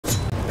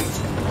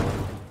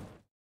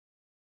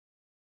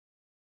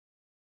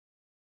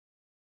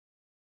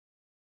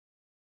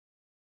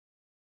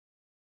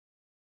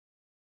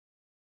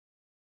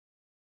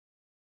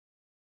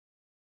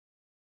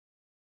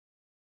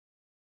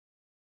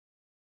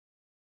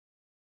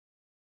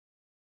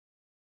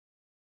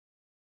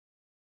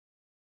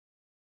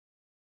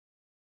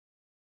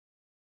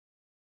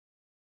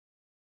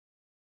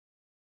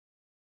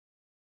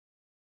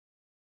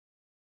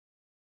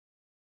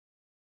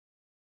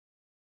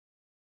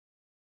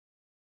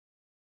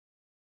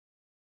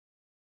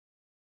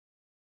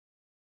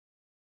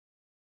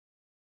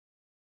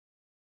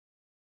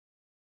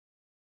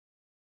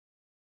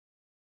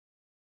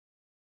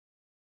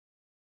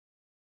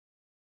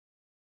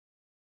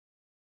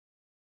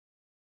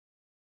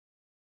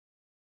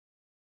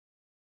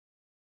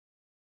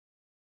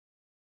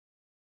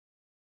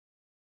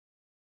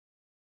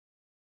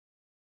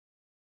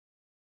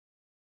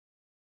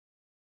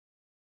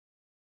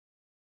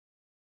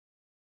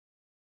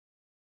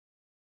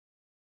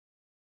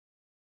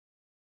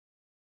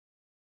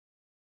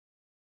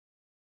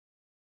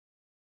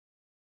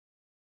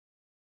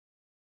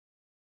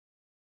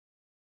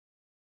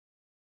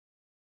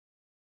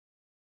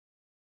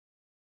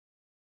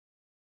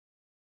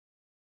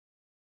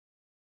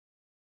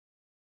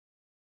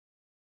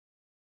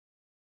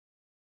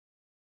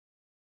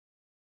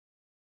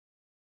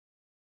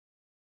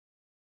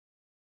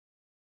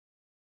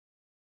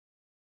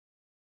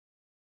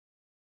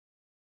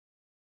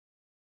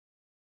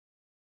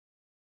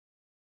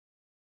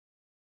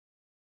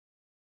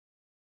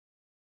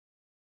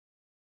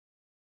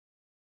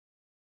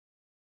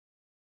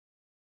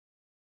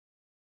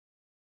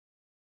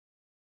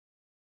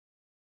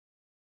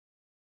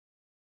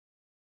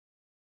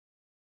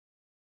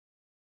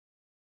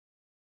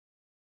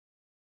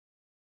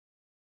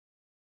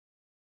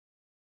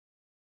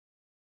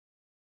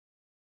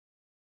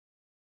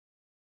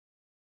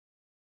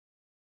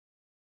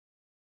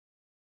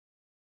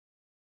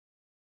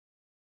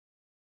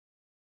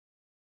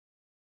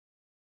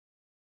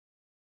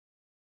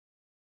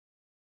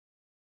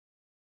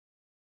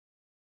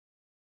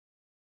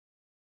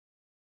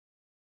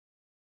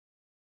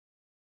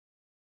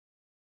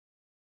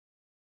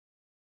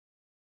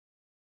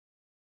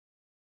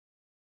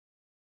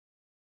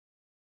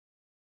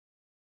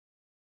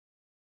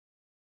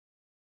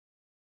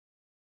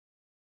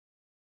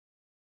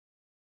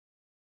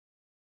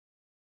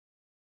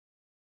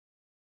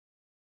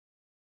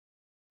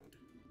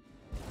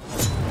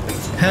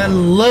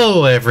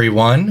Hello,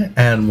 everyone,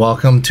 and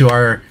welcome to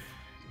our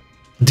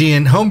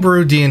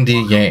homebrew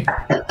D&D game.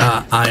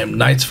 I am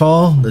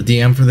Nightsfall, the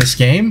DM for this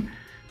game,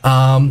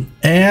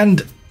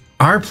 and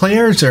our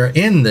players are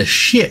in the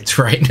shit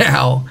right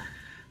now.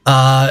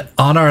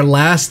 On our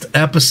last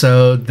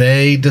episode,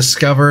 they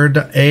discovered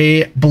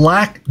a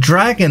black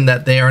dragon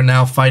that they are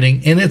now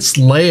fighting in its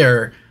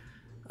lair.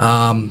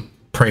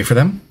 Pray for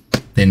them.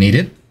 They need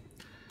it.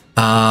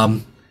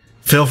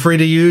 Feel free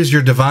to use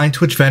your divine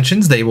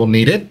twitchventions. They will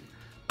need it.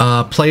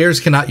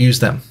 Players cannot use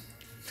them.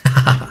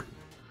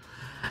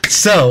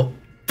 So,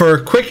 for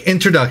a quick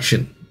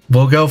introduction,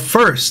 we'll go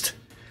first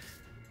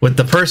with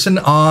the person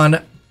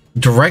on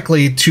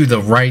directly to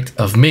the right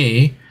of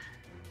me.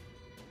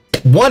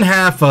 One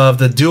half of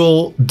the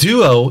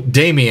duo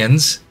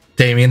Damien's,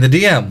 Damien the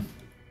DM.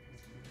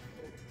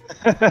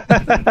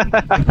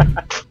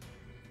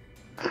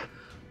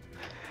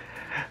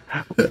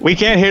 We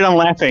can't hear them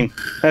laughing.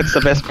 That's the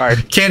best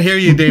part. Can't hear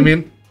you,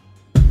 Damien.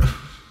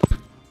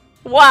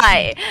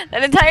 Why?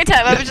 That entire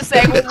time I was just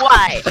saying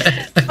why.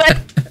 But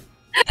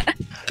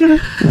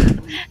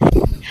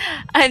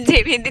I'm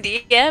Damien the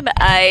DM.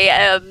 I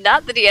am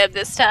not the DM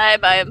this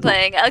time. I am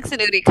playing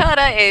Alexanuti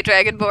Kata, a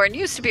Dragonborn,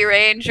 used to be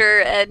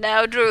Ranger, and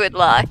now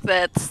Druidlock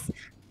that's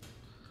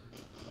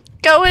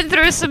going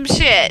through some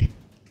shit.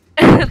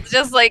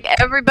 Just like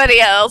everybody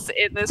else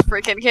in this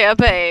freaking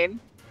campaign.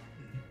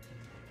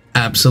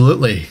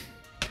 Absolutely.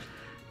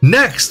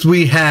 Next,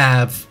 we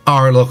have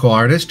our local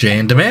artist,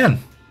 Jane Demand.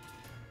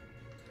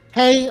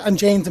 Hey, I'm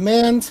Jane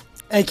Demand,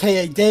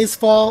 aka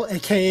Daysfall,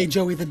 aka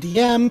Joey the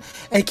DM,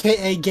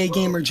 aka Gay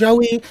Gamer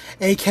Joey,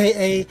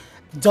 aka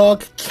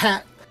Dog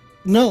Cat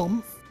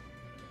Gnome.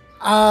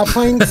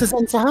 Playing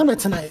Suzanne Sahana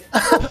tonight.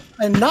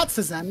 I'm not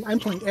Suzanne, I'm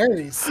playing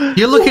Ares.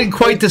 You're looking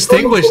quite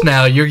distinguished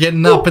now. You're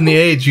getting up in the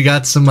age. You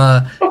got some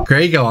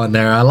gray going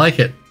there. I like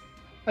it.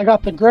 I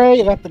got the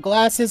gray, I got the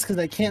glasses because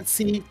I can't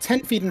see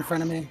 10 feet in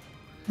front of me.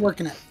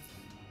 Working it.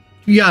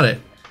 You got it.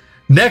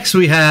 Next,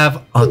 we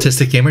have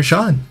Autistic Gamer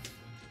Sean.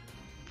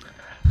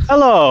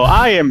 Hello,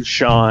 I am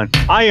Sean.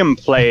 I am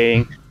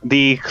playing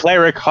the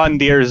cleric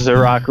Hundir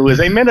Zurak, who is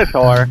a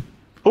minotaur,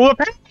 who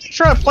apparently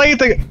tried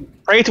to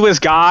pray to his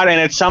god,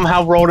 and it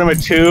somehow rolled him a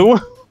 2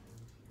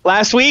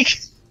 last week.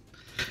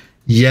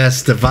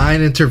 Yes,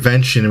 divine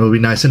intervention. It would be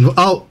nice. And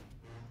oh,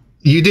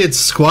 you did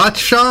squat,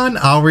 Sean?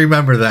 I'll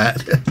remember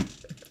that.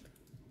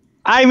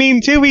 I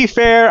mean, to be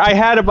fair, I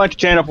had a bunch of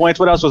channel points.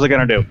 What else was I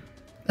gonna do?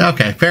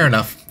 Okay, fair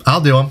enough. I'll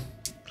do them.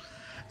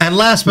 And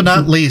last but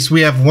not least,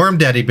 we have Worm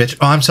Daddy Bitch.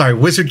 Oh, I'm sorry,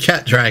 Wizard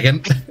Cat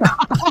Dragon.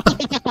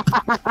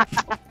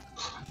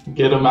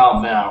 Get him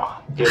out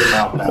now. Get him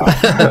out now.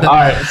 All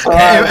right. So,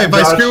 if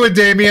I screw with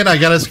Damien, I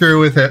gotta screw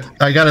with it.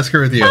 I gotta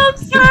screw with you. I'm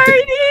sorry,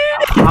 dude.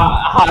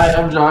 Hi,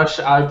 I'm Josh.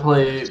 I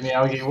play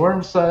Meowgie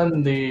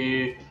Wormson,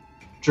 the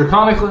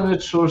Draconic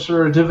lineage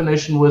sorcerer,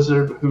 divination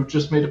wizard who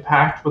just made a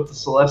pact with the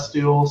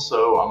Celestial,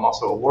 so I'm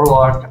also a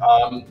warlock.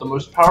 I'm the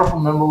most powerful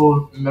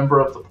member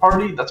of the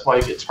party. That's why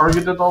I get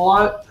targeted a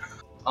lot.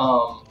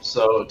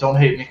 So don't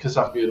hate me because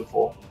I'm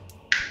beautiful.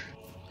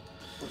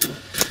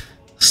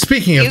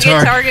 Speaking of you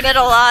get targeted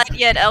a lot,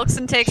 yet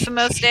Elkson takes the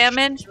most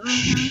damage.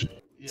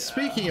 Yeah.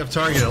 Speaking of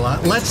targeted a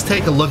lot, let's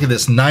take a look at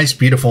this nice,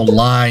 beautiful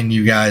line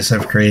you guys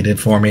have created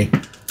for me.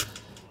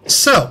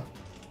 So,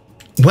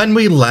 when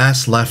we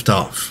last left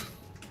off,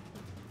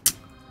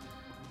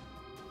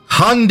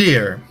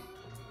 Hundir,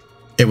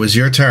 it was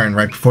your turn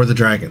right before the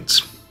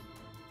dragons.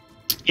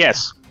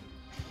 Yes.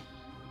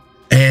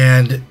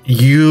 And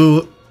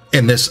you,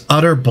 in this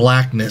utter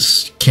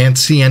blackness, can't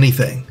see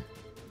anything.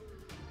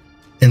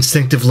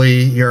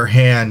 Instinctively, your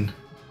hand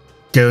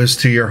goes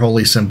to your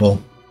holy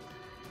symbol.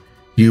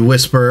 You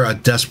whisper a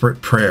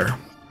desperate prayer.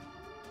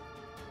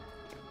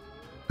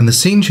 And the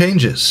scene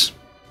changes.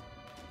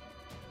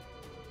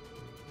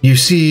 You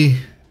see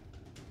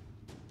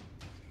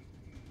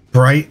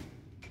bright,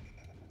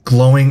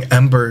 glowing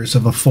embers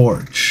of a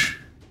forge.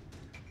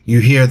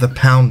 You hear the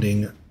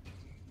pounding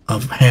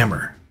of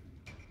hammer.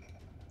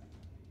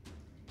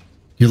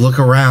 You look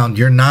around,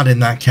 you're not in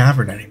that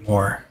cavern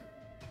anymore.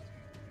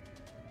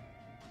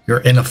 You're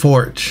in a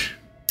forge.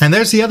 And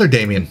there's the other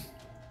Damien.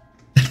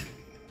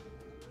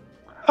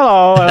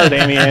 Hello,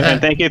 Damien,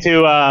 and thank you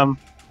to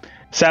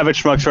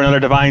Savage Schmucks for another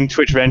divine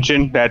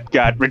twitchvention that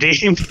got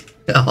redeemed.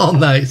 Oh,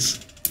 nice.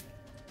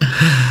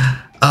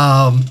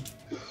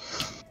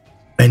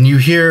 And you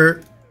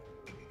hear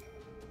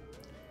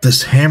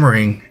this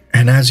hammering,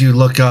 and as you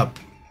look up,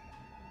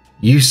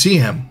 you see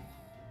him.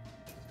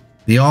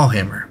 The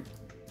Allhammer.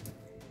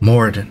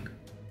 Moradin.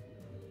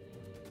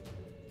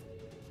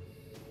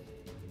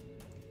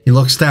 He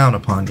looks down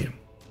upon you.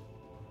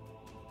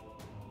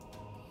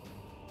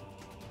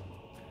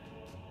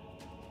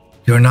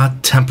 You're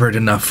not tempered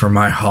enough for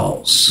my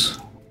halls,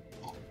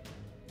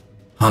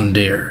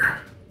 Hundir.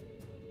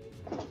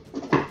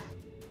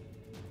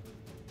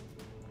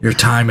 Your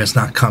time has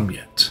not come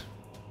yet.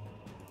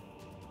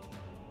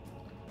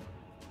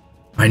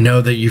 I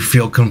know that you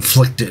feel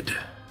conflicted.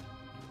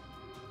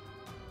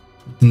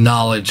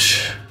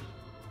 Knowledge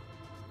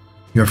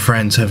your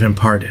friends have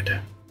imparted.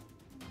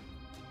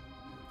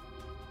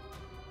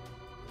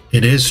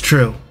 It is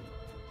true.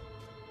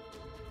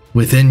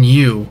 Within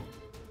you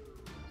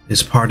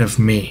is part of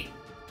me.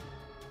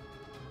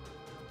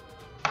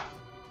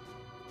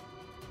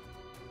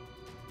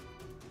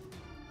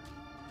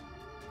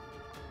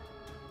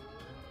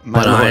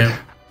 But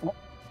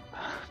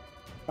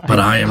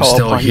I am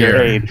still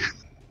here.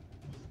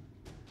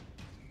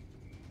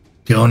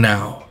 Go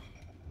now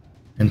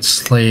and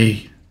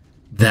slay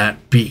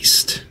that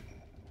beast.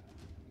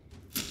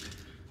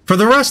 For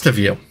the rest of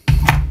you,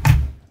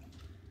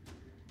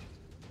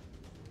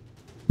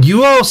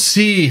 you all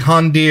see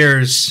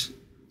Hondir's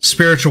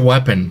spiritual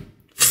weapon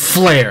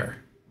flare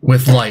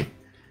with light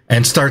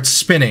and start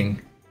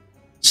spinning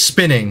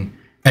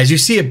as you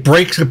see it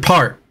breaks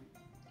apart.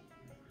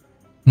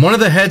 One of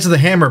the heads of the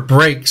hammer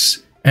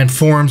breaks and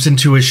forms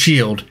into a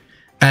shield.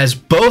 As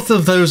both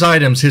of those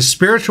items, his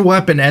spiritual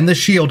weapon and the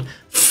shield,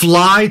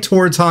 fly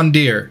towards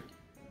Hondir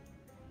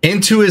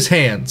into his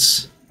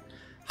hands.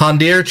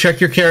 Hondir,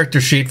 check your character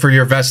sheet for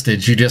your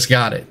vestige. You just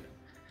got it.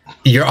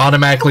 You're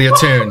automatically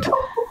attuned.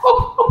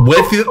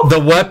 With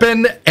the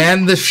weapon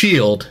and the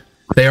shield,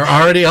 they are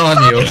already on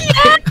you.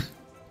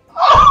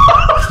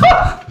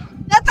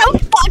 That's a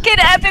fucking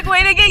epic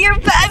way to get your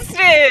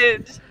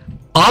vestige!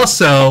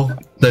 Also,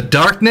 the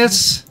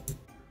darkness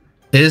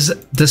is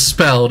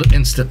dispelled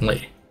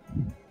instantly.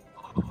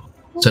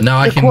 So now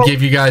I can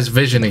give you guys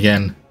vision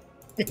again.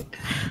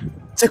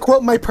 To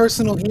quote my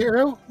personal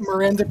hero,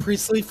 Miranda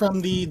Priestley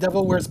from The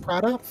Devil Wears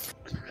Prada,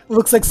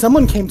 looks like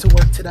someone came to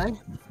work today.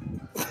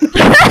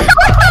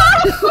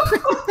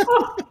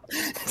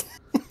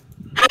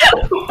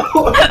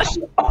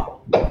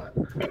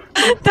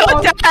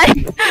 Don't die!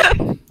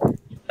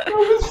 That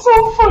was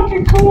so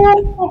fucking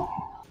cool.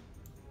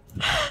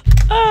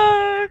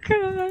 Oh,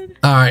 God.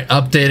 Alright,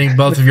 updating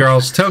both of your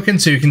all's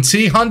tokens so you can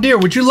see.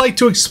 Hondir, would you like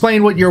to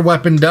explain what your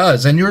weapon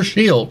does and your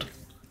shield?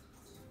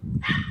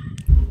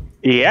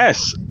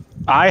 Yes,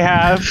 I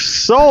have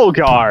Soul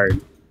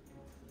Guard.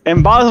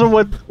 Emblazoned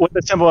with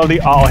the symbol of the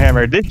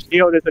Allhammer, this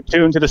shield is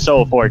attuned to the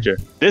Soul Forger.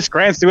 This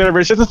grants the wielder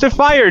resistance to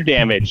fire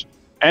damage,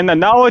 and the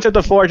knowledge of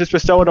the forge is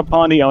bestowed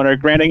upon the owner,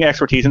 granting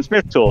expertise in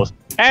smith tools.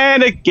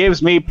 And it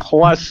gives me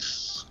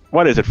plus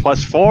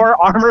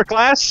 4 armor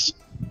class?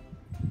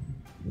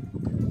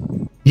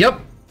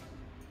 Yep.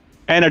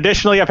 And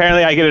additionally,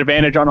 apparently I get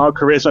advantage on all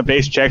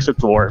charisma-based checks with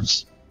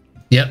dwarves.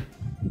 Yep.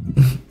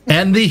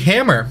 And the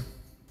hammer.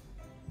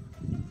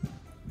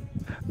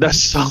 The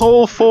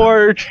Soul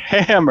Forge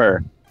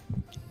Hammer.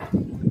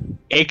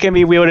 It can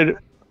be wielded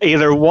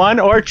either one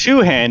or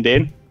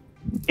two-handed.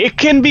 It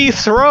can be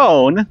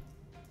thrown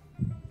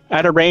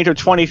at a range of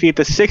 20 feet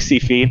to 60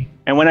 feet,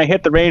 and when I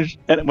hit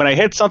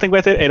something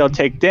with it, it'll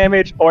take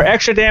damage or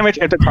extra damage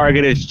if the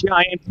target is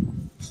giant.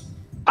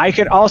 I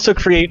can also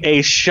create a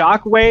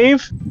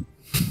shockwave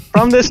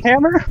from this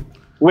hammer,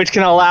 which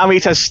can allow me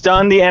to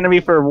stun the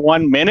enemy for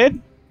 1 minute,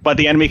 but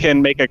the enemy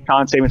can make a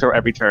con saving throw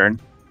every turn.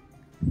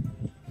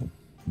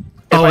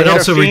 Oh, it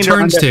also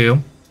returns to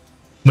you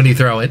when you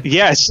throw it.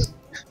 Yes.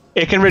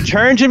 It can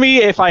return to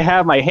me if I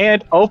have my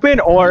hand open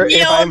or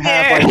if I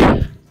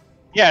have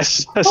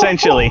yes,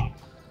 essentially.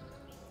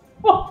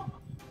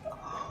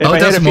 If I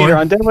hit a fiend or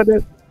undead with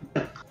it.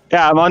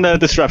 Yeah, I'm on the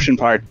disruption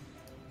part.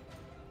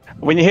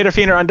 When you hit a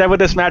fiend or undead with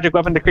this magic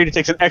weapon, the creature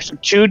takes an extra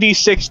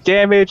 2d6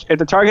 damage. If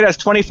the target has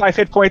 25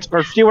 hit points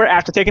or fewer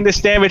after taking this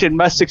damage, it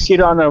must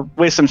succeed on a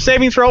wisdom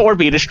saving throw or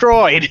be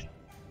destroyed.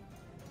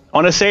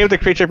 On a save, the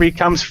creature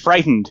becomes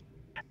frightened.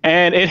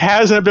 And it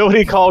has an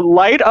ability called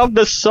Light of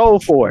the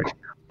Soul Forge.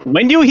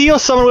 When you heal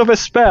someone with a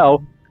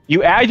spell,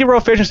 you add your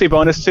proficiency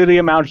bonus to the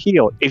amount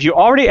healed. If you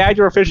already add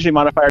your proficiency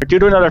modifier due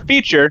to another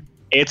feature,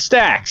 it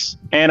stacks.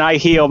 And I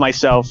heal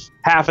myself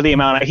half of the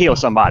amount I heal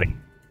somebody.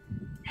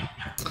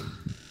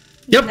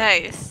 Yep.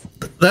 Nice.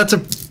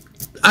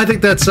 I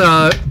think that's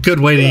a good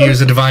way to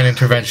use a divine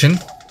intervention.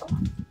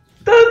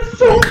 That's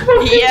so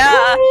fucking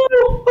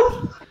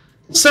cool.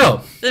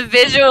 So The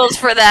visuals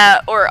for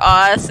that were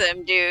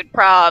awesome, dude.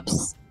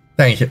 Props.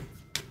 thank you.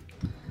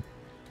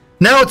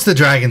 Now it's the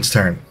dragon's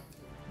turn.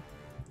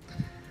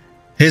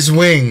 His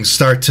wings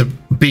start to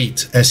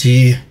beat as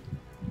he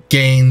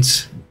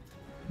gains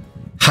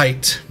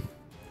height.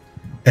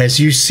 As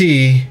you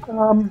see...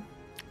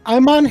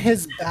 I'm on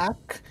his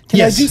back.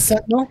 Can I do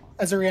Sentinel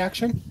as a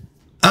reaction?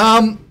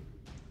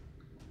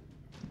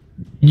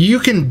 You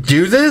can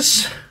do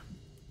this,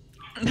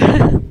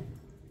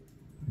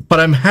 but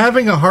I'm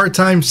having a hard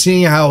time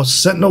seeing how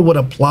Sentinel would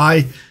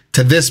apply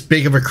to this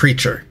big of a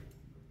creature.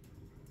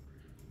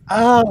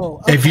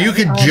 Oh, okay. If you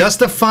could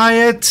justify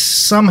it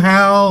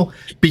somehow,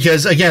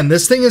 because again,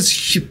 this thing is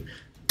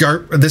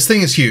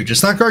huge.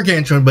 It's not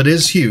gargantuan, but it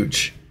is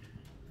huge.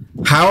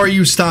 How are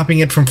you stopping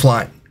it from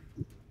flying?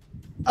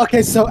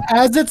 Okay, so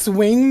as its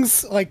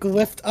wings like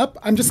lift up,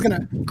 I'm just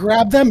gonna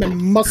grab them and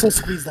muscle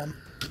squeeze them.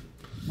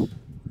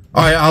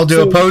 All right, I'll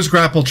do opposed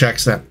grapple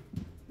checks then.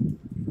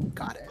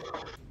 Got it.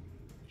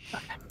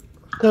 Okay.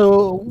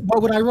 So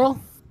what would I roll?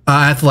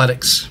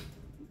 Athletics.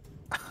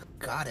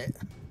 Got it.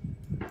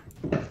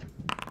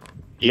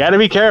 You gotta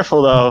be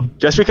careful, though.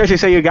 Just because you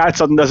say you got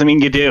something doesn't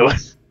mean you do.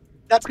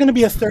 That's going to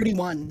be a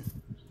 31.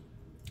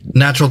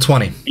 Natural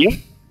 20. Yep.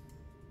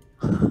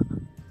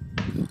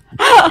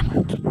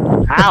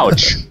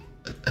 Ouch.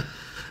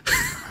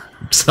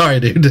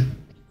 Sorry, dude.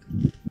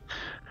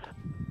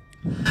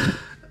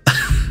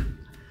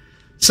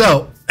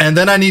 So, and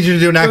then I need you to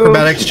do an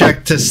acrobatics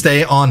check to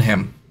stay on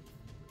him.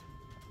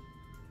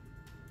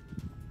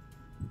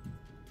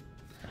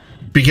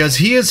 Because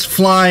he is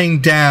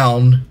flying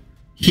down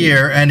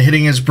here and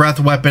hitting his breath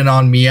weapon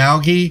on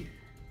Miyagi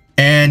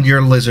and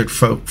your lizard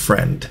folk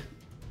friend.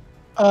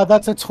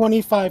 That's a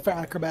 25 for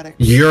acrobatics.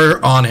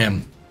 You're on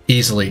him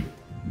easily.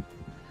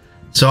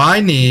 So I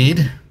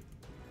need...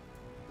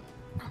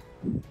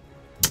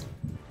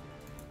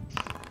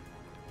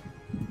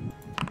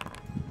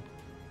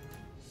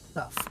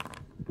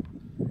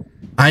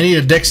 I need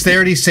a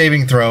dexterity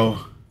saving throw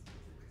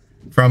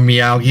from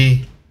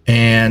Miyagi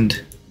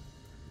and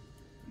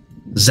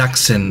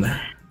Zaxxon.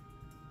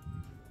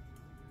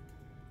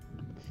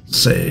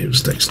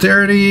 Saves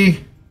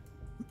dexterity.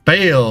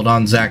 Failed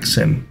on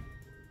Zaxxon.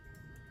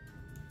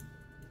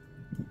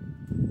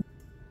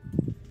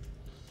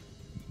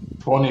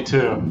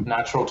 $22,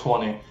 natural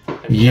 20.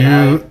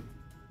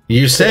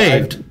 You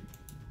saved.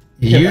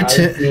 Can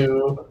I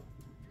do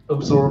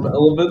absorb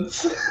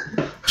elements?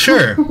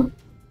 Sure.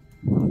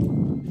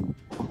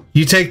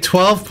 You take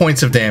 12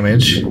 points of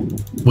damage,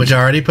 which I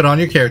already put on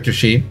your character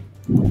sheet.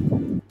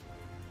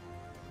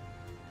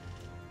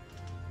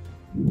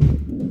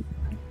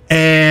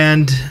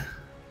 And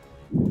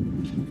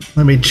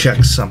let me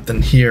check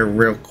something here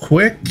real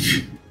quick.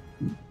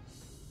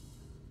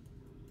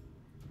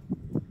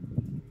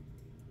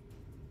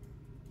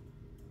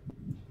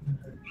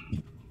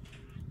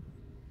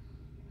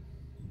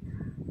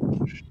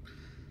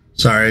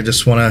 Sorry, I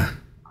just want to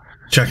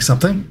check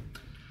something.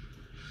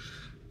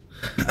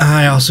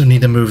 I also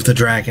need to move the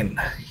dragon.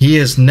 He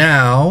is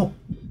now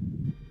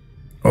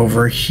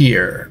over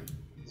here.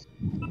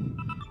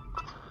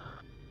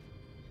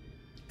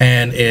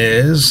 And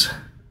is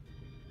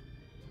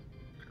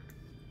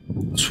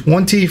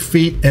 20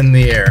 feet in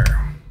the air.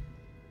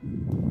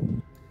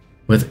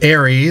 With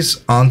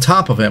Ares on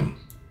top of him.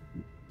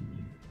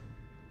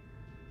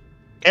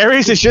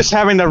 Ares is just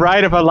having the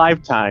ride of a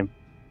lifetime.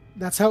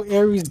 That's how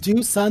Aries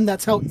do, son.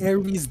 That's how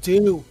Aries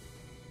do.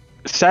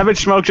 Savage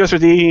Smoke just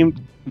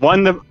redeemed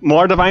one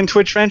more Divine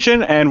Twitch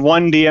mention, and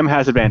one DM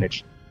has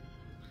advantage.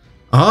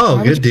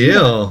 Oh, good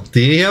deal.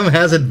 DM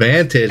has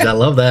advantage. I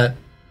love that.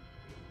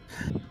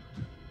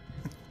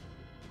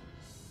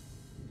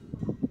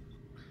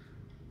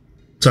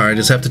 Sorry, I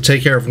just have to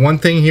take care of one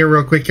thing here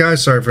real quick,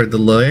 guys. Sorry for the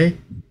delay.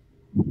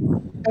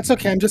 That's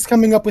okay. I'm just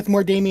coming up with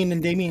more Damien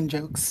and Damien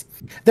jokes.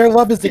 Their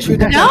love is the truth.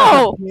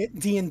 No!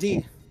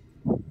 D&D.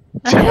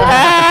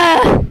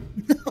 Ah,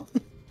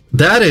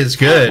 That is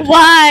good.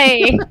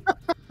 why?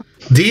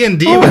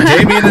 D&D with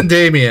Damien and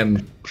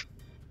Damien.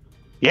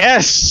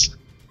 Yes!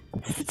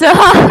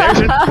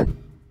 Stop.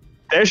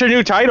 There's your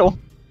new title.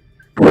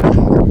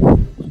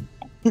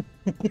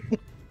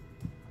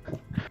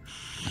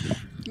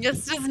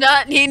 This does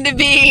not need to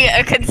be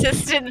a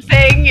consistent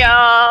thing,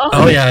 y'all.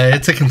 Oh yeah,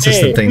 it's a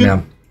consistent thing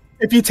now.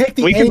 If you take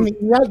the A and the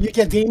E out, you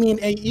get Damien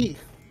AE.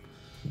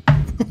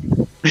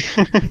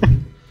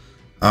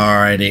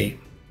 Alrighty.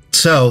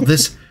 So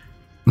this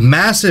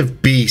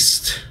massive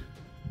beast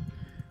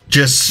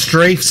just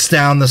strafes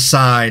down the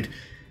side,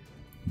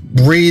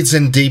 breathes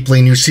in deeply,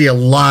 and you see a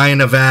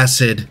line of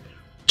acid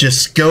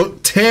just go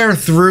tear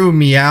through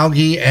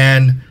Miyagi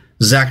and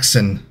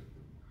Zaxxon.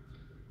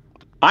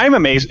 I'm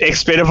amazed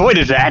Xbit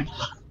avoided that.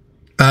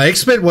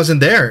 Xbit wasn't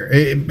there.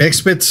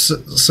 Xbit's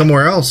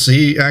somewhere else.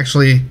 He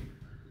actually...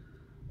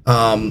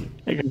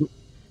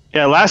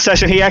 Yeah, last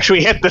session he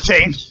actually hit the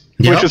thing,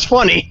 which was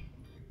funny.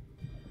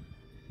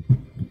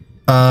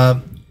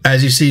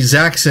 As you see,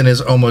 Zaxxon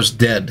is almost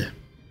dead.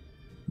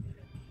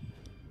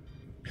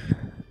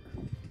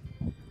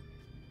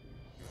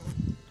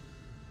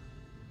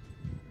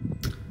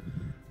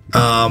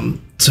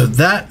 So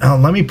that...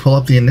 let me pull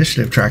up the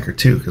initiative tracker,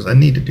 too, because I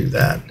need to do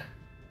that.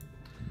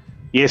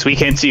 Yes, we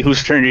can see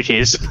whose turn it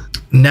is.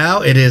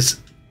 Now it is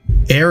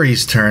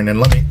Ares' turn, and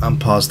let me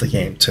unpause the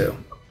game, too.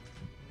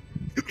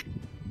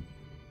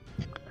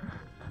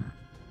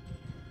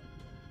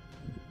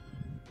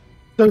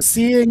 So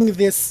seeing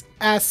this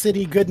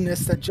acidy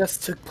goodness that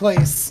just took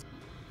place,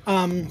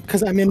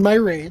 because I'm in my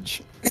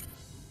rage,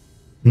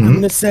 I'm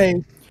going to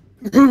say,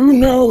 "You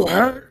know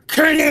her,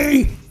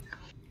 Kenny!"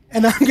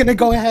 And I'm going to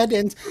go ahead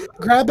and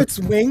grab its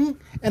wing,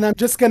 and I'm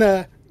just going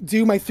to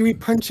do my 3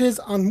 punches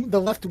on the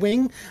left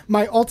wing.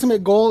 My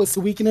ultimate goal is to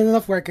weaken it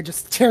enough where I could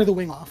just tear the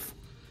wing off.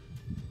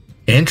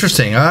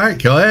 Interesting. All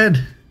right, go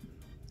ahead.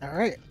 All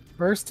right,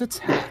 first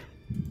attack.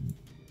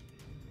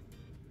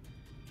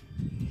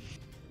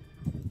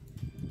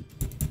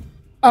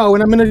 Oh,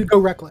 and I'm going to go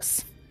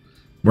reckless.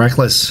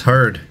 Reckless,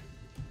 heard.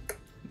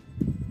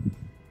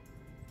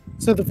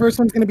 So the first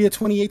one's going to be a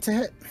 28 to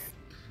hit.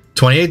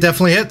 28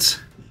 definitely hits.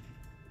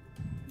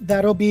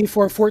 That'll be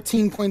for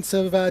 14 points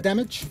of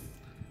damage.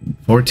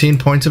 14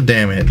 points of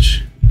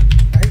damage.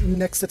 All right,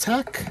 next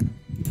attack.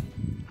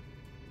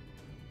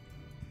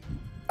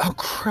 Oh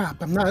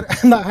crap! I'm not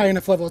high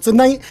enough level. It's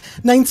a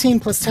 19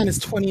 plus 10 is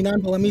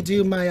 29. But let me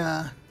do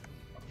my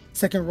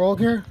second roll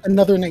here.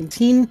 Another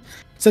 19.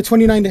 So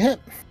 29 to hit.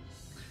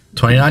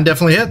 29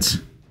 definitely hits.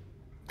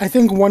 I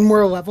think one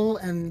more level,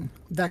 and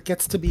that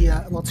gets to be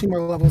well, 2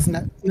 more levels, and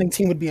that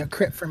 19 would be a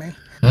crit for me.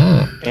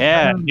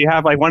 Yeah, you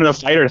have like one of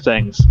the fighter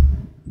things.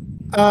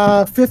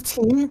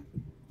 15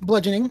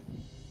 bludgeoning.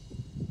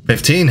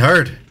 15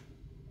 heard.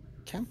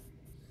 Okay.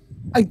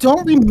 I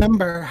don't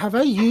remember. Have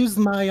I used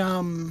my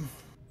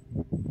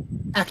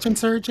action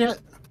surge yet?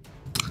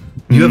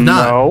 You have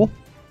not. No.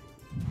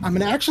 I'm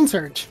an action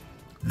surge.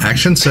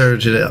 Action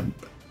surge it up.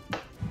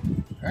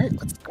 All right,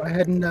 let's go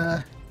ahead and.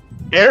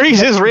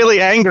 Ares is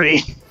really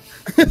angry.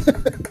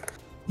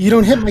 You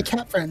don't hit my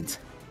cat friend.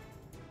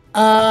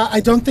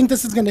 I don't think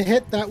this is going to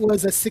hit. That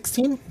was a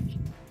 16.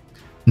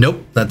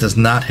 Nope, that does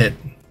not hit.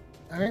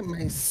 All right,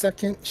 my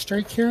second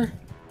strike here.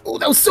 Oh,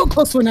 that was so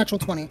close to a natural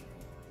 20.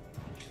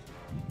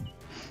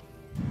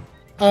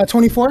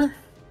 24.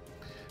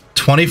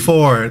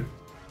 24,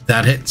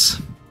 that hits.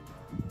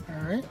 All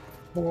right,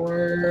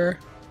 for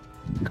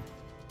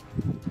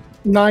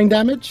 9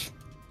 damage.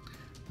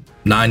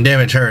 9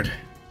 damage heard.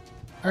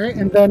 All right,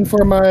 and then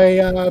for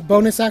my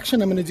bonus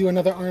action, I'm going to do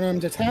another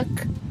unarmed attack.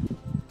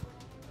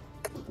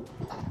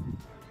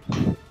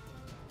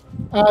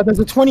 There's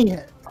a 20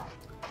 hit.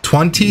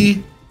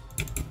 20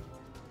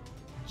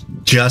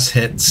 just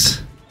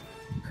hits.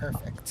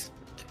 Perfect.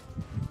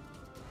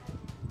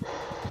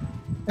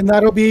 And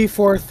that'll be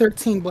for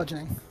 13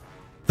 bludgeoning.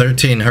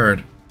 13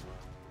 heard.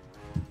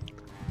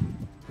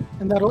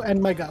 And that'll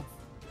end my go.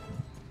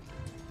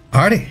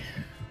 Alrighty.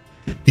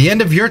 The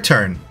end of your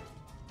turn.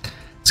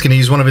 It's going to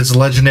use one of its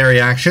legendary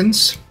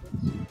actions.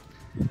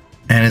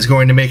 And is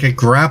going to make a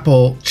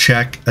grapple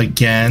check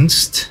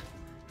against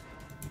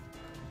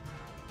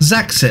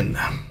Zaxxon.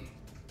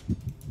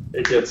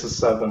 It gets a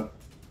 7.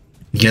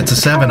 Gets a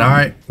 7.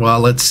 Alright. Well,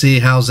 let's see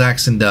how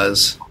Zaxxon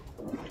does.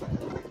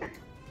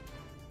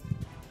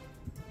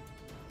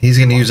 He's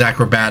going to use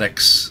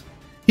acrobatics.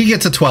 He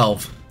gets a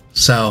 12.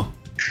 So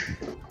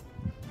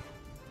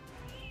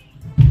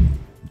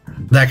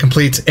that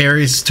completes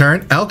Ares'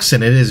 turn.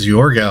 Elkson, it is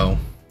your go.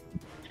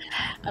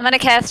 I'm gonna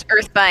cast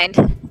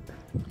Earthbind.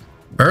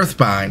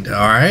 Earthbind,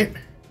 alright.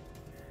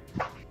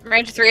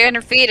 Range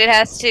 300 feet, it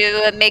has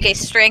to make a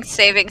strength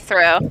saving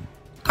throw.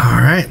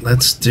 Alright,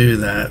 let's do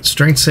that.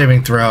 Strength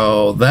saving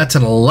throw. That's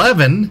an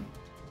 11.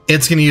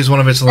 It's going to use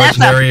one of its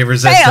legendary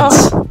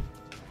resistance. Fail.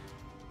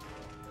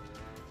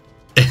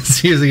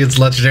 It's using its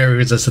legendary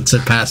resistance.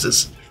 It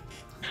passes.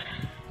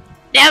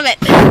 Damn it!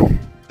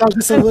 That was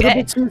just a little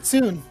bit too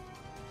soon.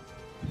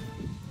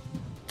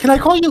 Can I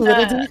call you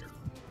Little D?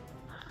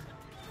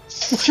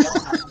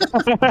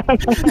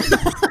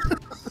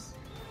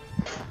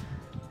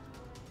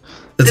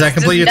 Does that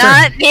complete your does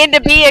turn? not need to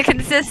be a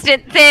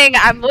consistent thing.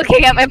 I'm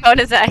looking at my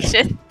bonus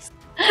actions.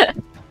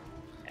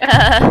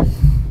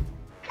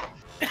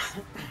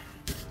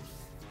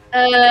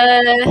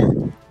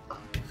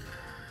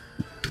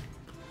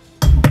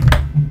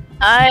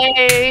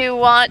 I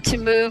want to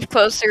move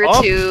closer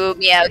to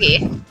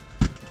Meowgi.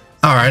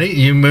 Alrighty,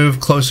 you move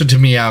closer to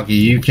Meowgi.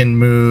 You can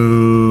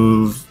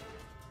move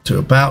to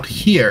about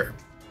here.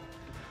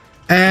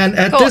 And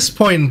at this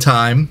point in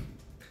time,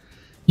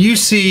 you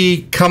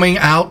see coming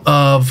out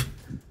of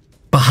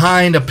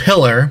behind a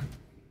pillar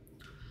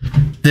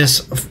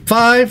this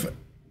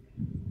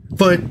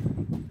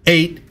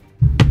 5'8"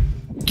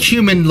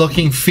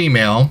 human-looking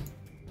female.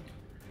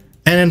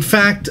 And in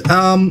fact,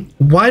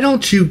 why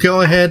don't you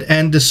go ahead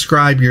and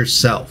describe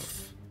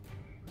yourself?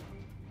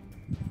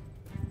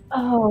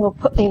 Oh,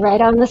 put me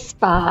right on the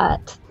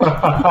spot.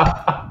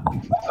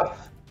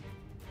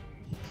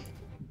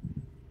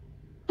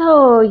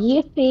 So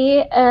you see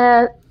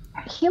a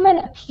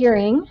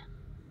human-appearing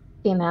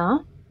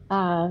female,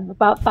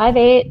 about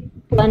 5'8",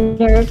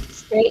 slender,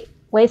 straight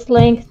waist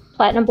length,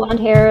 platinum blonde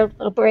hair,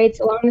 little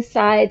braids along the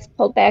sides,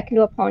 pulled back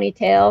into a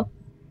ponytail.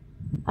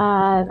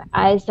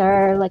 Eyes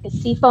are like a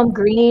seafoam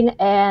green,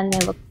 and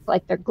they look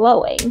like they're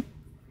glowing.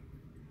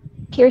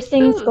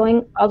 Piercings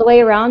going all the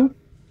way around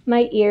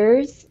my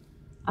ears.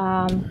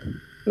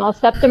 Small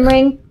septum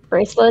ring,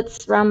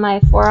 bracelets around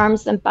my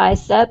forearms and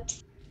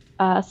biceps.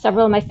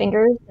 Several of my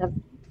fingers have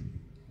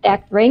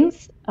stacked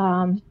rings.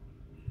 And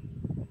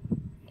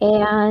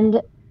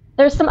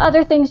there's some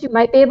other things you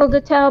might be able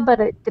to tell, but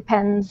it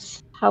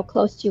depends how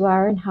close you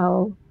are and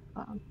how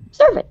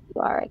observant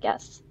you are, I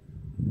guess.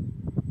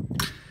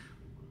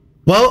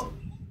 Well,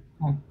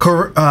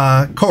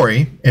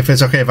 Corey, if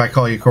it's okay if I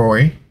call you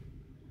Corey.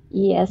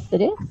 Yes,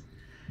 it is.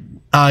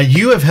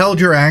 You have held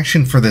your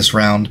action for this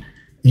round.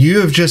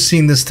 You have just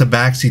seen this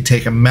tabaxi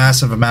take a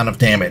massive amount of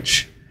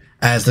damage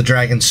as the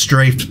dragon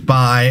strafed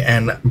by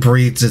and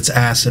breathes its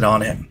acid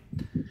on him.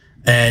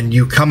 And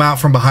you come out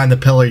from behind the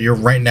pillar. You're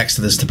right next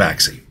to this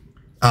tabaxi.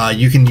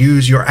 You can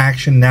use your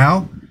action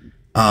now,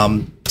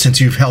 since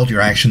you've held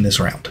your action this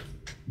round.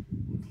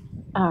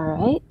 All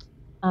right.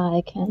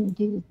 I can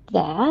do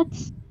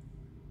that.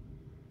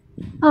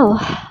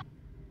 Oh,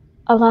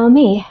 allow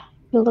me.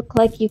 You look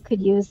like you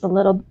could use a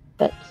little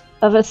bit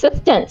of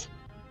assistance.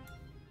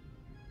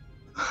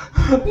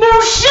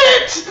 No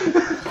shit!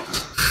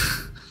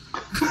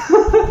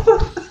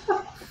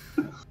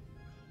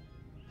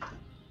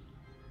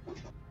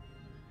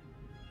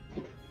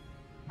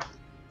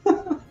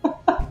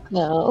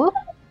 So,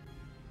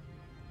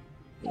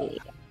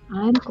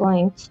 I'm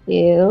going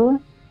to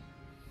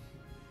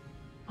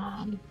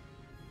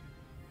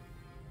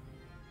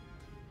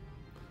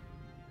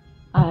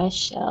I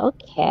shall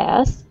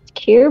cast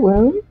Cure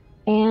Wound,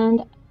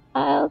 and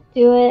I'll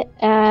do it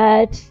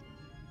at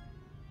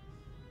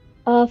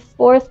a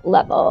 4th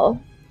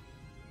level.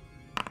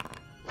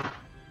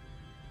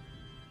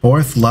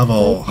 4th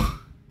level.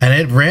 And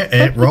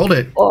it rolled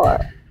it.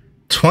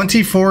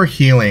 24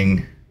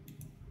 healing.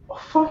 Oh,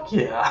 fuck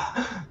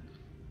yeah.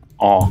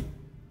 Oh.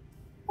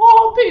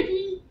 Oh,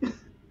 baby.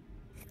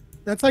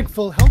 That's like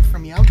full health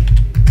from Yalgi.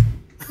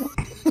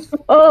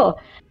 Oh,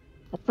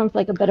 that sounds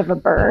like a bit of a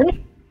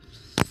burn.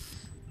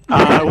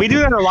 We do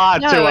that a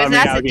lot No, too. it was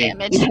acid Miyagi.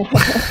 damage.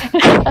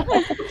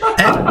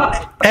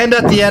 And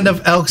at the end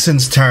of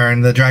Elkson's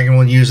turn, the dragon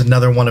will use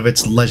another one of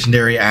its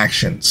legendary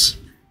actions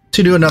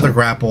to do another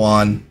grapple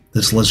on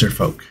this lizard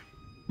folk.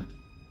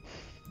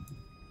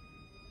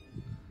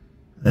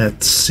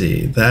 Let's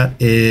see. That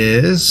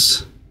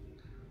is...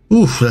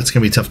 Oof, that's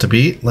going to be tough to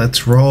beat.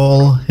 Let's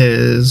roll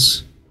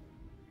his...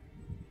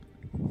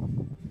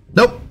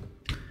 Nope.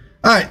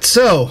 Alright,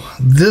 so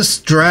this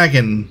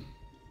dragon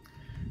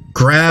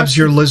grabs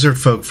your lizard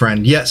folk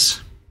friend.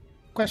 Yes.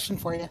 Question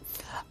for you.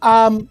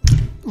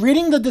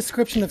 Reading the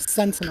description of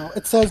Sentinel,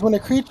 it says when a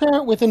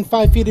creature within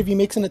 5 feet of you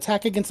makes an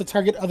attack against a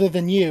target other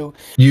than you,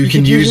 You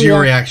can use your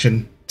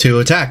reaction to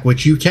attack,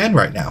 which you can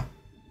right now.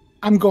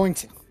 I'm going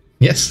to.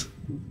 Yes.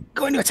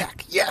 Going to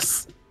attack.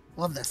 Yes.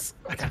 Love this.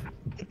 Okay.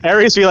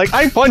 Ares be like,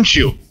 I punch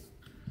you.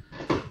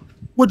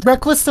 Would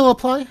Reckless still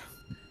apply?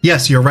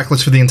 Yes, you're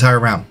reckless for the entire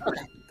round.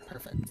 Okay.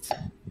 Perfect.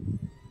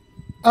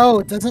 Oh,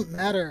 it doesn't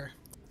matter.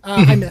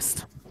 I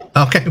missed.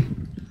 Okay.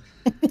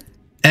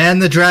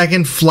 And the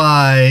dragon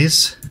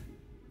flies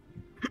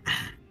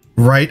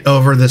right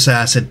over this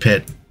acid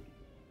pit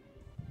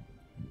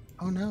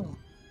Oh no.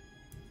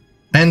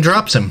 and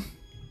drops him.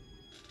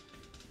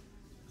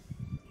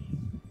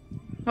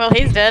 Well,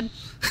 he's dead.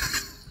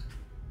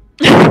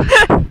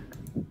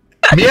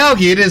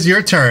 Miyagi, it is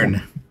your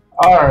turn.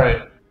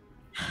 Alright.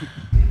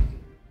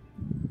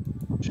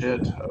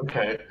 Shit,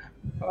 okay.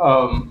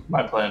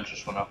 My plan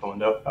just went out the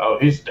window. Oh,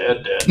 he's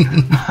dead.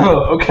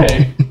 Oh,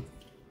 okay.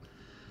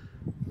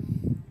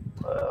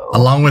 Well,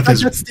 Along with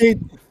his That stage,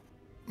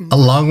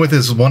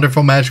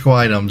 wonderful magical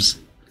items.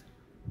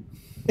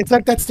 it's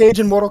like that stage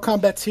in Mortal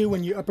Kombat 2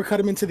 when you uppercut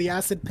him into the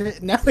acid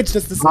pit. Now it's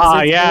just a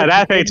Ah, yeah,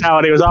 that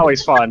fatality was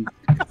always fun.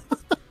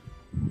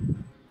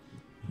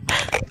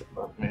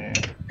 fuck me.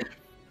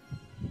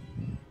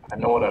 I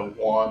know what I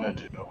want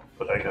to do,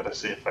 but I gotta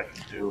see if I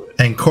can do it.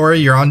 And Corey,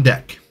 you're on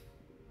deck.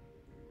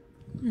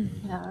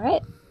 All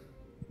right.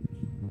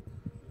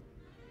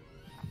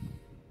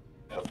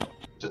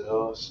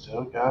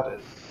 Still got it.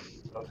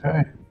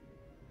 Okay.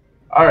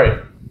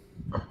 Alright.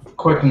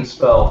 Quicken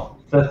spell.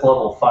 5th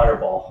level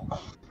fireball.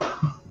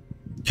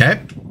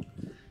 Okay.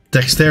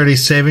 Dexterity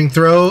saving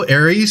throw,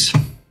 Ares.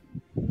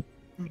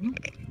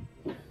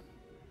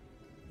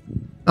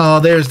 Oh,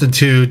 there's the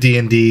 2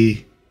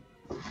 D&D.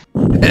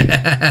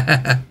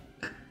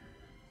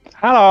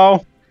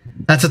 Hello.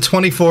 That's a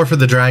 24 for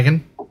the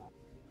dragon.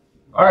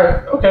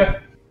 Alright, okay.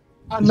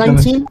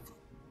 19?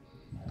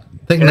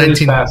 I think Ares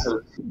 19. passes.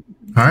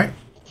 All right.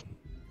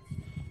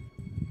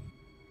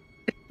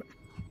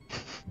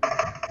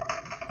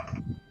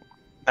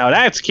 Now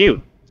that's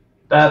cute.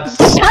 That's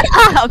Shut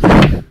up!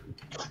 30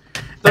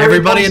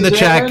 Everybody in the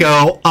points of chat damage.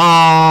 go,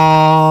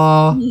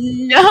 aww.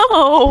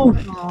 No!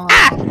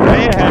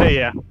 Way ahead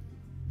of you.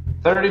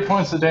 30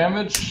 points of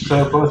damage,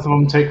 so both of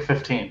them take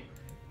 15.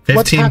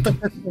 What's 15. half of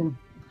 15?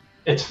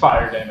 It's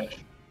fire damage.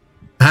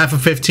 Half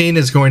of 15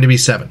 is going to be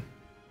 7.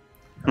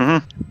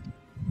 Mm-hmm.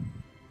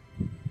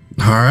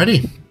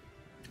 Alrighty.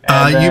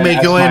 And You then may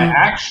as go my in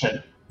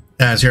action.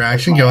 as your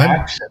action. my Go ahead.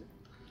 Action.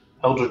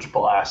 Eldritch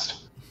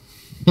Blast.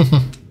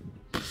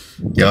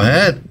 Go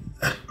ahead.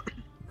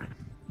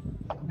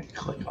 Let me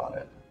click on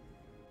it.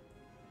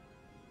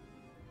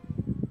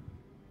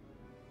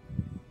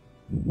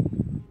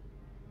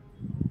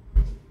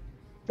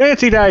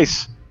 Fancy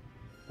dice.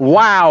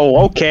 Wow,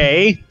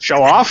 okay.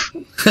 Show off.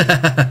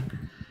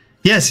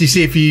 Yes, you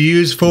see, if you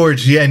use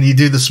Forge and you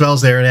do the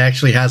spells there, it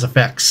actually has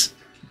effects.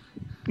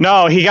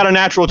 No, he got a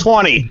natural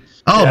 20.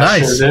 Oh, Yeah,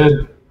 nice. Sure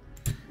did.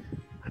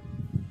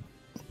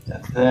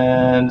 And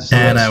then, so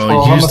And that's I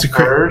will 12 on use the the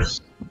crit-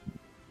 first,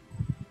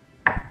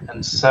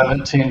 and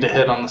 17 to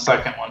hit on the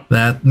second one.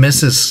 That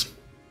misses.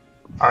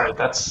 All right,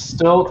 that's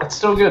still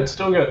good.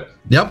 Still good.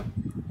 Yep.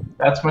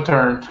 That's my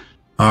turn.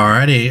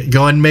 Alrighty.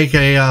 Go ahead and make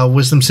a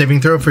wisdom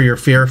saving throw for your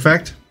fear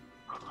effect.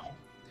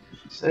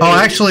 Save. Oh,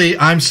 actually,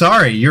 I'm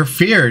sorry. You're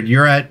feared.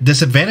 You're at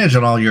disadvantage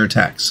on all your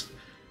attacks.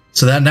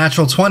 So that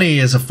natural 20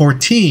 is a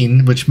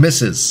 14, which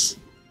misses.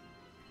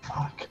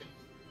 Fuck.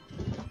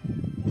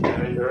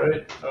 Yeah, you're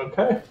right.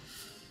 Okay.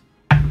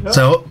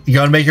 So you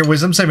gotta make your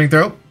wisdom saving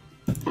throw.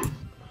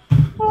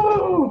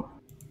 Oh.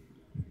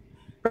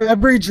 For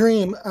every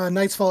dream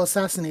Nightfall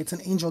assassinates,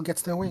 an angel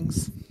gets their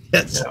wings.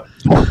 Yes.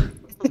 Yeah.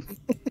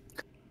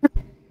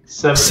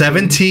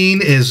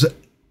 17 is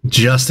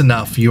just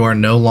enough. You are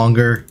no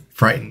longer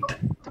frightened.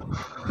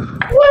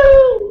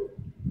 Woo!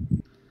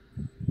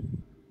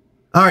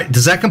 All right.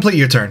 Does that complete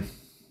your turn?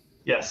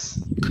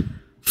 Yes.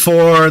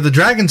 For the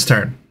dragon's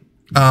turn,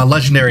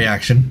 legendary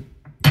action,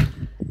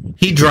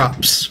 he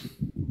drops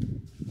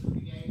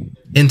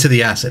into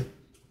the acid.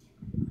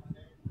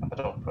 I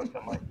don't put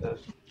him like this.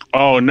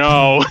 Oh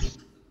no.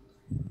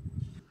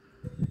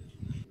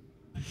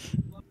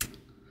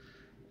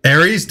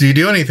 Ares, do you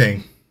do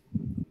anything?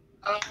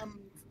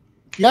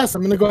 Yes,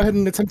 I'm going to go ahead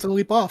and attempt to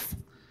leap off.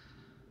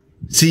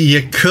 See,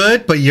 you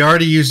could, but you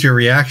already used your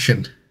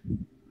reaction.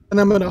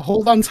 And I'm going to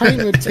hold on tight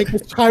and take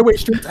this highway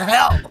straight to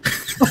hell.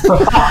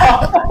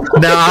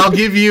 Now, I'll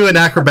give you an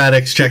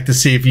acrobatics check to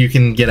see if you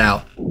can get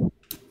out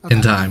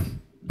in time.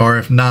 Or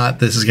if not,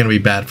 this is going to be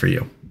bad for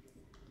you.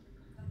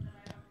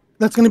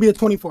 That's going to be a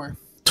 24.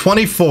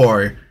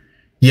 24.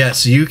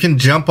 Yes, you can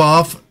jump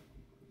off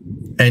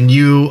and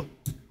you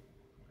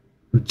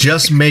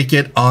just make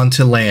it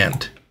onto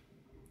land.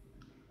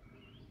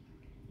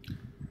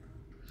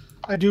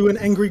 I do an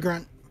angry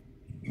grunt.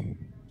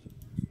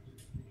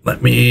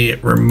 Let me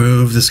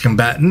remove this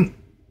combatant.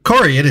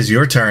 Corey, it is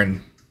your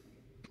turn.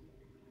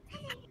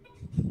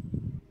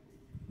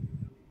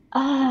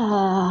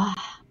 I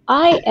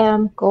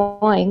am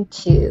going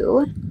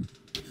to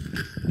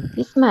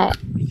use my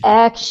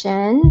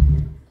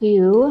action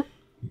to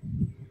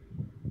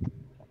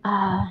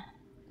my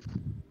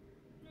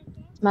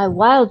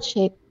wild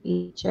shape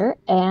feature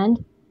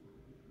and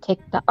take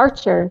the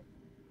archer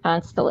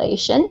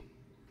constellation.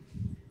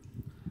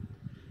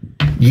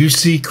 You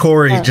see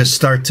Corey just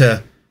start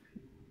to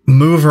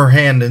move her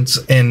hand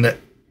in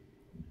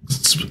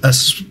a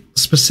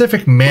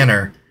specific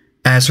manner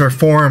as her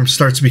form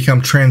starts to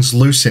become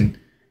translucent,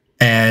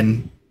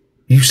 and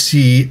you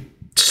see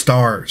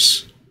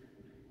stars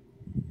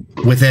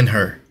within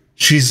her.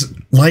 She's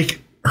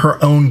like her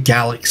own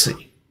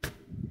galaxy.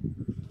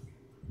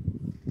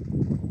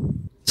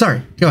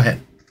 Sorry, go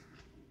ahead.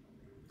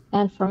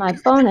 And for my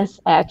bonus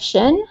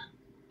action,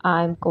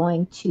 I'm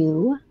going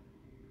to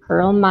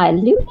hurl my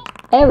loot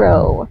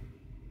arrow.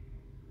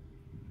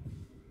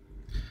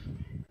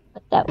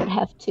 But that would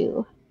have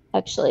to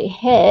actually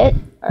hit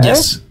first.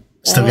 Yes.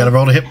 Still got to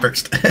roll to hit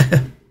first.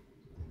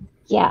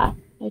 Yeah,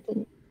 I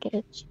didn't get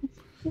a chance to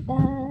do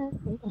that.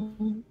 Hold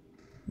on.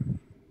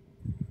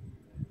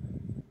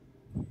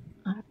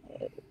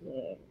 Alright,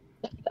 there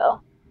we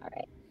go.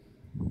 Alright.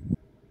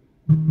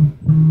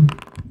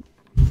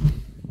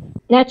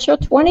 Natural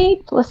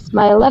 20 plus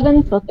my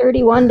 11, so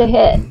 31 to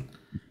hit.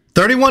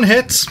 31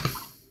 hits.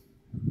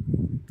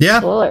 Yeah,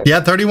 Lord.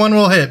 yeah, 31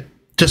 will hit.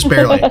 Just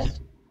barely.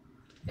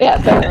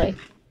 Yeah, barely.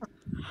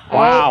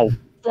 Wow. Alright,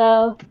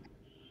 so,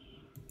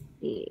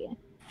 see.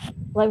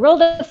 Well, I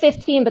rolled a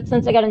 15, but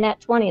since I got a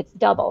nat 20, it's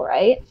double,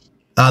 right?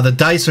 The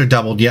dice are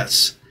doubled,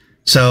 yes.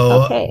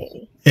 So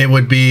Okay. it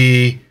would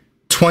be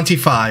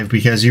 25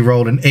 because you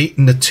rolled an 8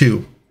 and a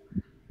 2.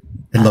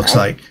 It looks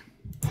like.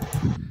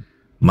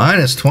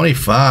 Minus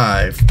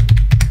 25.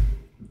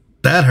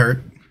 That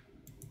hurt.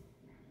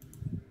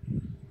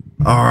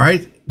 All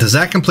right. Does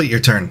that complete your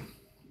turn?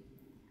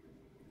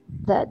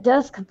 That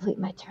does complete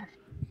my turn.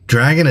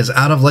 Dragon is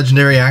out of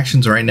legendary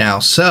actions right now.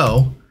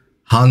 So,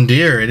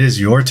 Hondir, it is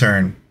your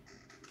turn.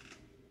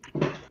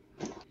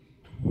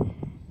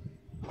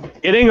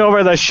 Getting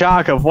over the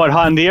shock of what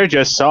Hondir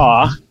just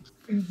saw.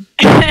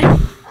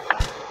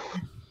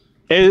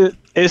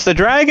 Is the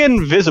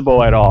dragon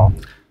visible at all?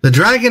 The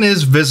dragon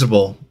is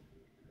visible.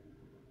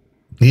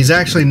 He's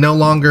actually no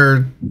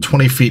longer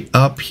 20 feet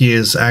up. He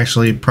is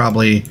actually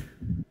probably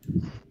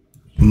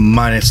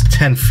minus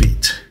 10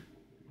 feet.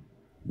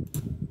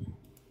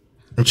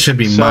 It should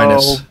be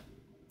minus.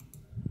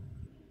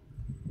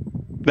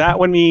 That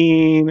would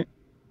mean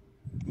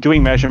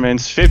doing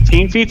measurements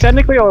 15 feet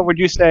technically, or would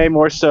you say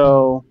more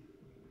so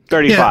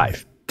 35?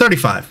 Yeah,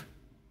 35.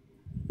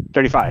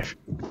 35.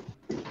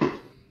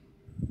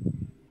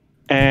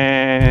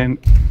 And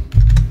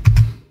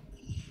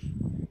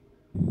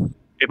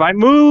if I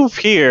move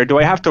here, do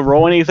I have to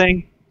roll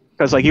anything?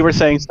 Because like you were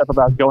saying stuff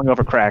about going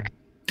over crack.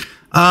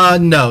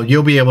 No,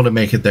 you'll be able to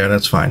make it there.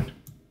 That's fine.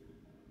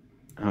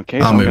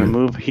 Okay, so I'm going to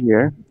move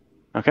here.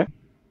 Okay.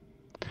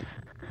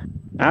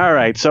 All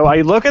right, so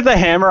I look at the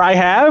hammer I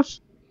have.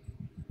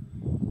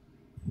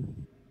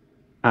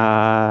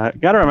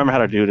 Got to remember how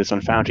to do this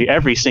on Foundry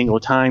every single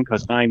time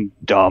because I'm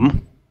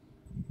dumb.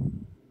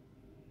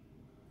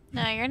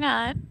 No, you're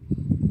not.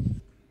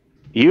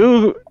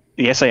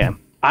 Yes, I am.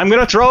 I'm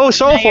going to throw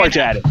Soulforge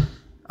at it.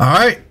 All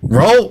right,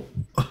 roll.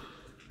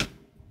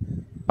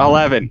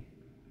 11.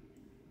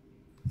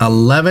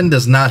 11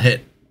 does not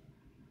hit.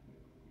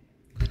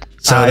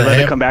 So I let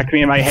it come back to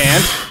me in my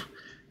hand.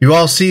 You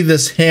all see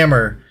this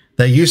hammer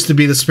that used to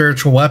be the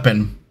spiritual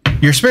weapon.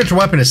 Your spiritual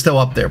weapon is still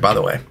up there, by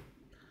the way.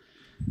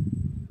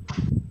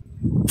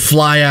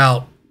 Fly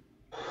out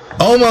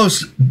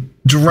almost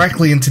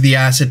directly into the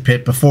acid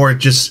pit before it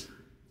just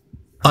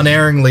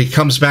unerringly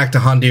comes back to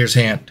Hondir's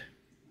hand.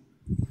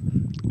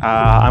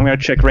 I'm going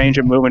to check range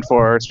of movement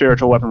for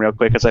spiritual weapon real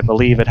quick, because I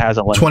believe it has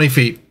a limit. 20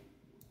 feet.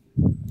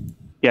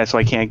 Yeah, so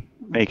I can't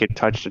make it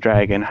touch the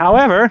dragon.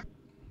 However,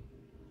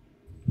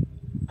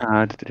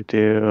 I'm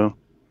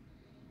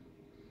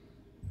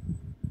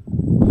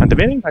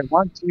debating if I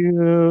want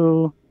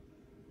to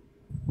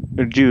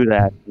do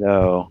that,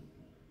 though.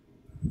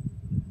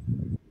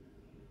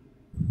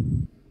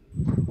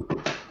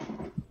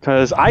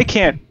 Because I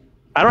don't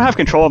have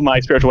control of my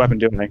spiritual weapon,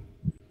 do I?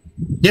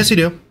 Yes, you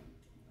do.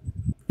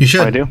 You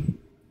should. Oh, I do?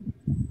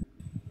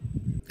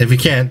 If you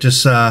can't,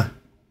 just, I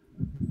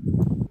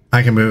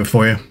can move it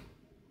for you.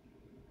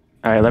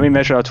 Alright, let me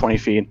measure out 20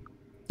 feet.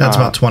 That's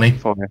about 20.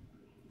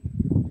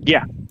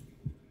 Yeah.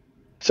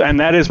 So, and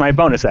that is my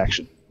bonus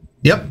action.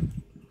 Yep.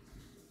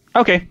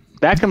 Okay,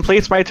 that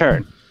completes my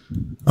turn.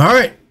 All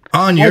right,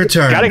 on your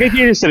turn. Gotta get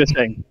used to this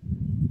thing.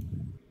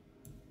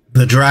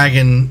 The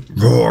dragon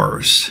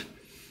roars.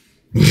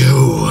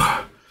 You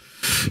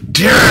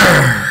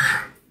dare!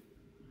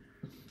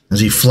 As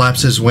he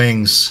flaps his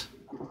wings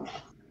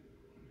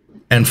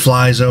and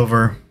flies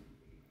over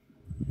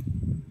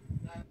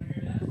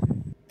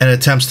and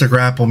attempts to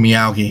grapple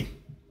Meowgi.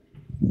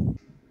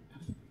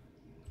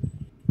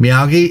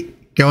 Meowgi,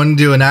 go and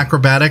do an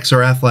acrobatics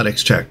or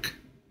athletics check.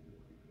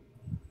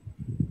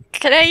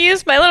 Can I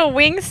use my little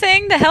wing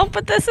thing to help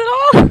with this at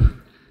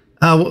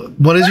all?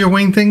 What does your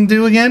wing thing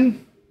do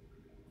again?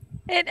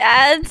 It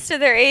adds to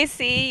their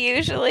AC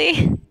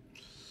usually.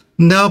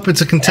 Nope,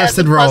 it's a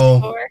contested Adds a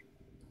roll. +4.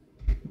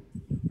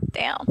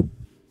 Damn.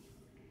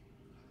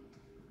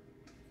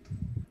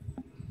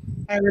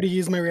 I already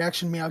used my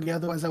reaction, Miyagi,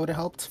 otherwise that would have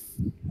helped.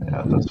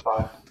 Yeah, that's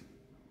fine.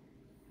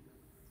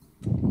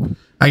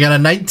 I got a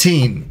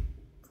 19.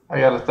 I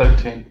got a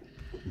 13.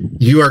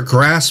 You are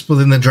grasped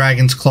within the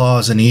dragon's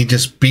claws, and he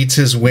just beats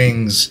his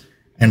wings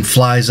and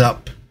flies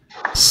up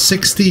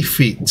 60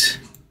 feet.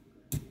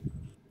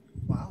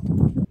 Wow.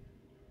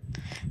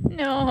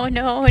 No,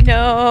 no,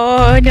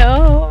 no,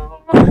 no.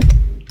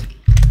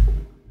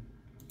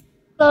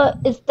 So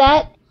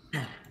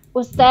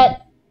was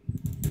that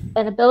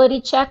an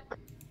ability check?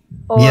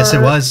 Or Yes, it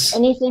was.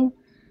 Anything?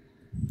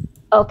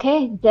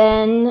 Okay,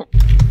 then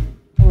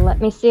let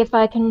me see if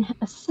I can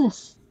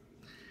assist.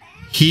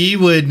 He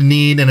would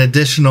need an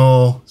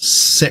additional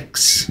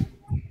 6.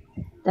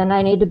 Then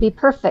I need to be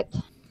perfect.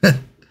 And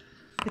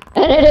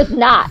it is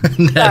not.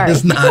 That Sorry.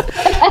 is not.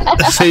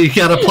 So you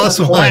got a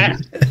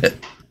 +1.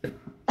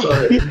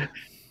 Sorry.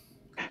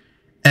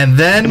 And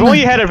then If only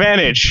you had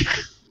advantage.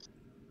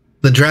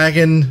 the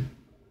dragon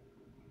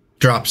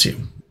drops you.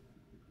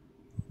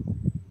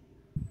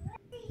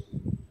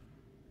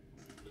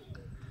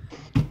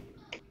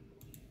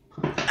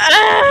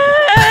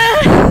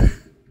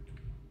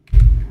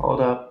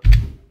 Hold up.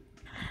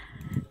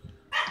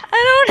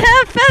 I don't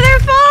have feather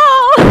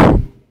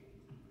fall.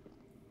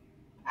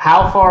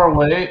 How far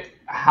away?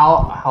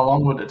 How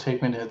long would it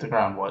take me to hit the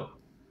ground? What?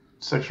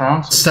 6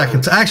 rounds?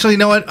 Seconds. Actually, you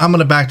know what? I'm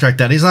going to backtrack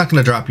that. He's not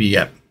going to drop you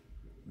yet.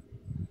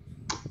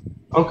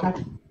 Okay.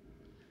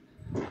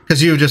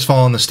 Because you just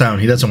fall on the stone.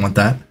 He doesn't want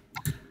that.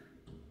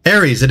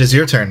 Ares, it is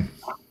your turn.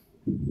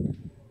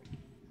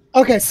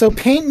 Okay, so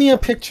paint me a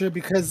picture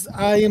because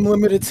I am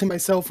limited to my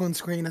cell phone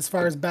screen as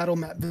far as battle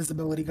map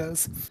visibility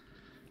goes.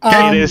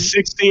 It is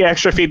 60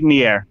 extra feet in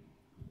the air.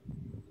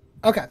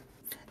 Okay.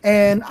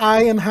 And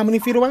I am how many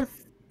feet away?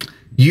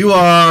 You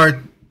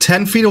are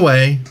 10 feet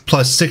away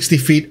plus 60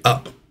 feet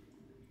up.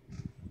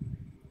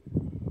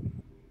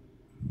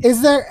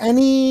 Is there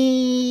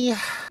any...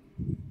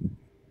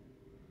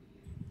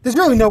 There's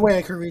really no way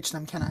I could reach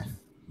them, can I?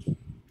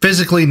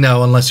 Physically,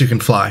 no, unless you can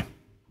fly.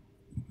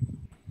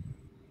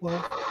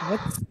 Well,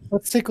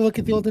 let's take a look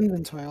at the old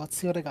inventory. Let's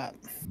see what I got.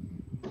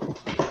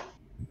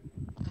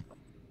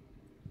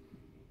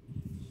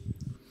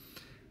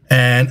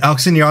 And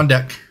Elkson, you're on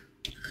deck.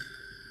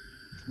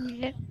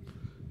 Yeah.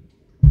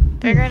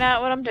 Figuring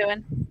out what I'm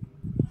doing.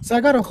 So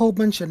I got a whole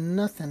bunch of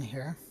nothing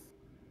here.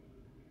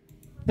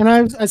 And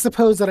I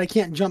suppose that I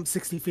can't jump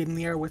 60 feet in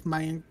the air with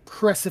my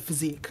impressive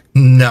physique.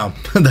 No,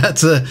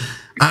 that's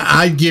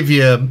I'd give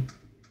you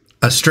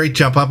a straight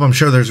jump up. I'm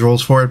sure there's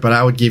rules for it, but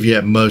I would give you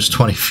at most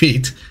 20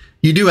 feet.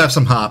 You do have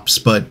some hops,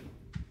 but...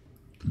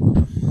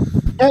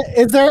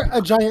 Is there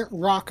a giant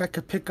rock I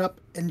could pick up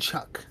and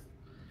chuck?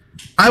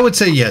 I would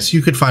say yes,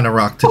 you could find a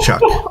rock to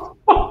chuck.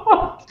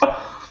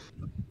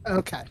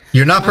 Okay.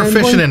 You're not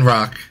proficient in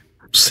rock,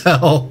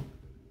 so...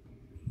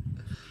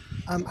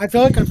 I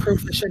feel like I'm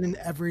proficient in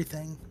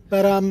everything,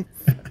 but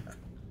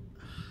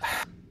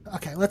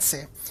okay, let's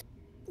see.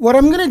 What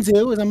I'm gonna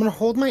do is I'm gonna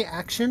hold my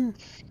action.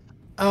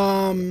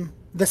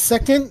 The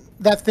second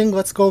that thing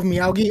lets go of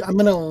Miyagi, I'm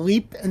gonna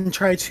leap and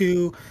try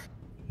to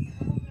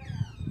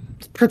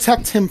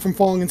protect him from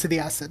falling into the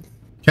acid.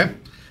 Okay.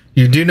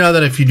 You do know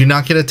that if you do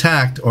not get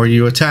attacked or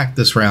you attack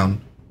this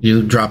round,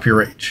 you drop your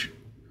rage.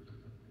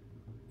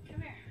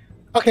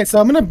 Okay,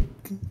 so I'm gonna.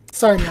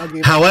 Sorry,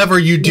 Miyagi. However,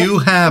 you do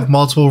have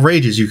multiple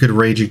rages. You could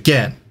rage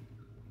again.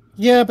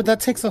 Yeah, but that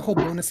takes a whole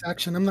bonus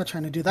action. I'm not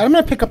trying to do that. I'm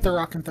gonna pick up the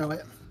rock and throw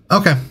it.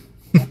 Okay.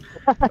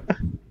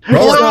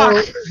 Roll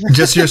it. So-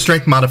 Just your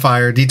strength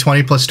modifier.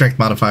 D20 plus strength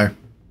modifier.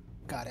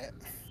 Got it.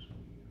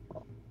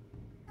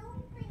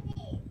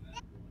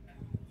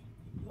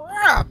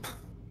 Crap.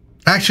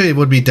 Actually, it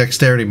would be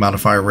dexterity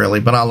modifier, really,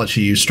 but I'll let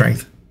you use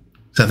strength.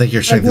 So I think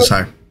your strength is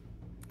higher.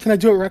 Can I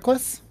do it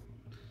reckless?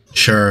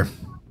 Sure.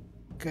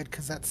 Good,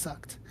 because that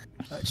sucked.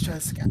 Let's try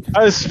this again.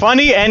 It's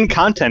funny and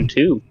content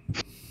too.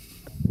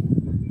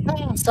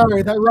 Oh,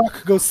 sorry, that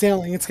rock goes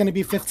sailing. It's gonna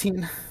be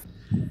 15.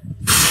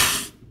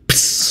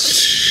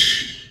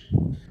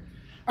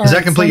 Does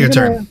that complete your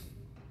turn?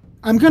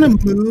 I'm gonna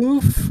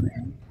move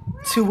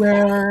to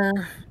where.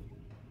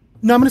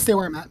 No, I'm gonna stay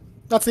where I'm at.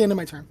 That's the end of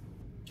my turn.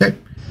 Okay.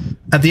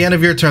 At the end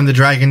of your turn, the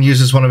dragon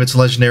uses one of its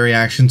legendary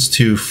actions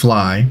to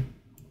fly.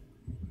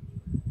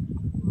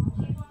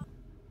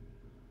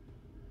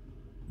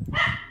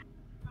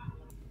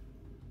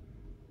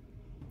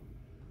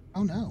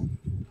 Oh no.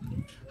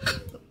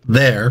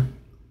 There.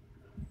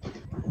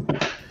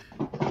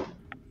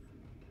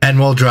 And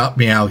we'll drop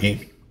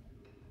Meowgie.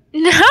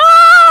 No!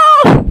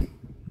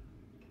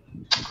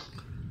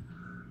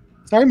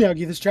 Sorry,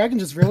 Miyagi. This dragon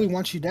just really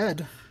wants you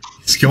dead.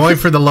 He's going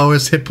for the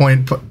lowest hit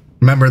point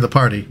member of the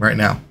party right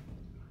now.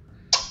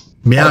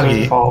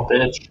 Miyagi. Featherfall,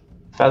 bitch.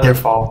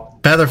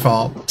 Featherfall.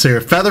 Featherfall. So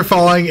you're feather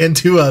falling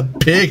into a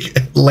big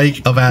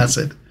lake of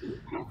acid.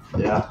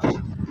 Yeah.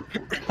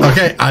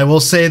 Okay, I will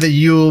say that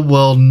you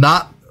will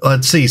not.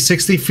 Let's see,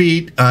 60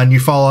 feet, and you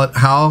fall at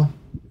how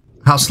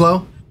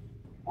slow?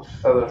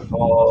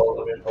 Featherfall.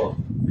 Let me pull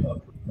it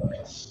up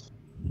fast.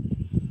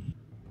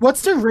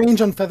 What's the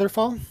range on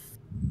Featherfall?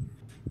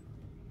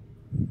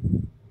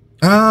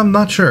 I'm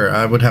not sure.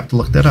 I would have to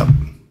look that up.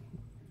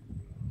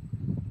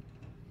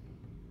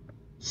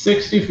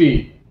 60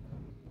 feet.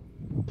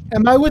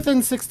 Am I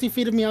within 60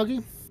 feet of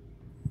Miyagi?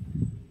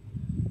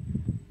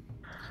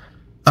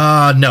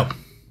 No.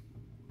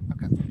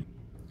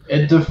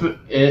 It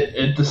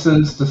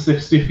descends to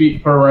 60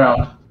 feet per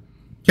round.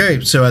 Okay,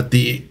 so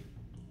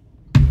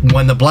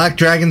when the black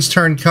dragon's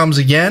turn comes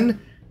again,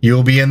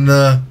 you'll be in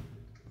the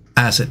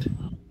acid.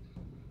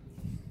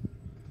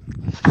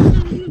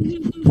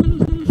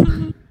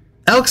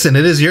 Elkson,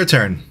 it is your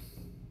turn.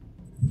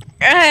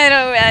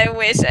 I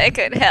wish I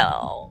could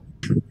help.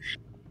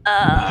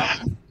 I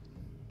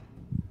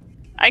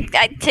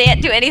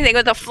can't do anything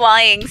with a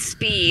flying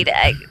speed.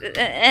 I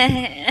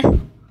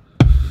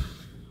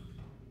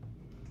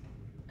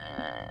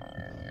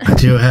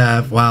do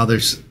have... Wow,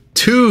 there's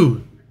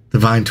 2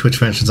 divine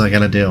twitch mentions I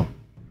gotta do.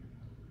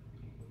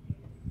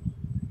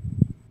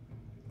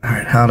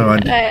 Alright, how do I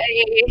do...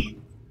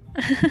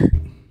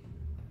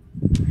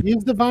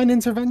 Use divine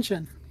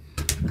intervention.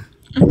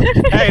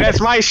 Hey,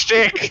 that's my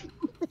shtick.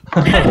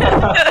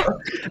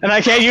 And I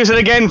can't use it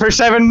again for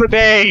 7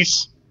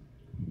 days.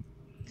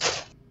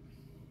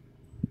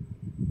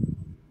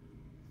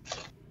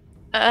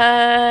 Did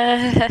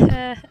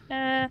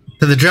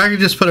the dragon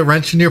just put a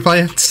wrench in your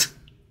plans?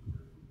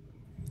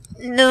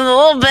 A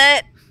little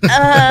bit.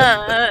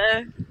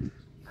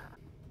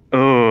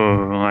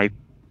 Oh,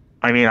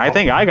 I mean, I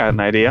think I got an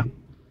idea.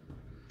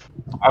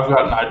 I've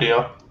got an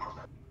idea.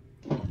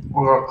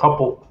 Or a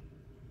couple.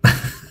 I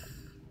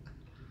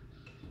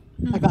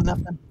got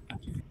nothing.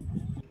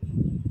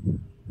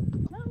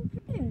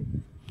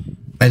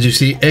 As you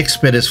see,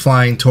 Ixbit is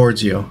flying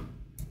towards you.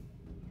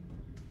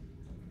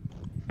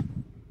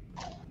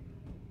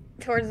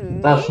 Towards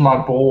me? That's my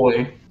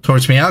boy.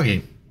 Towards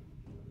Miyagi.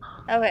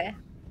 Okay.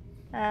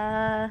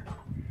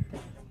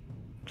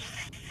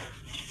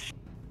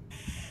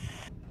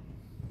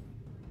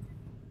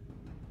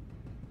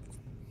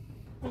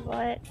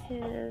 What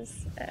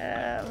is,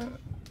 yeah,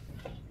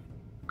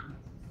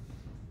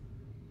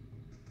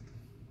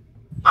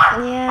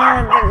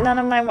 none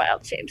of my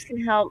wild shapes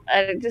can help.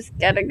 I just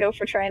gotta go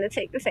for trying to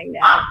take the thing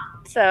down.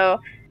 So,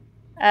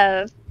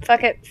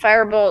 fuck it,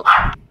 firebolt.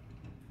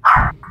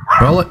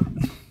 Roll it.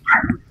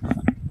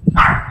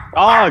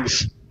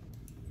 Dogs.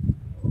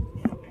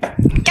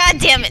 God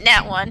damn it,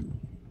 that one.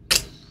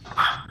 Let's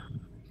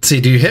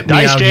see, do you hit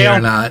Dice Miyagi jail. or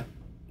not?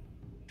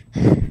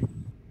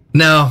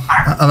 No,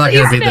 I'm not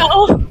gonna Please be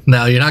no. that.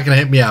 No, you're not gonna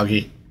hit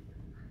Miyagi.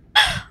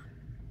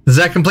 Does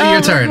that complete your Oh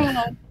my turn?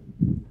 God.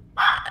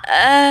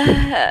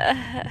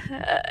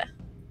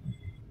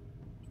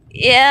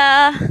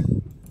 Yeah.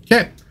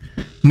 Okay.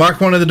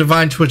 Mark one of the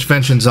divine twitch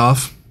ventions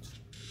off.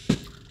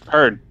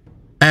 Heard.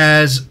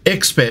 As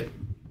Ixbit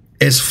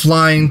is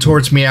flying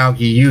towards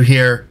Miyagi, you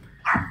hear,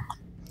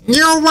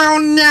 "You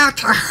will not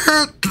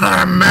hurt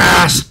the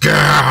master!"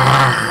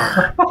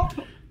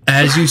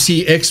 As you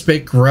see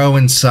Ixbit grow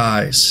in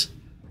size.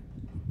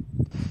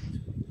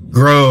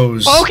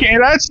 Grows. Okay,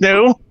 that's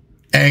new.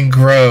 And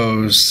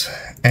grows.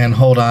 And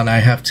hold on, I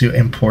have to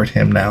import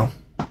him now.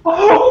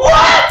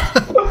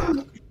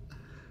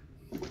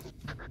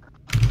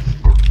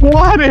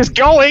 What is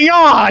going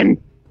on?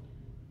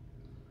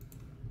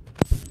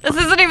 This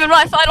isn't even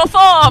my final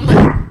form!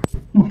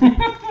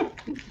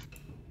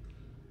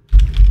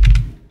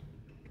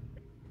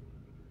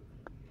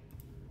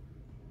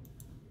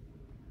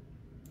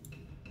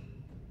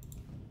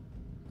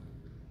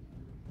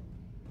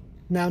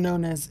 now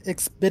known as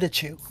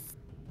Expedichu.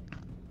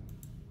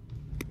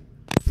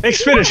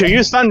 Expenditure,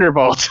 use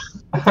Thunderbolt.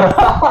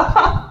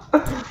 A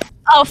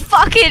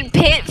fucking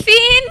pit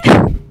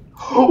fiend?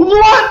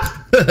 What?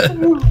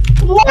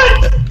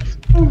 What?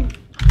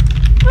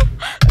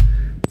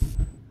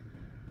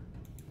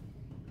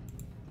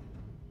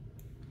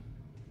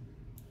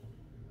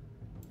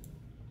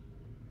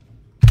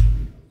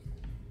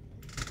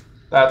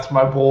 That's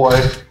my boy.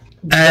 As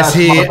That's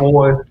he my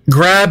boy.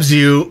 grabs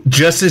you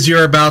just as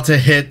you're about to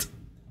hit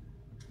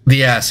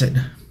the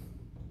acid.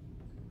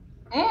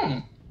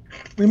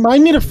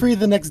 Remind me to free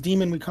the next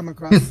demon we come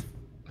across.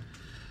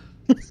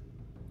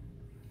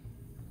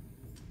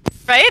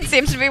 Right? It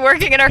seems to be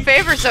working in our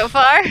favor so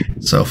far.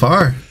 So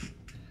far.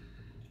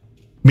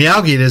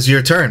 Meowgi, it is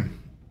your turn.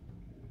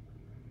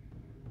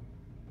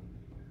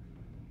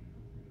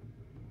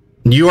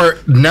 You are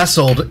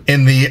nestled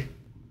in the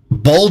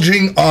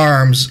bulging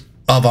arms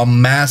of a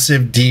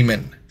massive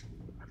demon.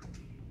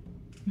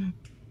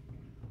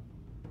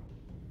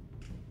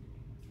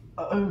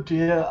 Oh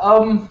dear.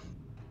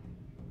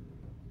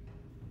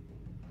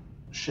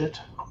 Shit.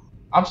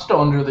 I'm still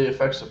under the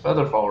effects of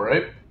Featherfall,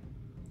 right?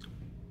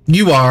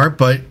 You are,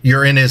 but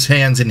you're in his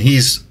hands and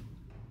he's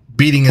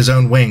beating his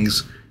own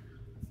wings.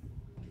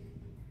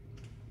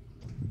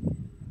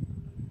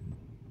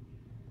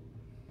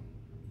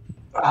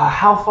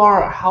 How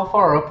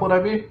far up would I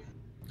be?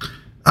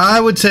 I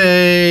would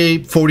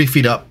say 40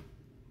 feet up.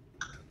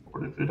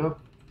 40 feet up.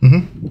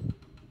 Mm-hmm.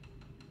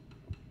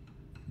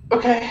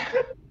 Okay.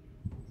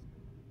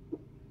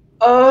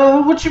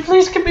 Would you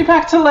please get me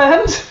back to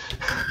land?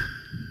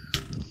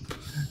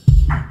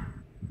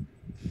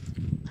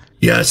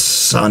 Yes,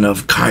 son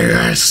of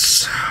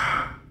Kyrus.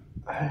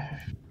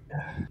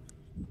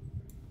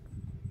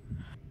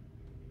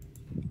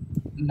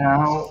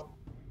 Now,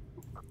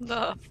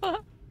 The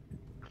fuck?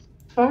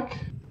 fuck.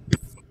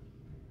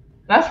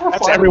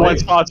 That's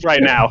Everyone's thoughts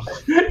right now.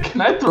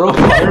 Can I throw a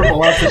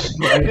fireball at this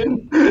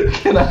dragon?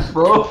 Can I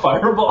throw a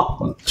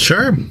fireball?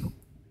 Sure.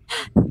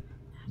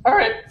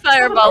 Alright.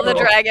 Fireball the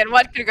dragon.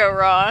 What could go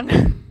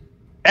wrong?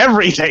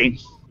 Everything.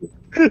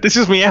 This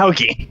is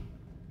Meowgi.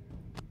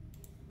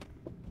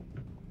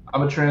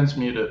 I'm gonna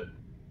transmute it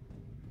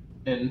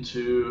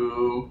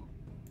into...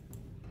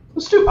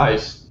 Let's do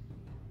ice.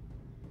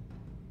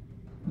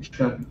 I'm just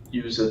gonna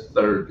use a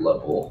 3rd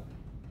level.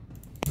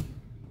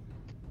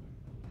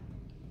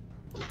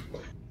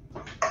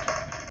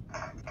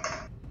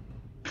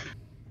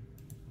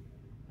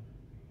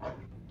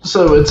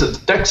 So it's a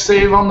dex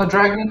save on the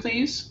dragon,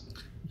 please?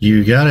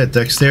 You got it.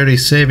 Dexterity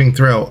saving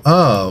throw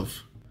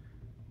of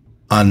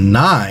a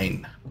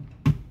 9.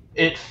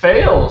 It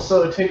fails,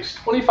 so it takes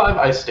 25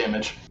 ice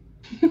damage.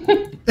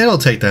 It'll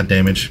take that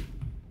damage.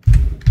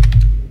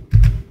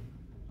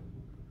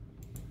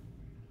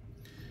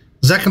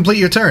 Does that complete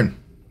your turn?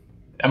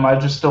 Am I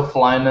just still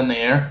flying in the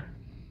air?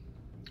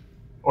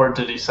 Or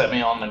did he set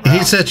me on the ground?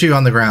 He set you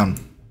on the ground.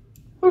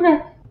 Okay.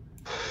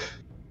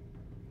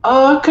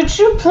 Could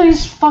you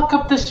please fuck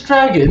up this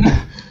dragon?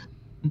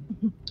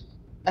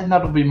 And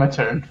that'll be my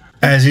turn.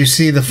 As you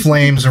see the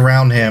flames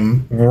around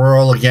him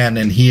whirl again,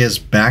 and he is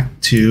back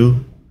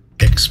to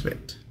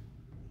Expit.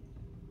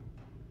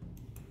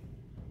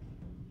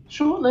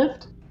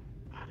 Short-lived.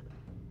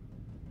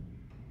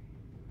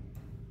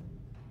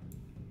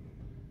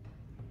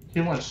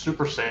 He went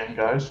Super Saiyan,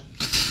 guys.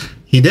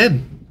 He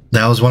did.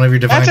 That was one of your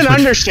divine That's an switch.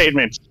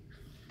 understatement.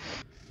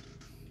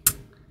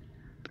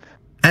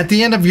 At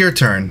the end of your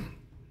turn,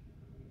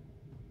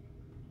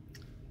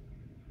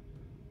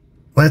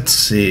 let's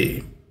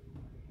see.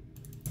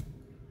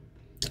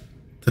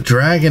 The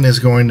dragon is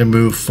going to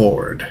move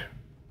forward.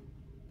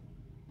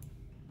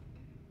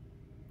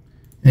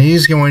 And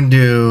he's going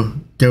to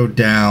go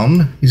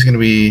down. He's going to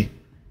be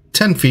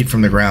 10 feet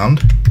from the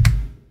ground.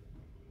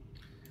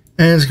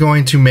 And is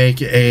going to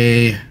make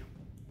a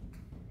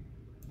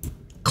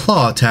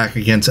claw attack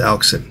against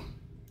Elkson.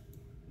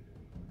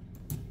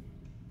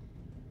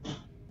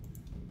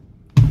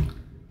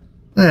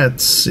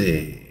 Let's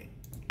see.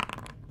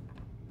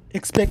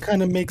 Expect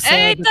kind of makes I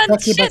ain't the done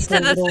succubus shit to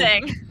a the little,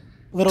 thing.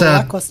 little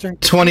lackluster.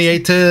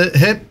 28 to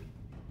hit.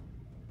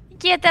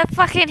 Yeah, that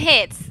fucking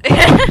hits.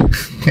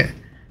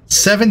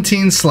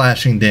 17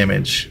 slashing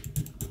damage.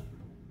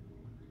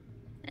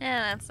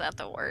 Yeah, that's not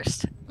the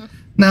worst.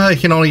 Now you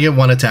can only get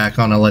one attack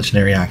on a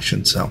legendary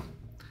action, so.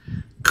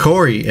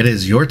 Corey, it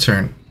is your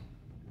turn.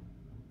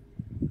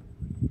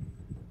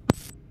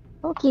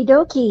 Okie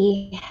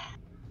dokie.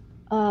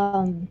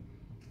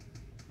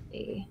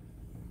 See.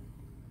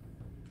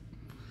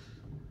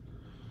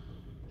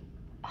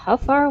 How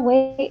far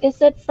away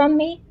is it from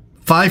me?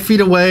 5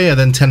 feet away and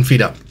then 10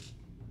 feet up.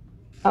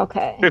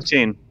 Okay.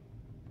 15.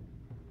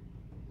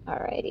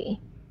 Alrighty.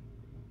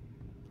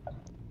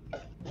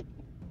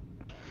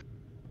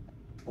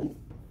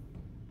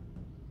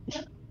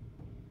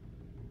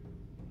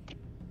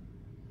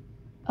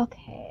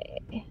 Okay.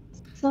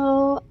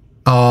 So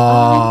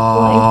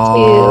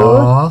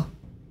Aww.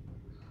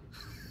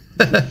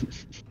 I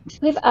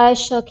believe I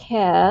shall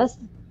cast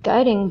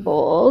Guiding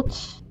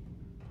Bolt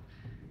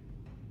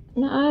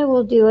And I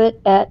will do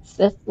it at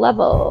 5th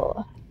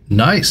level.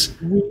 Nice.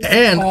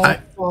 And All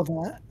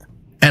that.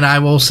 and I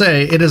will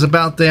say, it is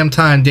about damn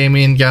time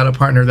Damien got a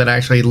partner that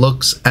actually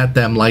looks at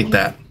them like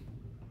that.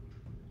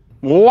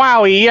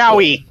 Wowie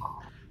yowie.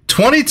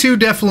 22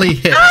 definitely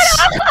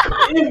hits.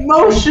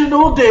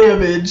 Emotional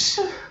damage.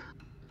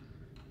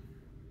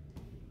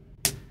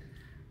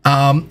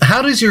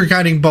 How does your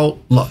guiding bolt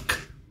look?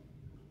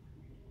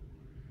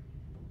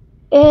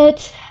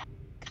 It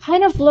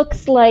kind of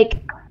looks like,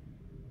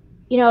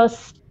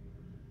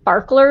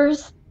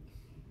 sparklers.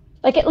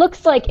 Like, it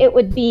looks like it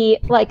would be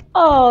like,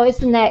 oh,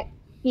 isn't that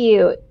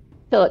cute?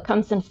 Till it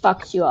comes and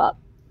fucks you up.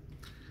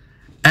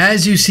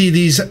 As you see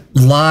these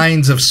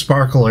lines of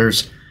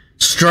sparklers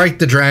strike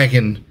the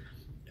dragon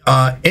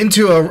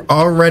into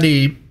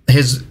already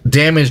his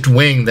damaged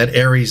wing that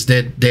Ares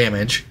did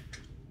damage,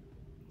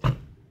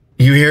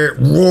 you hear it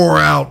roar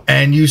out,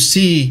 and you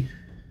see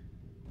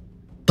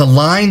the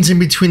lines in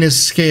between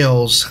his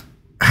scales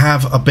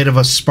have a bit of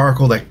a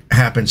sparkle that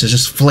happens. It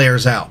just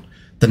flares out.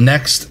 The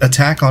next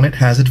attack on it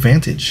has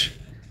advantage,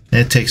 and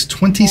it takes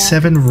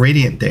 27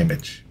 radiant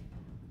damage.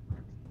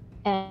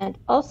 And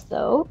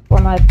also,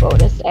 for my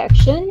bonus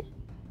action,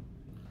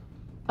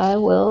 I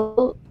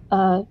will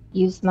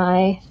use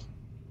my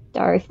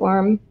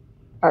Diariform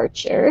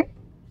Archer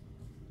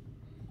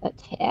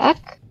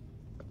attack.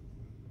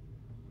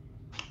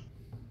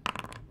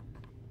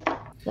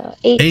 So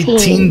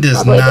 18 does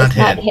probably not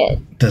not hit.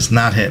 hit. Does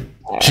not hit.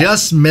 Right.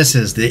 Just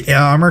misses. The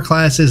armor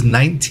class is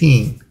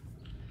 19.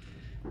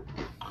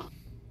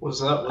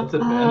 Was that with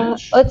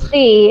advantage? Let's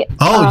see.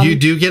 Oh, you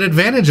do get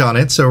advantage on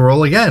it, so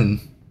roll again.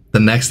 The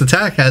next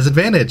attack has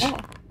advantage.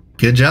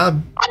 Good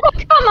job.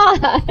 Come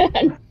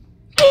on.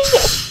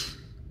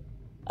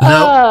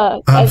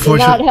 No, that did not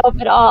unfortunately. help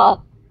at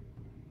all.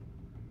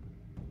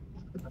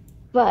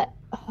 But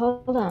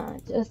hold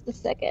on, just a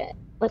second.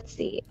 Let's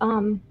see.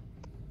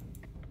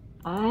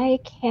 I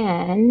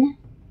can.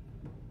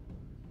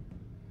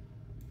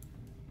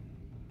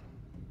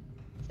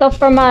 So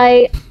for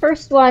my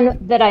first one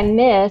that I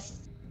missed,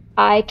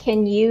 I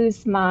can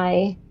use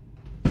my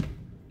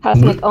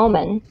Cosmic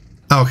Omen.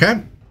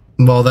 Okay.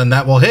 Well, then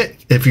that will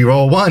hit. If you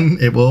roll 1,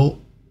 it will.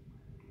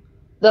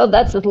 So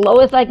that's as low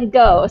as I can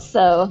go.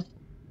 So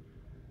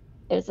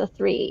there's a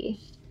 3.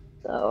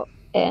 So,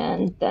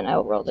 and then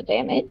I'll roll the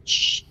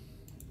damage.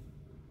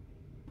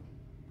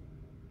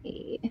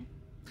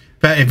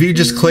 But if you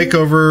just click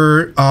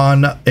over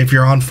on, if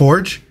you're on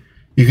Forge,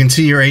 you can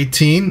see your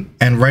 18,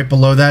 and right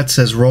below that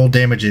says roll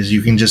damages.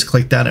 You can just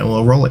click that and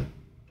we'll roll it.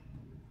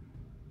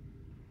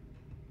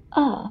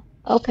 Oh,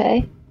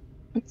 okay.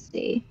 Let's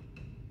see.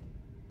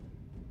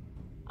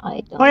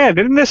 I don't. Oh yeah,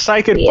 didn't this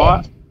site get Yeah.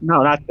 bought?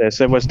 No, not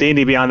this. It was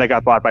D&D Beyond that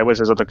got bought by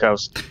Wizards of the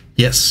Coast.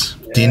 Yes,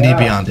 D&D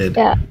Beyond did,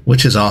 Yeah.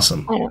 which is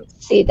awesome. I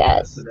don't see that.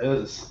 Yes, it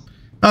is.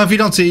 If you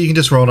don't see it, you can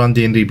just roll it on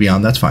D&D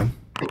Beyond. That's fine.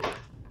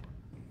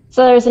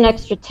 So there's an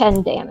extra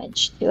 10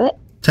 damage to it.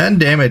 10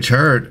 damage,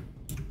 heard.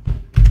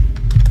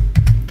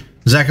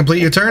 Does that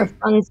complete your turn? For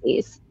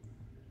funsies.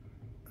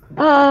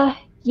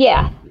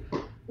 Yeah. All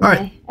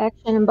right. My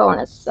action and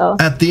bonus. So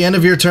At the end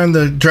of your turn,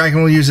 the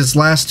dragon will use its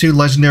last 2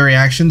 legendary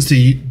actions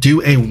to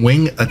do a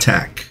wing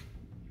attack.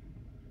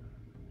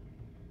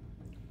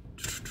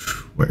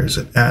 Where is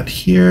it at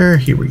here?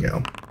 Here we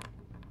go.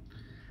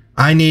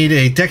 I need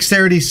a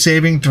dexterity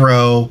saving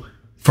throw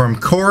from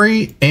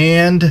Corey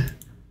and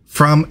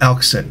from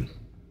Elkson.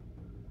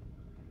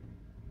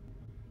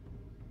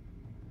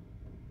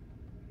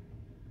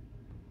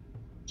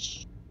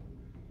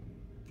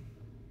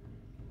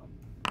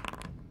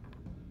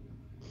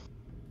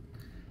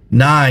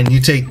 Nine. You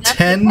take That's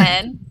 10. a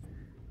 10.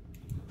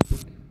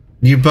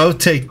 You both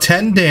take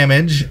 10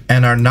 damage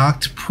and are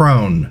knocked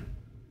prone.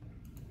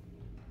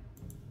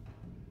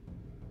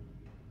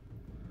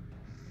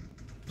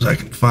 So I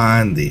can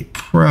find the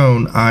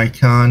prone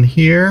icon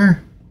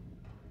here.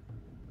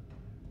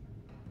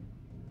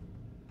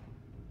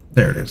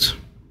 There it is.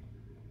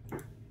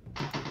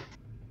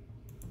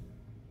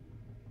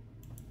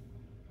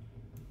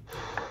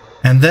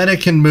 And then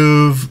it can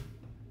move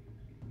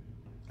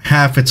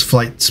half its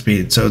flight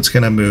speed, so it's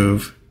going to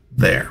move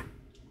there.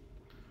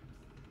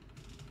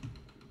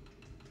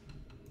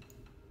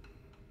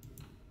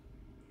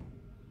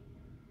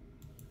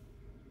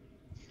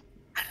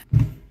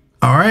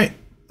 All right.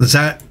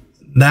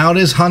 Now it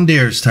is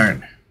Hundir's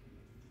turn.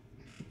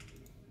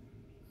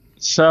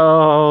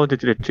 So,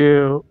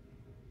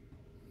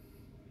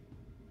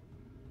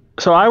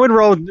 So I would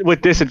roll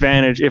with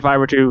disadvantage if I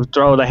were to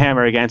throw the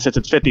hammer again, since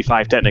it's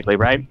 55 technically,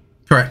 right?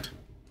 Correct.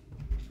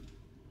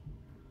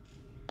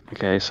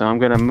 Okay, so I'm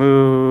gonna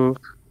move.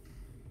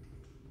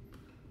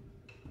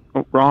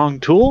 Oh, wrong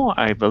tool.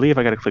 I believe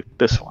I gotta click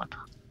this one.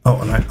 Oh,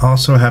 and I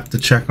also have to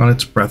check on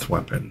its breath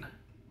weapon.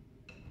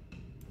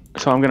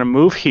 So I'm gonna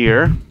move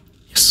here.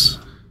 Yes.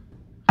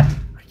 I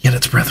get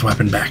its breath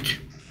weapon back.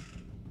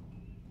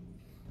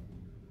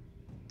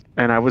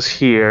 And I was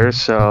here,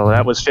 so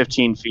that was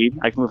 15 feet.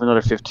 I can move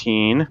another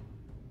 15.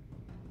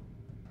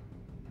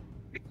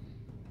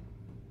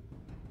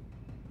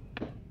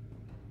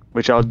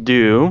 Which I'll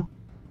do.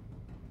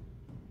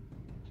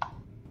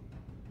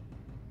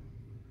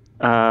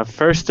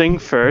 First thing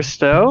first,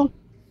 though.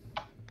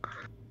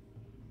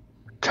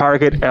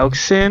 Target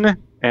Elkson,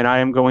 and I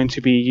am going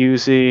to be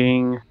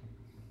using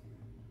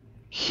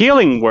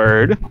Healing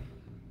Word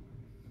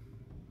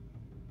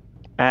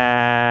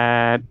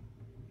at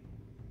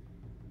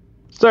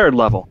 3rd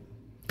level.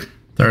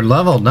 3rd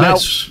level,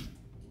 nice.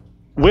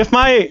 Now,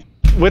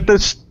 with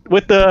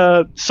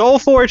the Soul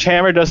Forge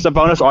Hammer, does the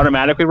bonus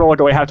automatically roll, or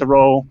do I have to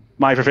roll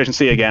my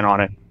proficiency again on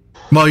it?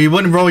 Well, you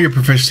wouldn't roll your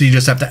proficiency; you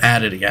just have to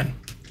add it again.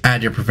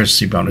 Add your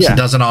proficiency bonus. Yeah. It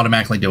doesn't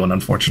automatically do it,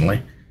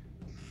 unfortunately.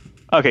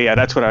 Okay, yeah,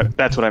 that's what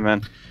I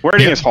meant.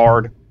 Wording is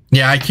hard.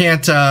 Yeah, I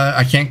can't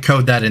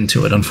code that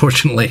into it,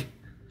 unfortunately.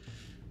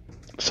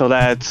 So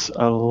that's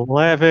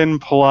 11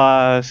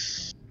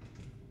 plus.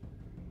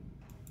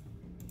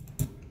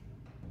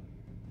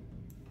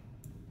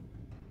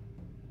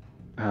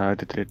 Should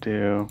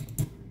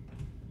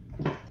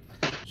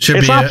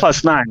it's be not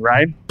plus 9,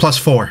 right? Plus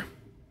 4.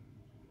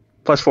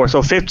 Plus 4,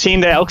 so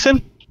 15 to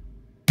Elkson.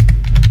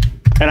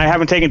 And I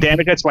haven't taken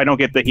damage yet, so I don't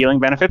get the healing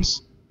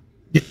benefits.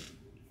 Yeah.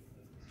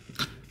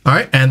 All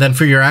right, and then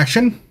for your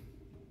action?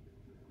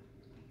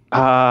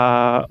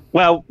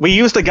 Well, we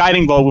used the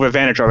guiding bolt with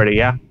advantage already,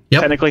 yeah?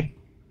 Yep. Technically.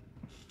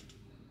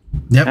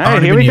 Yep. All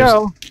right, here we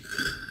go.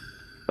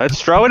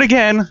 Let's throw it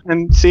again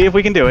and see if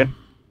we can do it.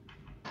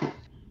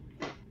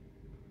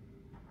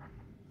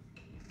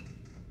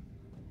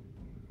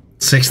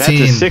 That's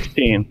a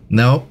 16.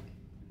 Nope.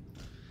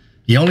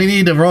 You only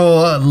need to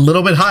roll a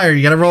little bit higher.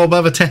 You got to roll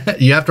above a 10.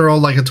 You have to roll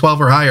like a 12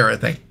 or higher, I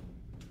think.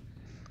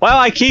 Well,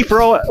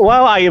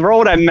 I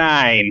rolled a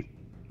 9.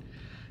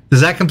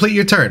 Does that complete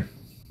your turn?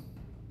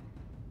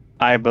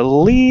 I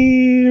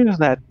believe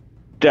that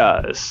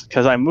does,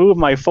 because I moved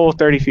my full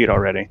 30 feet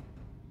already.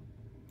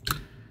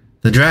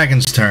 The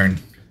dragon's turn.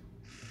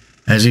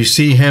 As you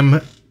see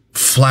him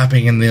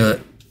flapping in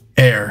the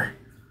air,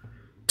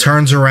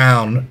 turns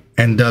around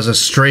and does a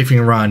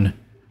strafing run,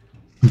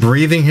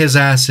 breathing his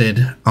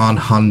acid on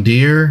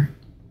Hondir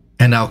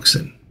and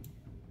Elkson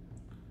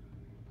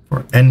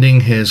for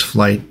ending his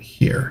flight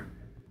here.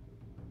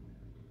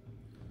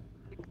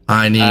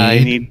 I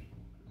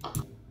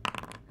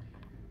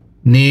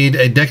need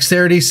a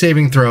dexterity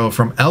saving throw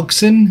from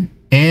Elkson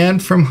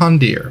and from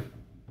Hondir.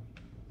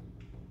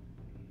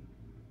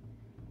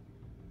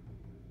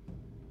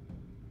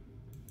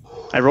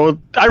 I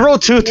rolled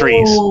 2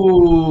 threes.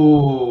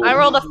 Ooh. I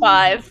rolled a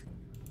 5.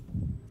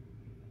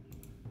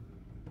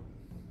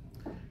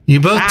 You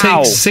both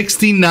Ow. take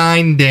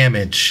 69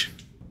 damage.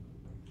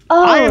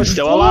 Oh, I am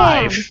still damn.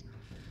 alive.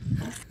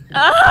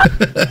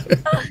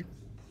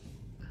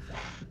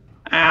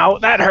 Ow,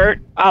 that hurt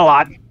a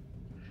lot.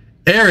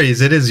 Ares,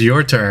 it is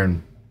your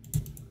turn.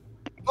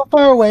 How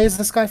far away is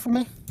this guy from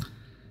me?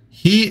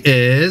 He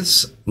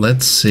is,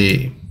 let's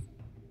see.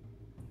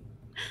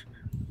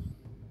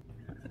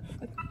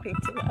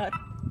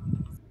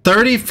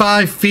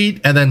 35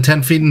 feet and then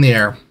 10 feet in the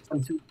air.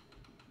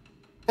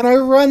 Can I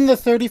run the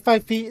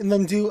 35 feet and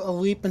then do a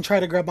leap and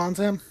try to grab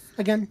onto him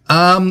again?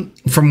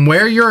 From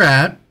where you're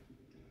at,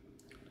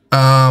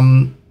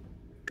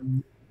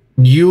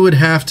 you would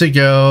have to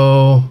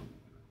go,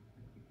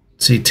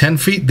 let's see, 10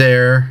 feet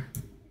there.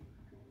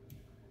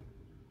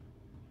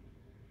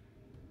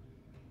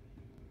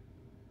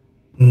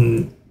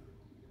 And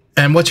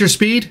what's your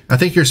speed? I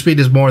think your speed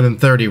is more than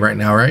 30 right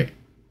now, right?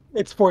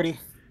 It's 40.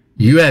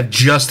 You have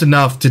just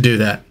enough to do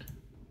that.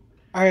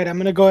 All right, I'm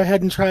going to go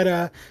ahead and try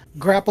to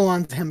grapple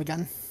onto him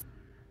again.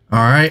 All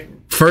right.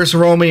 First,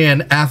 roll me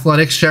an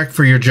athletics check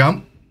for your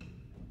jump.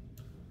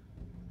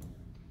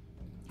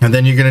 And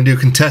then you're going to do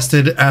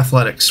contested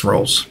athletics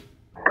rolls.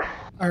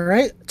 All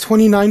right,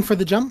 29 for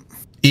the jump.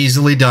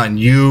 Easily done.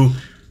 You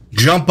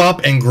jump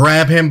up and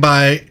grab him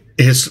by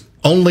his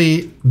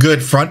only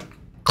good front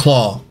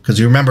claw, because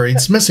you remember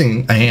he's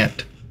missing a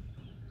hand.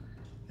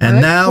 And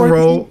All right, now 14.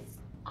 roll.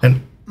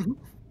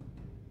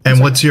 And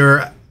what's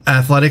your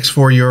athletics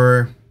for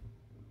your?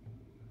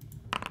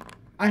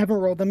 I haven't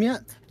rolled them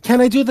yet. Can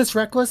I do this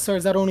reckless, or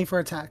is that only for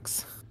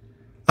attacks?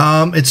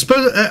 It's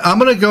supposed. I'm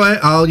gonna go ahead.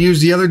 I'll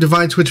use the other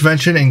divine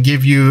switchvention and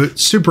give you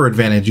super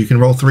advantage. You can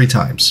roll 3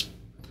 times.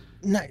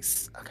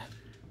 Nice. Okay.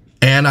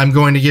 And I'm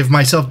going to give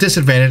myself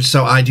disadvantage,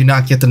 so I do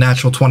not get the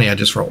natural 20 I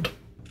just rolled.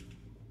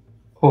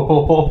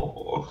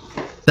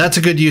 That's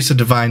a good use of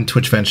divine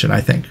switchvention,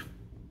 I think.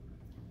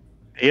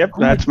 Yep,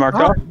 that's marked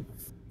off.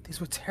 These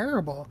were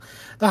terrible.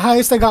 The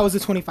highest I got was a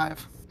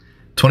 25.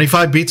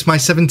 25 beats my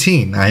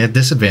 17. I had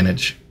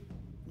disadvantage.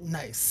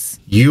 Nice.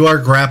 You are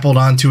grappled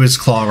onto his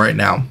claw right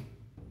now.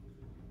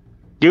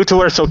 You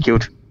two are so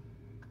cute.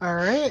 All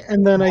right,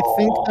 and then I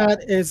think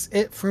that is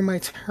it for my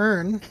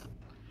turn.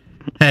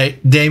 Hey,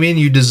 Damien,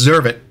 you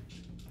deserve it.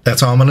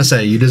 That's all I'm going to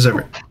say. You deserve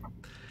it.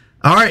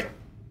 All right.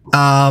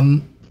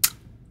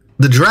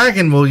 The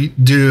dragon will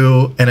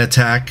do an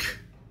attack,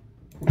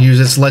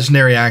 use its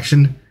legendary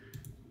action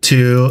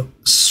to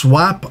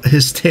swap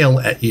his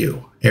tail at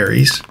you,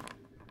 Ares.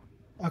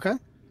 Okay.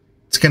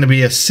 It's going to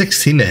be a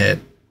 16 to hit.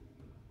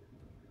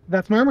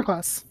 That's my armor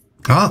class.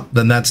 Oh,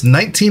 then that's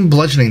 19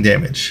 bludgeoning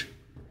damage.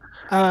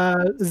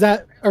 Is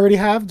that already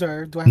halved,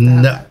 or do I have to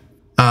have that?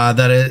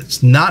 That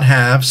it's not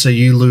half, so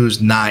you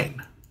lose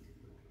 9.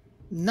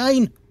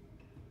 9.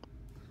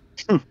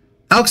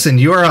 Elkson,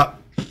 you are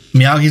up.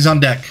 Miyagi's on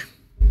deck.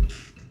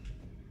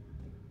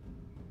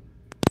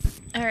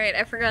 All right,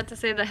 I forgot to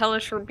say the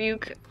hellish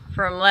rebuke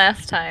from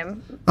last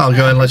time. I'll go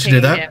ahead and let you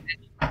do that.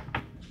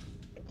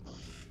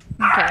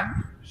 Okay.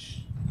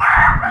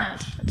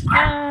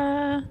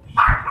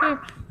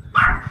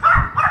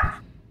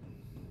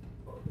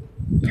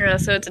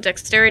 So it's a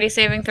dexterity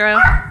saving throw.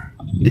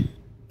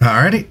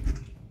 Alrighty.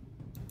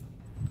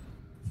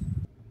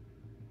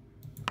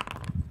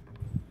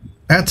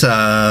 That's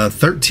a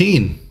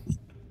 13.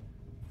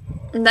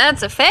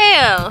 That's a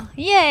fail!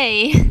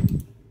 Yay!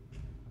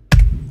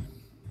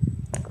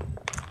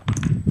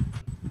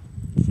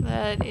 So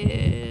that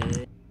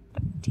is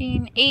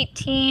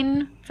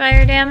 18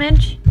 fire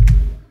damage.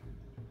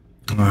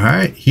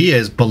 Alright, he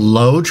is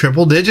below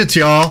triple digits,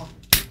 y'all.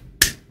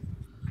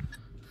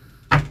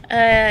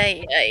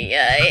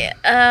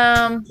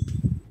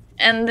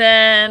 And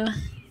then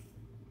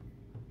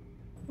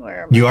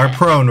where am You I are at?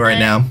 prone right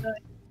now.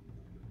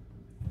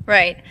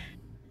 Right.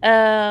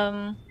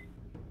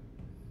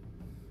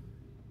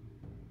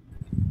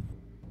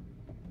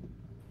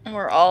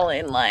 We're all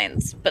in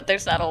lines, but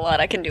there's not a lot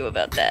I can do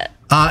about that.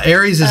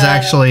 Ares is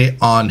actually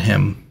on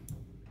him.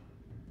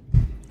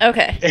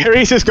 Okay.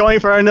 Ares is going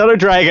for another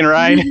dragon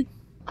ride.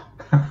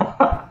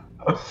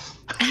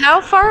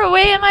 How far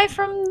away am I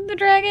from the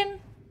dragon?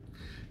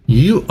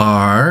 You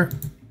are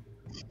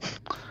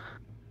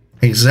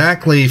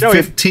exactly Joey.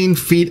 15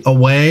 feet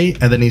away,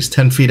 and then he's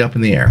 10 feet up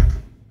in the air.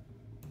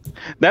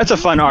 That's a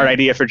fun art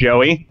idea for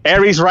Joey.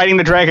 Ares riding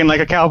the dragon like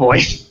a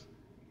cowboy.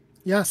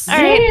 Yes. All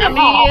right,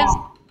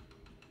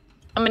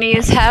 I'm gonna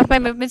use half my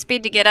movement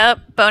speed to get up.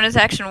 Bonus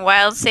action,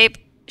 wild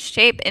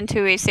shape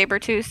into a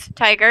saber-toothed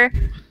tiger,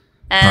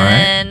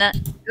 and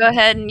go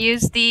ahead and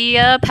use the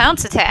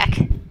pounce attack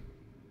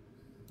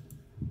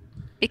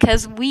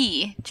because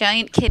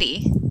giant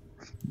kitty.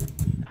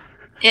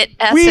 It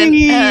has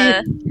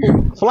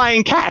to.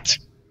 Flying cat.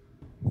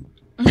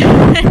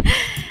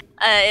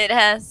 It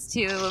has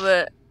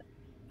to.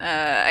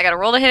 I gotta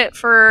roll to hit it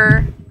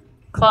for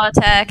claw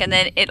attack, and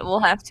then it will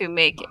have to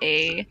make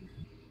a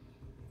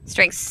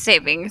strength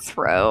saving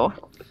throw.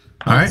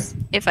 All right.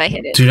 If I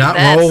hit it. Do not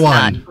That's roll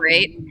 1. Not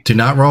great. Do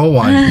not roll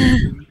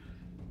 1.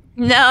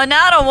 No,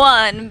 not a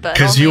 1, but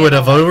Because you would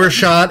have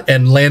overshot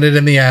and landed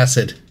in the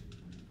acid.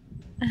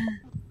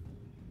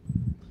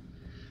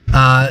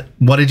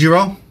 What did you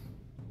roll?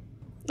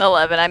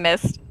 11. I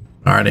missed.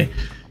 Alrighty.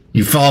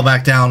 You fall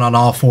back down on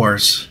all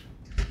fours.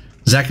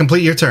 Does that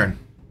complete your turn?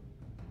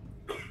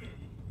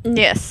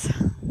 Yes.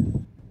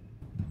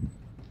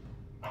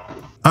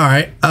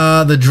 Alright.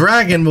 The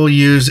dragon will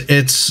use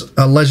its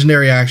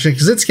legendary action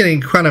because it's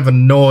getting kind of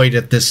annoyed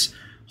at this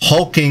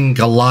hulking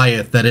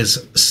Goliath that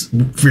is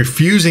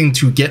refusing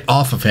to get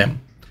off of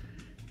him.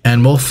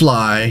 And will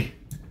fly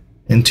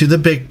into the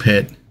big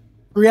pit.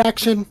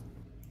 Reaction.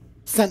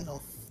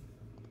 Sentinel.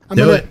 I'm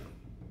Do gonna it.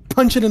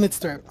 punch it in its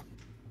throat.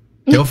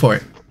 Go for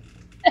it.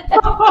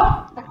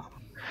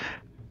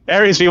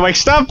 Ares be like,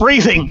 stop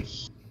breathing.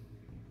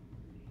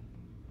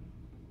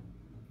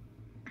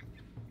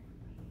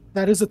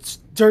 That is a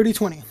dirty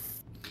 20.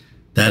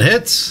 That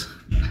hits.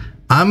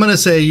 I'm going to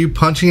say you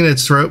punching in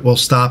its throat will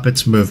stop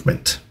its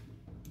movement.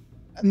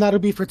 And that'll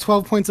be for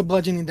 12 points of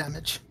bludgeoning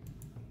damage.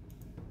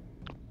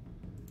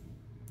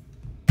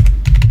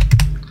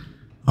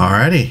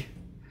 Alrighty.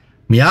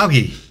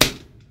 Miyagi,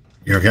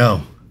 your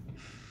go.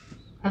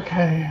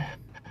 Okay.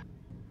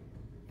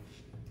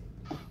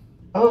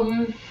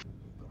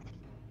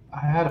 I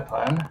had a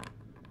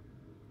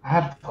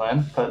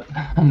plan, but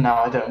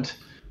now I don't.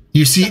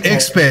 You see,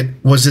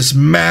 Ixpit was this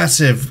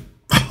massive,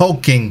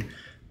 hulking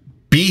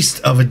beast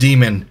of a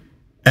demon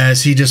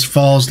as he just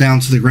falls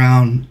down to the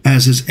ground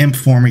as his imp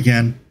form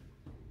again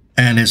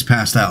and is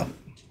passed out.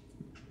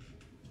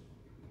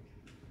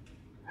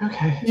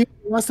 Okay. He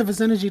lost of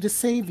his energy to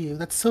save you.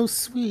 That's so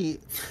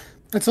sweet.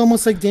 That's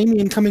almost like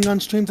Damien coming on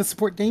stream to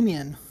support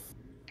Damien.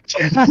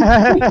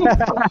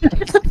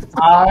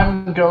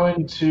 I'm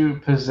going to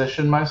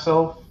position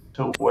myself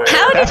to where.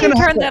 How did you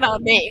turn that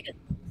on me?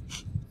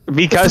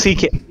 Because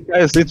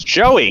it's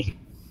Joey.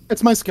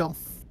 It's my skill.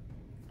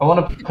 I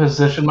want to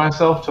position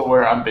myself to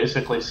where I'm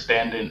basically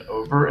standing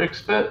over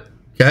Ixpit.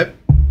 Okay.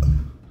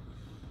 I'm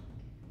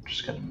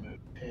just gonna move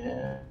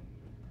in.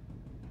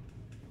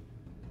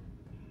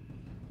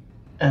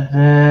 And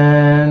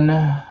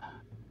then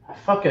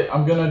fuck it,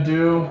 I'm gonna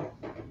do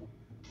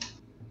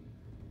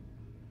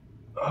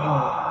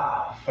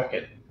fuck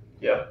it.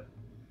 Yep.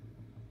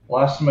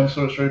 Last of my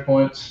sorcery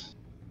points.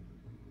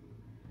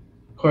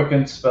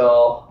 Quicken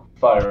spell,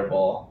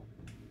 fireball.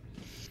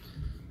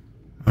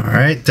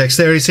 Alright.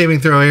 Dexterity saving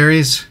throw,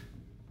 Ares.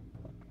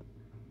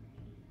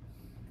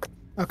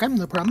 Okay,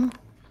 no problem.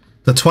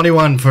 The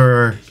 21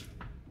 for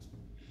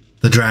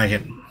the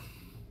dragon.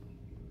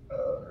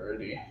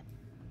 Alrighty.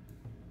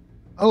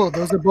 Oh,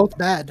 those are both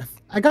bad.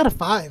 I got a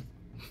 5.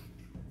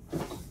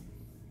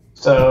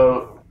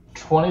 So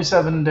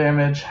 27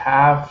 damage,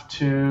 half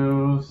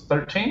to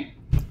 13.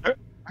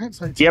 I Alright,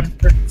 so I take Yep.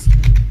 13.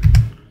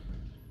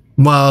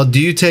 Well, do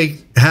you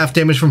take half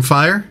damage from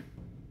fire?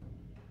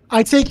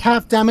 I take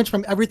half damage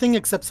from everything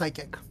except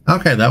psychic.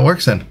 Okay, that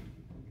works then.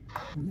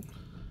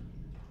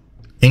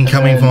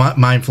 Incoming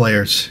mind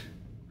flayers.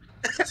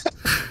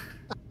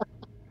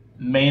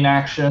 Main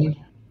action.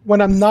 When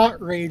I'm not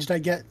raged, I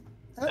get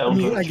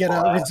Eldritch a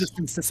Blast.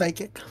 resistance to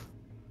psychic.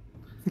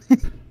 All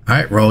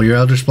right, roll your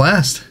Eldritch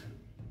Blast.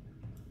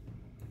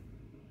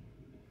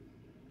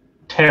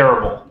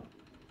 Terrible.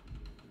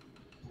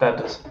 That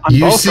does. On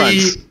You both see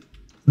fronts.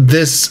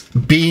 this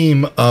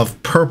beam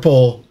of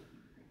purple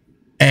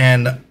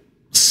and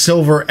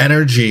silver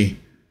energy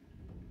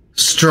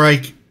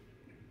strike,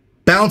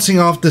 bouncing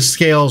off the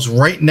scales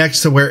right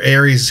next to where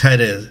Ares' head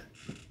is.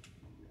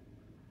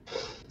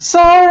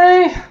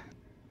 Sorry.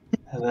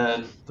 And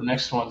then the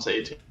next one's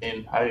 18.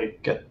 I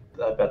bet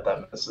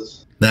that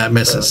misses. That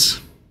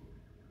misses.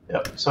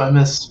 Yep. So I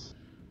miss.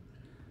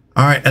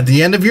 All right, at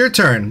the end of your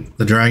turn,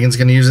 the dragon's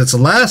going to use its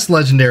last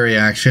legendary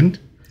action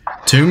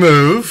to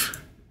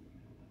move.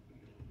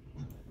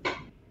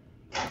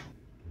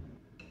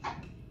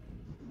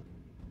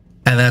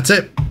 And that's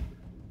it.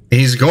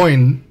 He's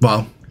going,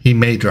 well, he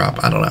may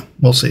drop. I don't know.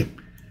 We'll see.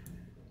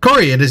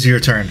 Corey, it is your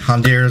turn.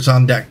 Hondir is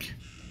on deck.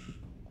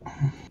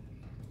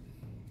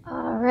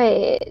 All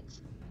right.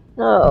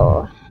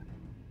 So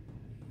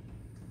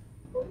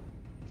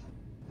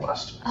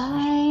Last.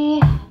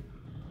 I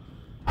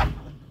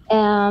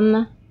am.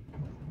 Let's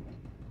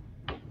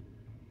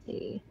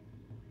see.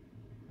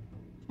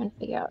 Trying to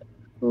figure out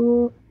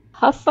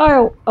how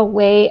far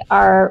away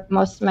are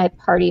most of my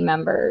party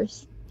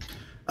members?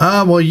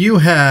 Well, you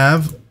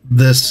have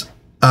this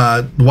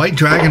white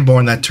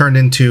dragonborn that turned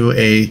into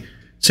a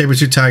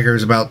saber-tooth tiger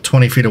is about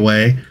 20 feet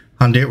away.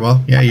 Hondir,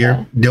 well, yeah,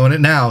 you're doing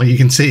it now. You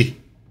can see.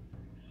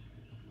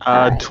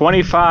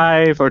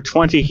 25 or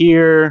 20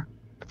 here,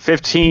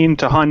 15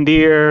 to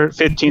Hondir,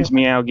 15 to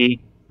Meowgi.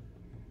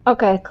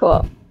 Okay,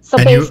 cool. So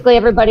And you- basically,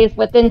 everybody's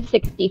within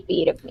 60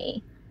 feet of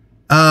me.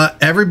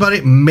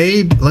 Everybody,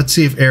 maybe, let's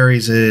see if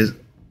Ares is.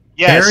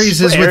 Yes,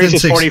 Ares is within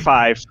 6.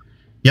 45.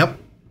 Yep.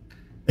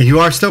 You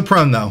are still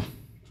prone, though.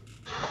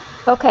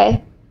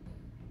 Okay.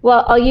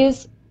 Well, I'll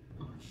use,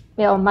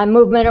 my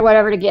movement or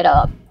whatever to get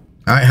up.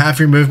 All right, half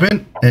your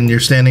movement, and you're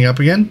standing up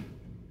again.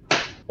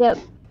 Yep.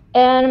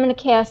 And I'm going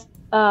to cast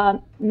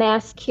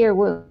Mass Cure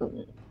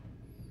Wound.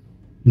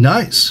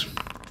 Nice.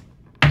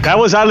 That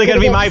was oddly going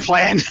to be my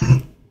plan.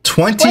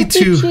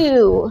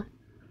 22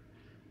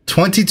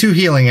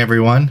 healing,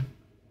 everyone.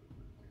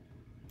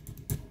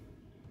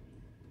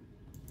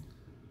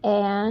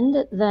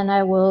 And then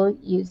I will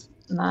use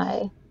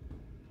my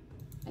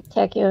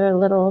spectacular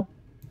little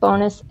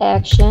bonus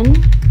action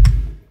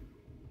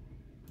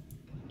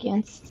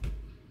against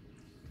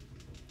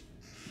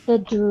the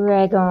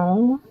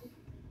dragon.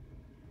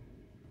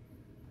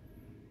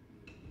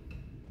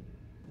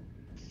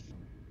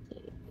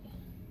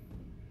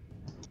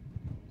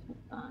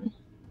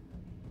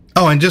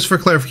 Oh, and just for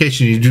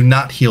clarification, you do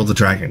not heal the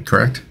dragon,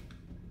 correct?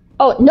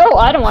 Oh, no,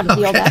 I don't want to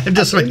heal Okay, that. I'm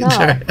just fucker, making no.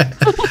 sure.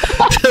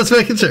 Just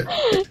making sure.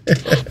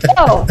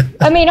 No,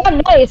 I mean,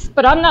 I'm nice,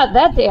 but I'm not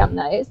that damn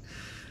nice.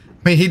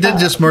 I mean, he did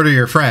just murder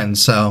your friend,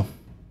 so.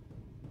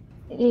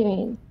 I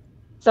mean,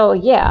 so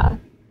yeah,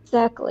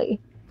 exactly.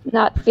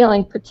 Not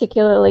feeling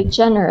particularly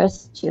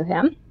generous to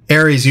him.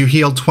 Ares, you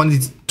healed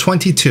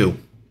 22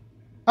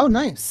 Oh,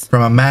 nice.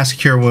 from a mass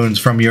cure wounds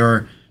from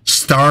your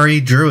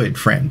starry druid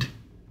friend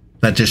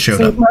that just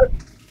showed up.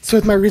 So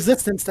with my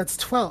resistance, that's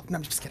 12. No,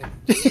 I'm just kidding.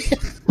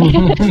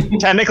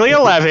 Technically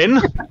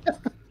 11.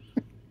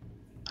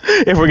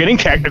 If we're getting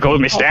technical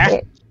with my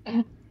stat.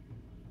 Okay.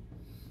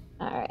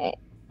 All right.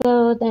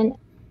 So then,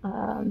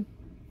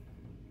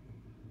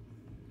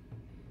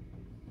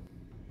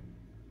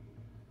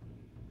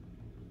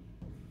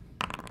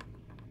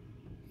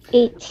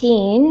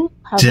 18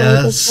 probably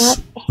does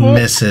Just not hit.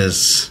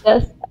 misses.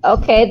 Just,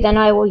 okay, then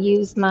I will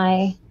use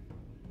my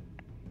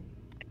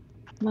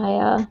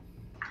another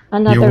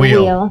Your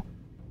wheel. wheel. All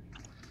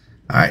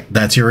right,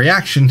 that's your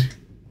reaction.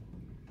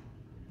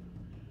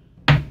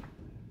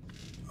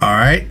 All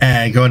right,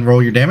 and go and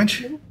roll your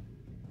damage.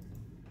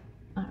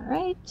 All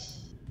right.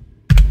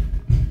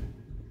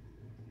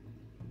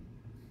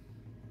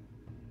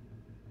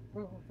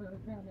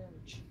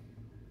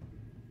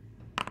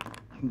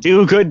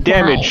 Do good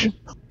damage.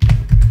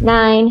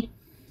 9.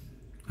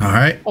 All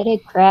right, I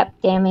did crap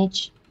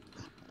damage.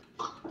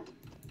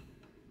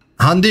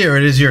 Hondir,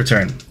 it is your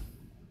turn.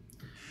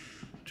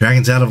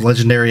 Dragon's out of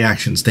legendary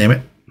actions, damn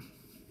it.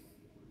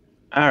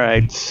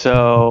 Alright,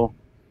 so...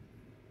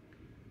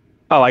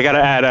 Oh, I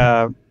gotta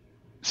add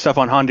stuff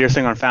on Hondir's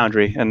thing on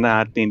Foundry and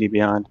not D&D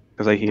Beyond,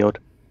 because I healed.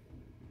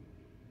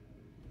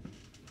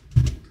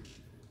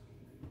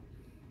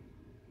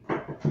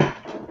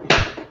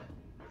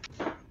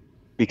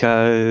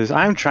 Because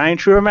I'm trying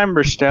to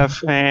remember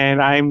stuff,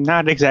 and I'm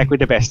not exactly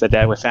the best at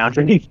that with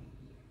Foundry.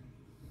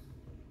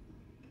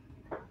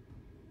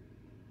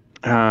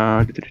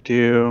 Oh,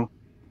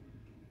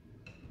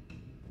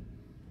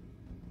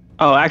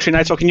 actually,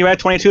 Nightfall, can you add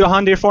 22 to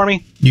Hondir for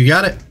me? You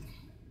got it.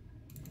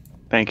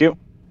 Thank you.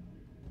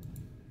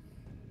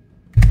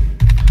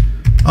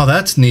 Oh,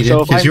 that's needed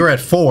So if because I'm- you're at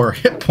 4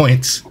 hit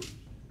points.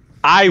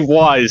 I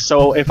was.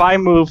 So if I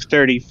move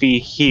 30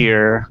 feet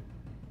here,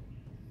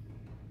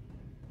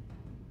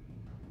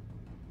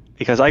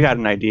 because I got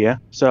an idea.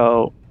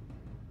 So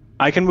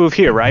I can move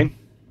here, right?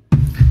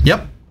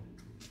 Yep.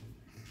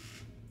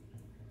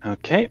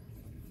 Okay.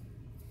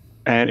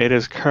 And it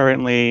is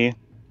currently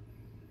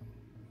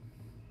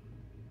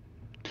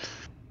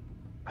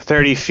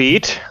 30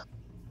 feet.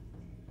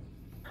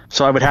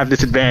 So I would have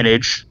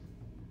disadvantage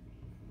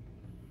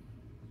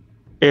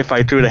if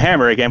I threw the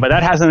hammer again, but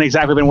that hasn't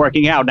exactly been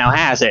working out now,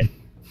 has it?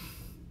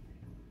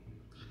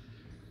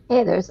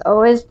 Hey, there's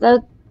always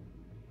the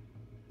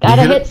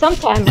gotta hit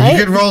sometime, right?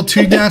 You could roll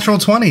 2 natural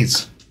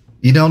 20s.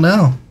 You don't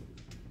know.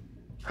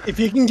 If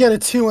you can get a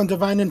 2 on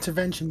Divine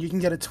Intervention, you can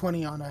get a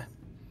 20 on a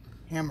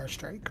Hammer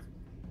Strike.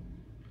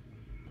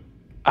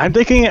 I'm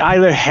thinking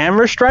either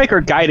hammer strike or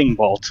guiding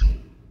bolt.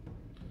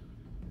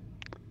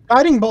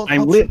 Guiding Bolt I'm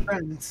helps lit- your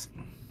friends.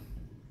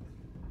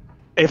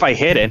 If I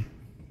hit it.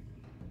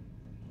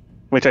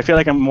 Which I feel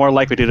like I'm more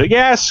likely to do.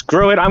 Yeah,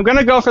 screw it. I'm going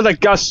to go for the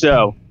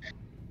gusto.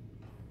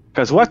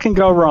 Because what can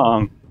go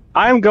wrong?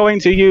 I'm going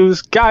to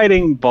use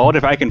guiding bolt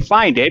if I can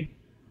find it.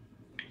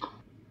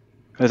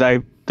 Because I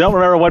don't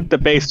remember what the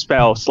base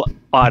spell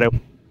slot.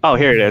 Oh,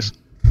 here it is.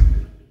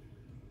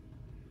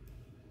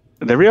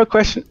 The real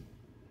question...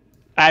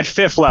 At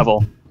 5th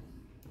level.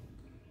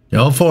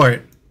 Go for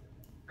it.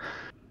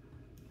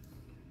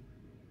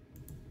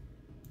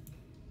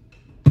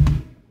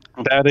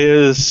 That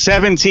is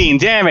 17.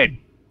 Damn it.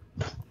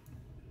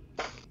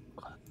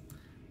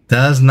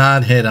 Does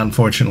not hit,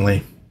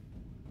 unfortunately.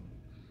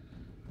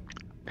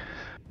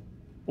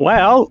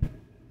 Well,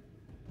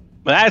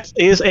 that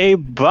is a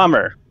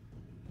bummer.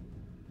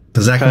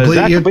 Does that 'Cause complete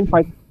that you? completes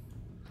my...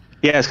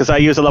 Yes, because I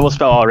used a level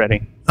spell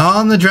already.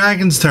 On the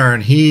dragon's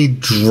turn, he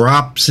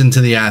drops into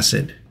the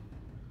acid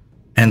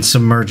and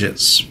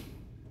submerges.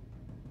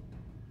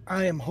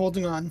 I am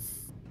holding on.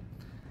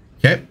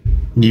 Okay.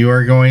 You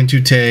are going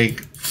to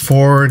take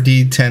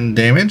 4d10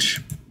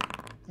 damage.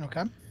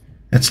 Okay.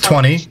 That's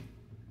 20.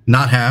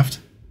 Not halved.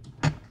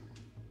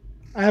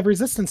 I have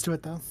resistance to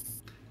it, though.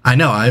 I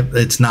know.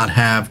 It's not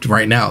halved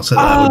right now, so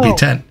that would be Oh.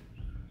 10.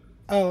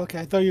 Oh, okay.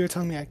 I thought you were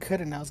telling me I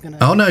could, and I was going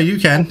to... Oh, no, you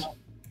can.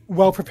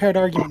 Well-prepared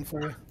argument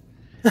for you.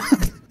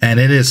 And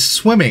it is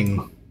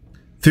swimming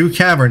through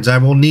caverns. I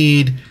will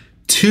need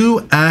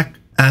 2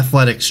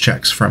 athletics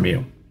checks from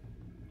you.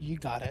 You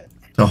got it.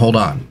 So hold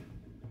on.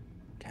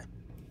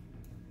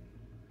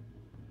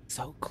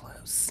 So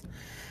close.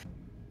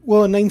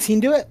 Will a 19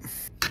 do it?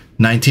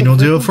 19 will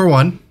do it for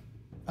 1.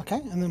 Okay,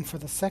 and then for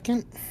the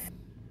second...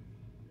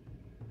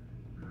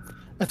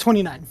 A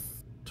 29.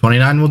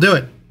 29 will do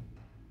it.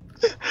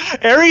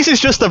 Ares is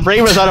just the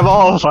bravest out of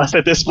all of us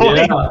at this point.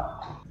 Yeah.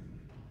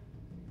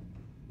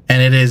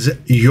 And it is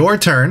your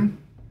turn.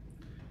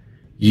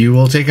 You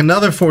will take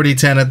another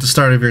 40-10 at the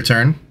start of your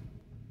turn.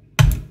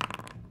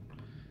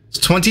 It's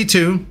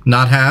 22,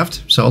 not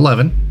halved, so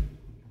 11.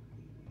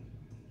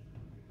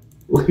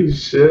 Holy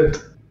shit.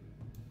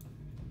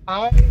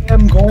 I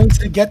am going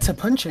to get to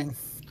punching.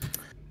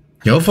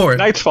 Go for it.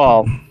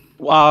 Nightfall.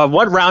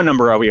 What round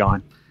number are we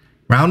on?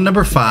 Round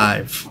number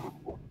 5.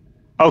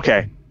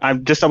 Okay.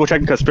 I'm just double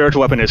checking because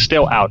Spiritual Weapon is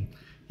still out.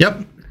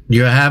 Yep.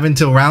 You have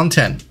until round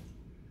 10.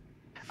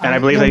 And I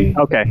believe they...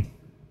 Okay.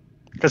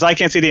 Because I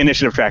can't see the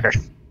initiative tracker.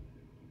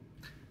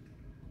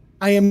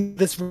 I am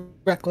this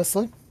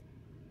recklessly.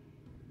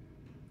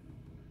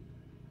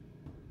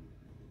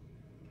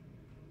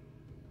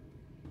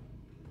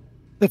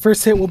 The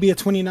first hit will be a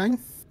 29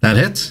 That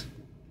hits.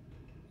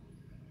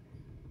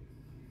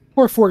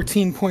 for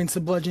 14 points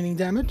of bludgeoning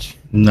damage.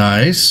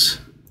 Nice.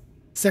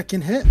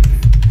 Second hit,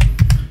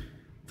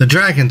 The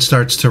dragon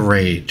starts to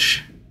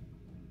rage.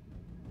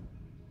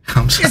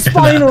 I'm sorry. it's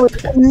finally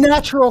a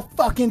natural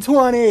fucking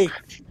 20.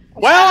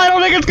 Well, I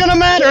don't think it's gonna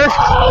matter.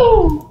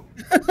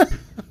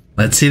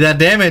 Let's see that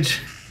damage.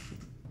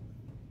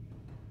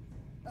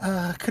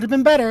 Could have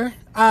been better.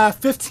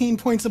 15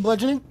 points of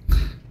bludgeoning.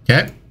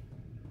 Okay.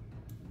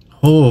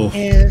 Oh,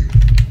 And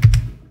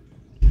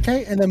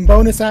okay, and then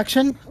bonus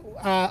action,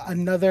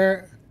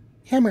 another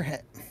hammer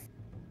hit.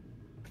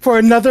 For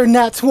another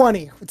nat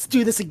 20. Let's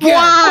do this again.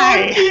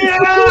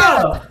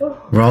 Yeah!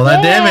 roll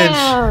that damage.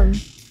 Damn.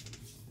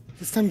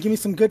 This time give me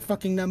some good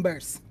fucking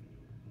numbers.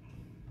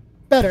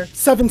 Better.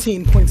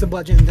 17 points of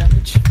bludgeoning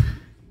damage.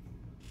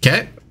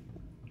 Okay.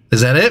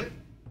 Is that it?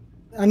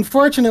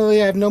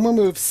 Unfortunately, I have no more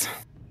moves.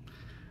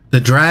 The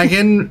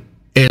dragon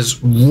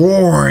is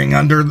roaring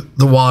under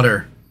the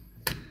water.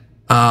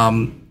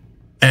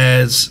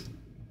 As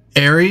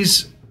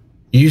Ares,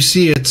 you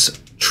see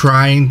it's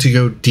trying to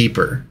go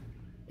deeper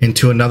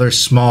into another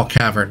small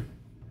cavern.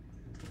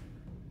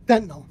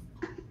 Sentinel.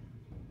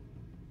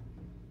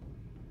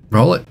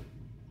 Roll it.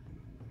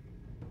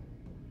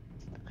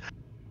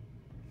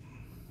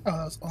 Oh,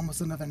 that was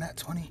almost another nat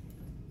 20.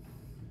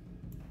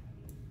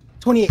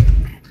 28.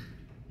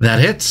 That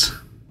hits.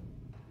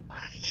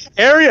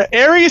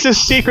 Ares is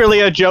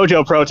secretly a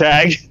JoJo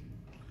protag.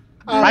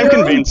 I'm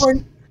convinced.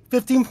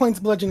 15 points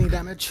bludgeoning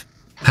damage.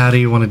 How do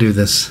you want to do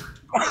this?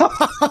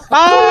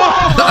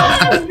 Oh,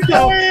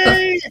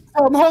 Joey!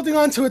 I'm holding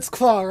on to its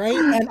claw, right?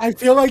 And I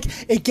feel like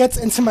it gets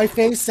into my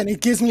face and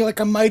it gives me like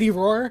a mighty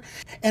roar.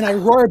 And I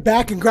roar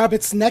back and grab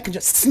its neck and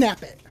just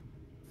snap it.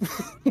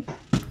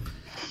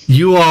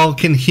 You all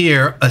can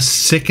hear a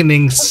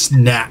sickening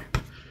snap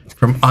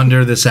from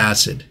under this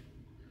acid.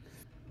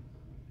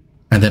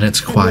 And then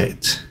it's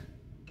quiet.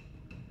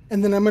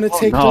 And then I'm gonna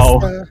take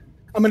I'm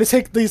gonna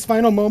take these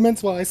final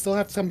moments while I still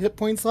have some hit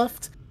points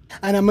left.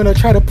 And I'm gonna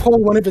try to pull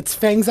one of its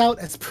fangs out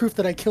as proof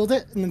that I killed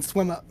it and then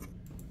swim up.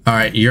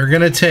 Alright, you're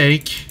gonna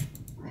take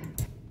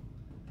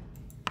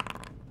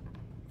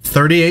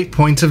 38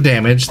 points of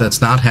damage.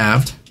 That's not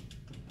halved.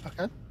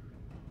 Okay.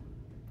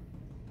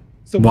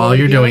 So While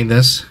you're doing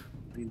this.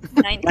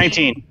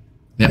 19.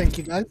 Yep. Thank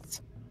you,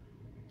 guys.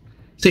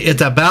 See,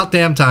 it's about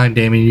damn time,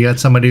 Damien. You got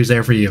somebody who's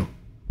there for you.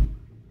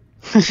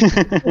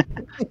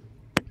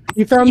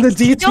 You found the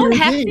D You to don't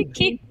your have D. to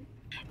keep.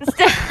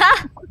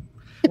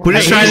 We're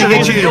just trying to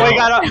get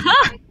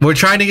you. We're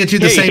trying to get you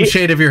the Hey, same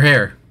shade of your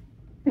hair.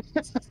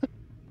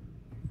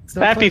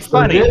 That'd be They're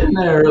funny. getting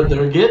there.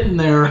 They're getting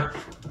there.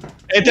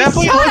 It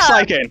definitely Shut looks up.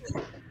 like it.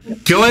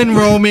 Go ahead and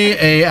roll me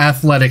a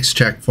athletics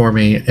check for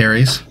me,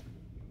 Aries.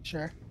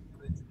 Sure.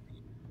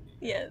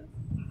 Yes.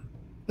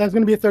 That's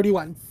gonna be a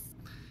 31.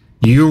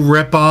 You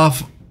rip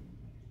off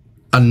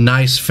a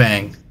nice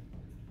fang.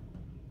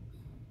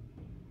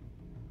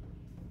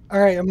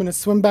 Alright, I'm gonna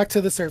swim back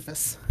to the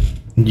surface.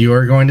 You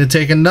are going to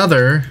take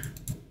another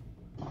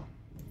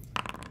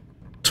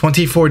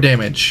 24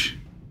 damage.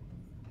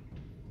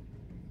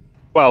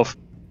 12.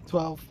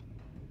 12.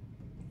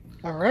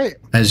 Alright.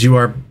 As you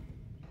are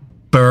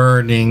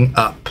burning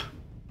up.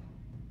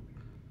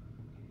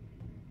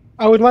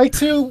 I would like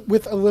to,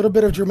 with a little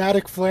bit of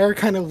dramatic flair,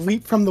 kind of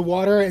leap from the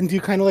water and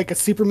do kind of like a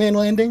Superman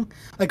landing,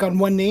 like on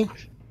one knee.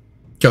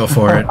 Go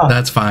for it.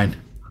 That's fine.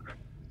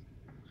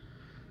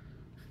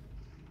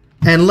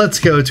 And let's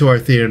go to our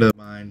theater of the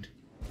mind.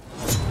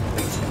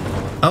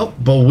 Oh,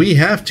 but we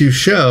have to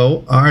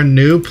show our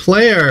new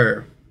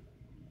player.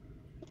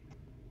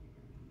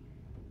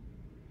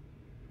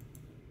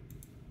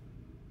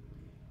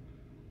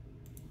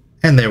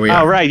 And there we are.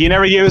 All right, you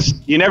never use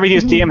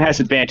DM has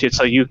advantage,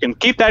 so you can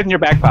keep that in your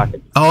back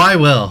pocket. Oh, I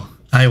will.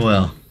 I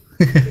will.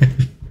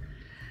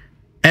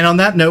 And on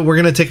that note, we're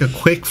going to take a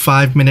quick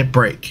 5-minute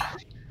break.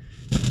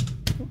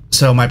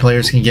 So my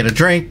players can get a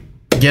drink,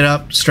 get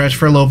up, stretch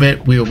for a little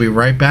bit. We will be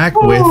right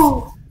back with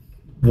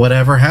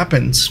whatever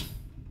happens.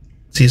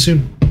 See you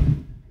soon.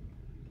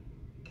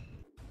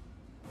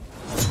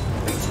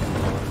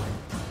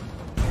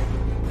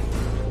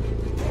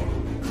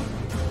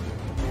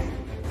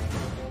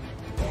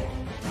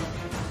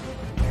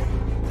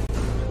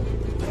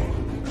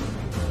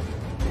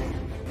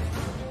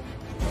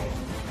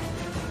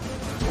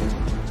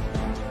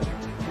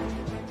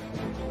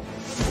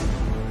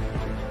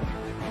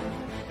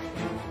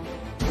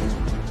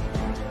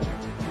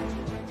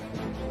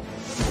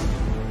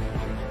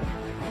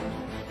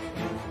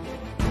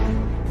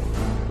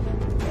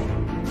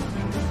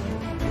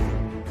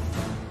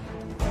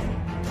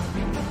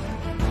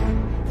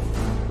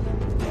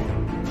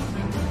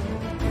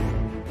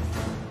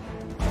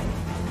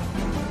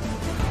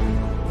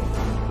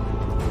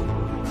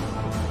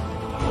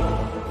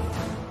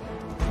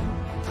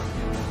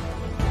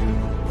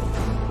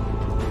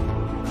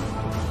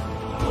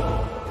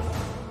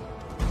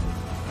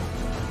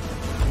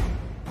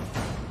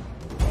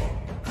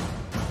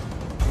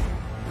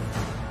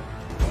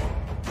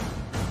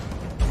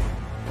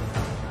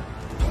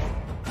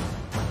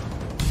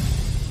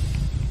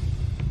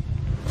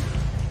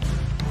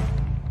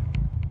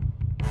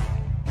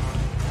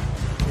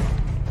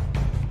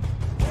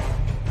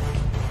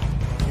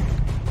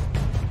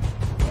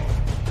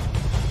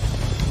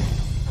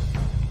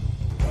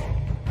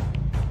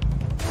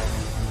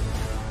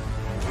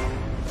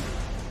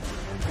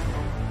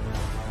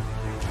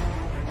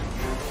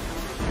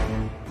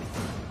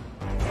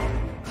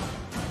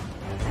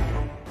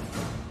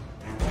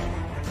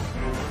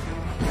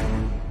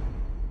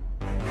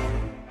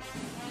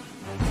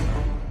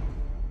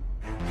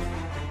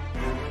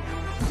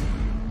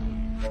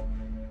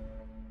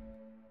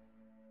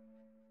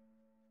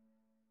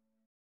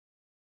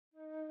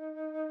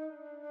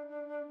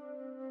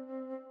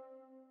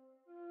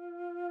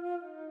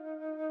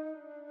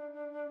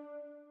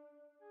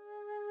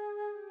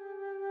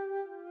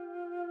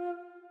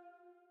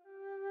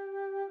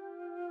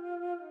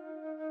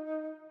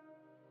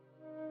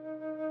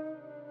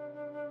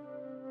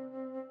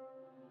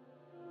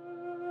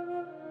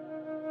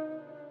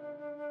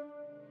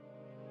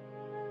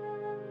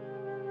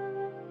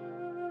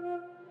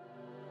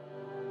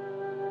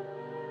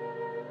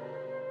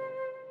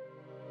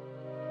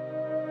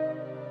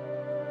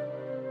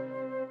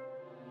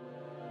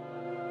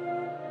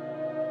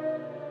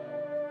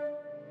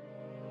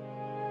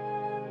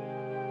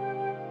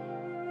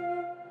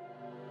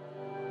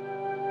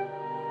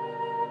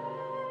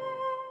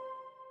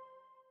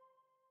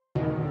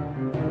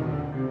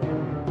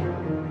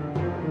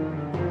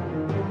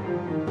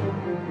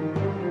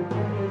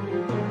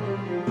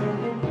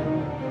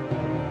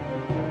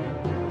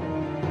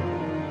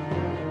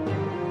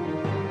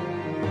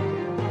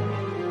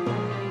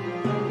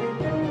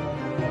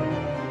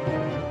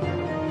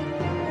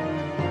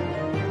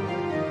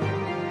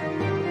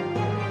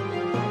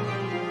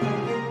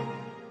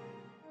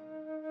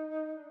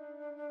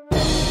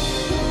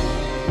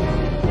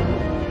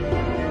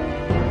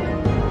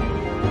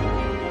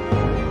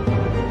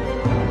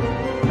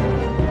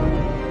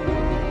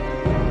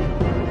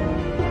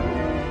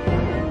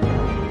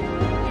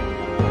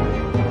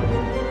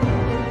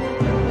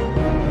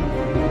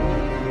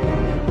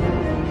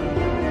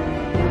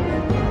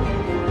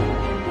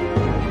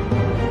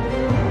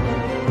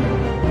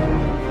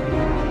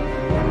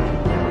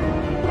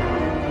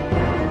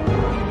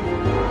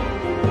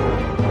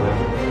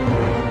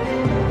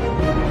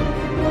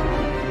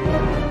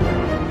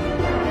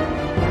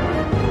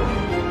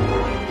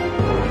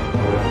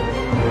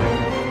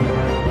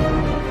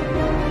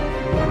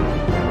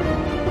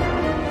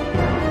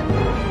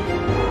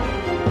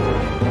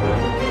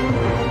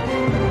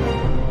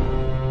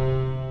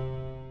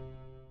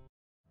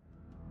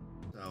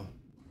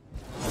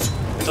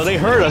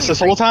 heard us this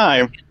whole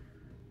time.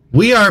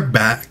 We are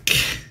back,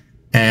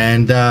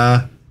 and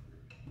I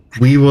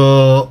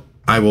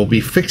will be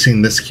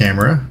fixing this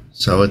camera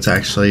so it's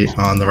actually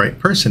on the right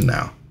person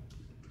now.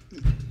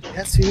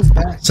 Yes, he is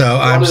back. So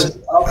What is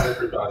up,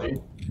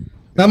 everybody?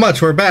 not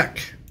much. We're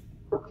back.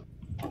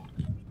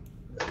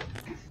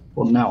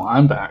 Well, now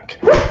I'm back.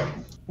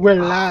 We're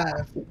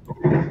live.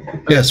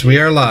 Yes, we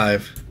are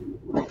live.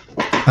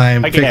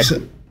 I'm Okay.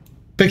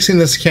 fixing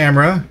this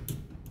camera.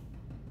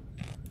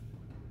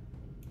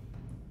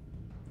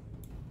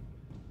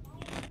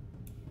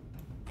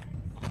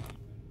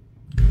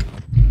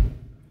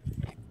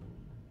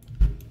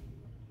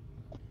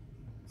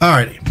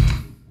 Alrighty.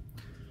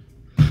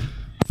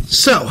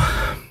 So,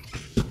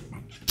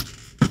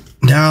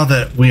 now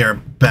that we are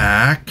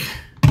back,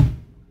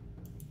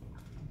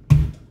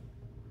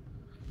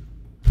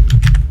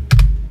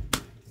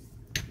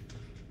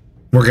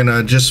 we're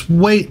gonna just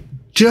wait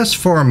just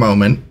for a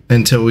moment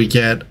until we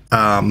get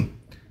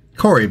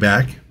Corey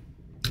back.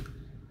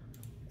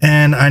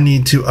 And I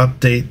need to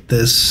update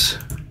this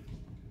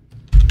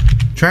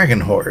Dragon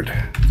Horde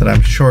that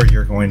I'm sure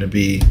you're going to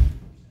be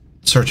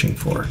searching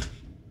for.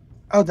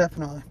 Oh,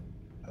 definitely.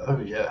 Oh,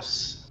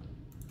 yes.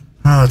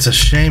 Oh, it's a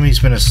shame he's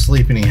been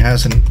asleep and he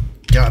hasn't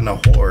gotten a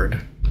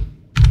horde.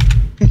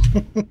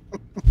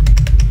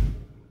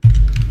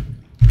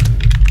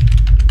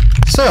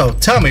 So,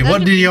 tell me,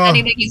 what did y'all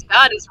Anything he's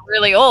got is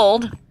really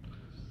old.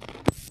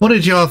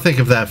 think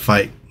of that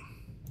fight?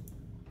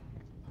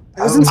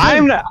 It was insane.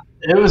 I'm not.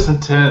 It was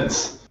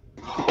intense.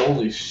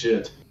 Holy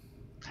shit.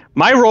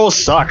 My roll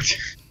sucked.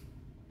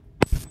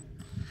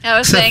 I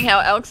was So- saying how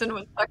Elkson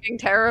was fucking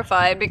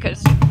terrified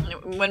because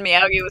when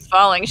Miyagi was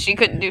falling, she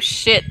couldn't do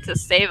shit to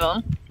save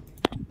him.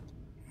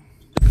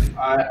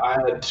 I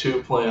had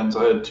two plans.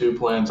 I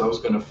was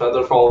going to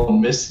feather fall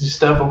and misty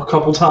step a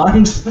couple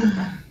times.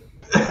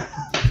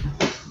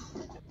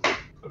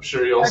 I'm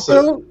sure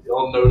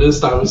y'all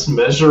noticed I was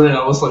measuring.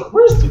 I was like,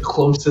 where's the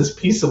closest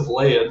piece of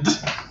land?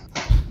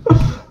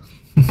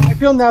 I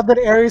feel now that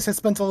Ares has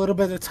spent a little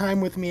bit of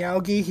time with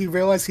Miyagi, he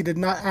realized he did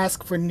not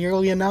ask for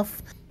nearly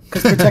enough,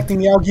 because protecting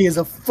Miyagi is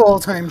a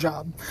full-time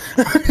job.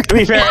 To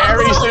be fair,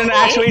 Ares didn't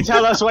actually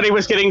tell us what he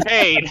was getting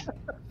paid.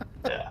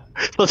 Yeah.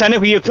 So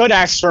technically, you could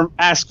ask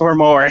for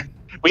more.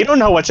 We don't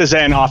know what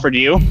Suzanne offered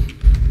you.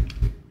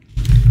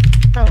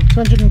 Oh,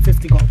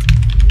 250 gold.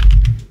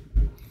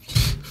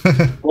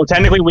 Well,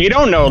 technically, we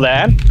don't know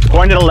that.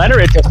 According to the letter,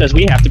 it just says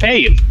we have to pay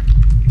you.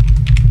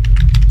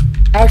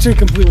 I actually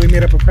completely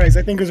made up a price.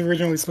 I think it was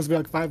originally supposed to be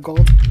like 5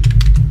 gold.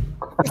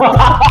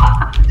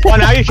 Well,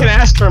 now you can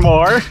ask for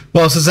more.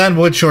 Well, Suzanne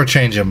would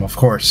shortchange him, of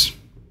course.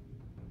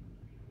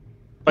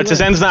 But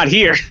Suzanne's not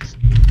here.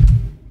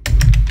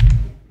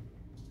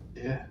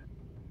 Yeah.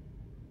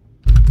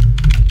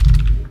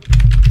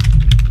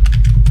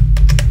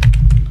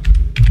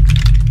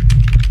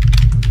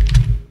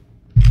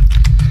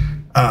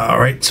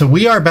 Alright, so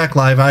we are back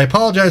live. I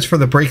apologize for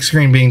the break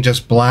screen being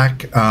just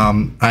black.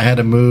 I had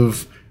to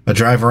move a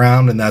drive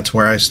around, and that's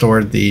where I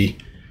stored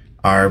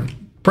our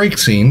break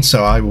scene,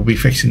 so I will be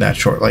fixing that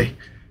shortly.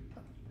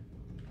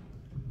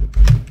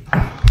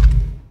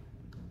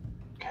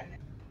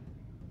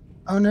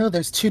 Oh no,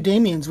 there's 2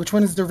 Damiens. Which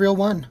one is the real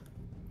one?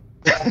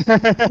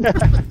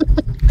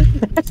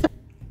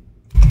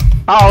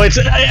 Oh, it's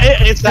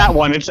that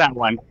one. It's that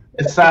one.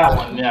 It's that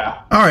one,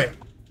 yeah. Alright,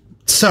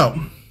 so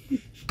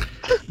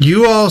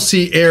you all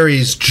see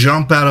Ares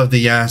jump out of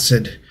the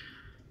acid,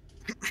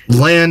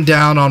 land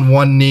down on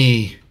one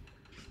knee.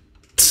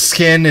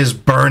 Skin is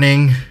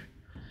burning.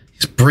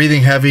 He's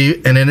breathing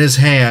heavy, and in his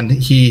hand,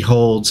 he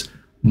holds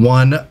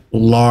one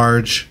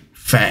large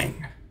fang.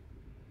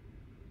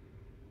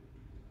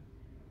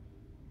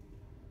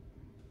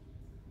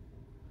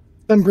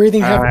 I'm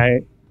breathing heavy.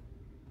 Alright.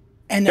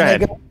 And Go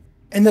then ahead.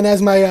 and then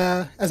as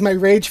my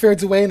rage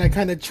fades away and I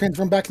kind of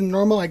transform back to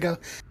normal, I go,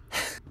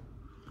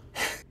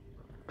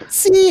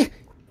 see,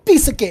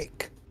 piece of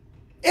cake.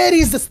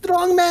 Ares the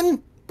strong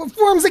man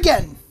performs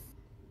again.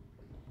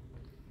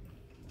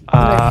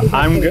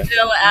 I'm good.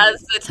 Still,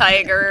 as the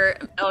tiger,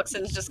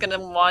 Elkson's just gonna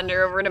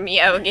wander over to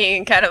Miyagi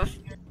and kind of,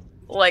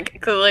 like,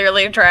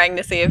 clearly trying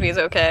to see if he's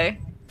okay.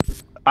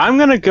 I'm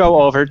gonna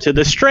go over to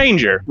the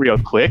stranger real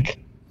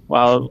quick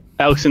while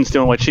Elkson's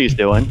doing what she's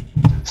doing.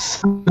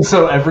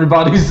 So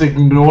everybody's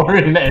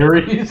ignoring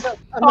Ares.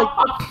 I'm like,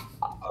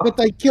 but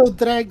I killed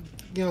Drag.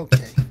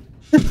 Okay.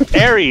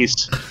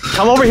 Ares,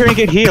 come over here and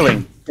get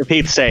healing, for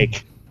Pete's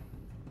sake.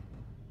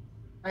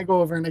 I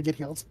go over and I get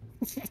healed.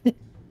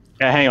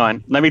 Yeah, hang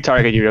on. Let me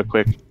target you real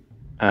quick.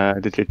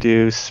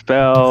 Do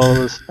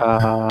spells.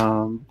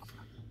 I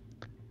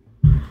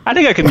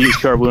think I can use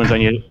Cure Wounds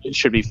on you. It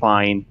should be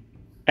fine.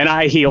 And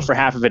I heal for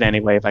half of it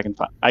anyway if I can.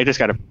 I just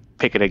gotta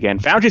pick it again.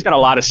 Foundry's got a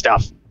lot of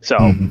stuff, so.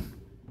 Mhm.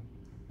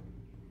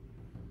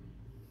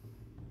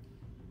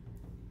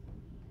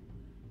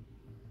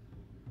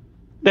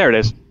 There it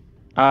is.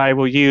 I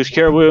will use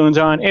Cure Wounds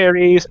on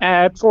Ares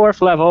at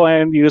 4th level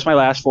and use my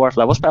last 4th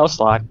level spell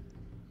slot.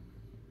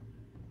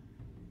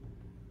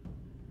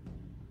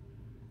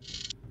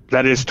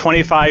 That is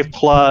 25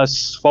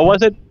 plus, what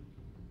was it?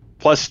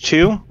 plus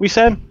 2, we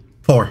said?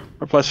 4.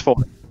 Or plus 4?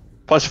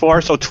 Plus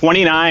 4, so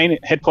 29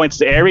 hit points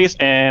to Ares,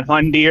 and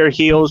Hundir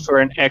heals for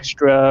an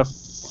extra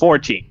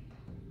 14.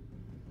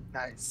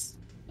 Nice.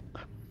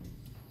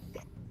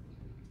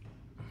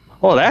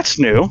 Well, that's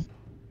new.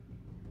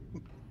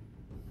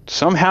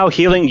 Somehow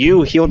healing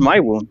you healed my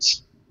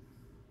wounds.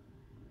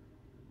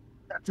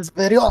 That is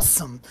very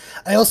awesome.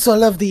 I also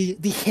love the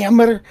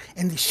hammer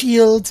and the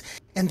shield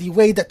and the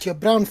way that your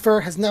brown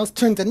fur has now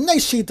turned a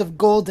nice shade of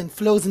gold and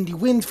flows in the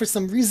wind for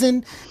some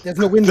reason. There's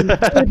no wind in the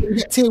wind, and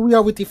yet here we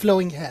are with the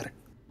flowing hair.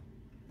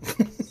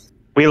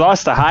 We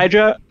lost the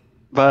Hydra,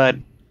 but...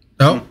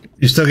 Oh,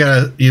 you still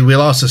got we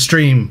lost a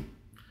stream.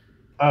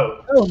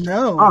 Oh, Oh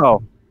no.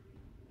 Oh,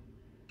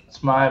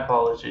 it's my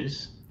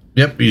apologies.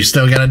 Yep, you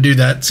still got to do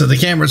that so the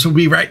cameras will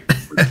be right.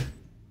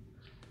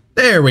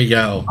 There we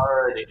go.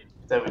 Alrighty.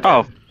 There we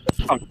go.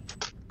 oh.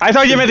 I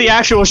thought you meant the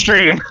actual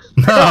stream.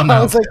 No, I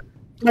no. was like,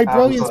 my I was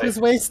brilliance like- was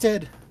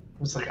wasted. It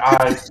was like,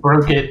 I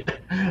broke it.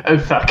 Oh,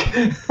 fuck.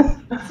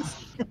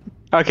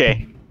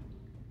 Okay.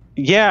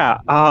 Yeah,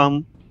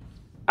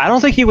 I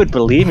don't think you would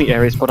believe me,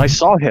 Ares, but I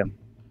saw him.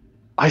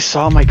 I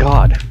saw my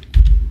god.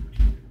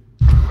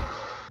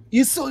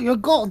 You saw your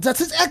gold.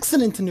 That is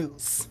excellent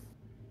news.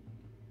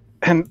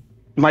 And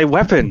my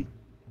weapon.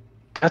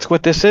 That's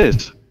what this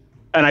is.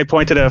 And I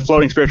pointed a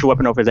floating spiritual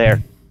weapon over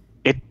there.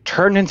 It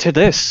turned into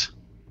this.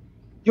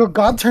 Your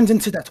god turned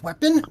into that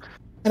weapon?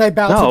 And I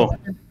bowed to No.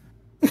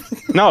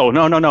 the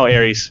weapon. No,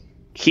 Ares.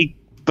 He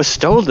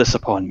bestowed this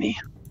upon me.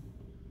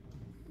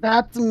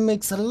 That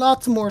makes a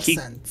lot more He-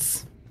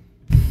 sense.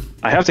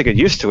 I have to get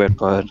used to it,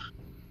 but...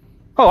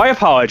 Oh, I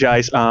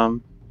apologize,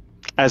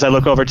 as I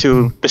look over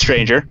to the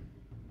stranger.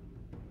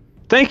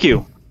 Thank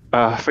you,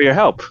 for your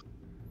help.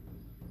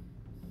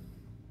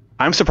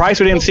 I'm surprised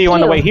we didn't see you on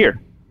the way here.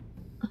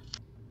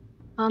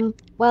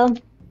 Well,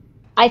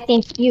 I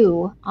think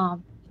you,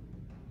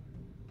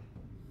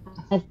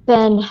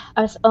 I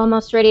was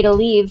almost ready to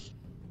leave.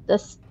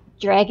 This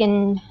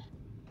dragon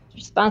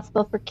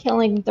responsible for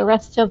killing the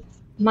rest of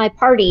my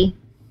party.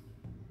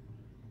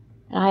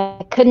 And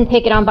I couldn't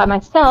take it on by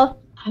myself.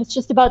 I was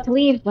just about to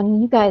leave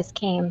when you guys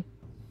came.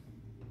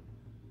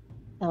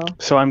 So,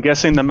 So I'm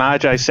guessing the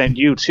Magi sent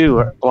you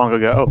too long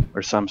ago,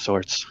 or some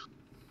sorts.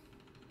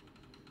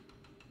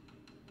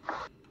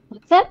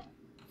 what's that?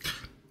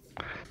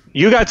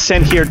 You got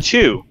sent here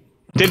too,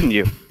 didn't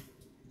you?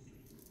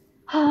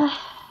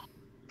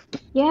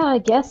 Yeah, I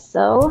guess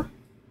so.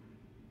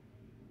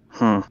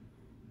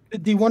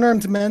 Did the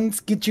one-armed men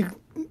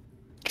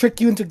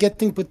trick you into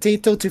getting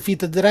potato to feed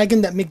the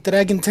dragon that make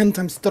dragon 10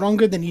 times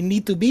stronger than you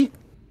need to be?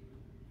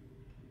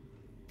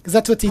 Because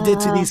that's what he did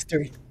to these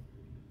three.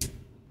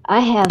 I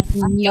have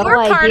no were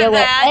part idea of what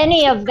that.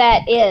 any of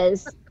that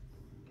is.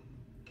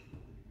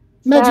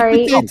 Magic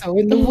Sorry. potato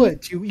in the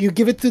woods. You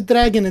give it to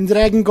dragon and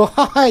dragon go,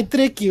 ha, I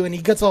trick you, and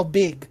he gets all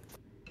big.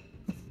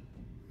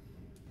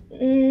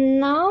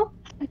 No.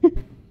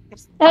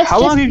 That's How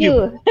just long have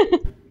you.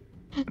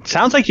 It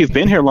sounds like you've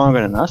been here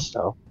longer than us,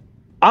 though.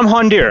 I'm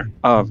Hondir,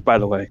 by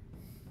the way.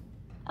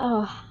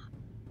 Oh,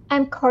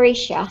 I'm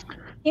Corisha.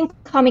 You can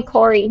call me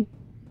Cory.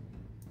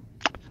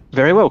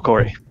 Very well,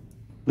 Corey.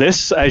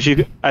 This, as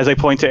I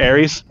point to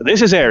Ares,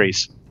 this is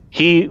Ares.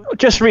 He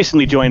just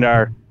recently joined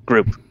our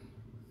group.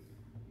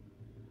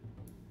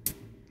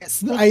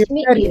 Yes, Nice I am to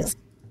meet very you.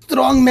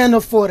 strong man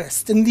of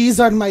forest, and these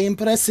are my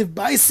impressive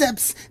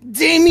biceps,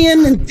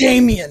 Damien and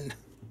Damien.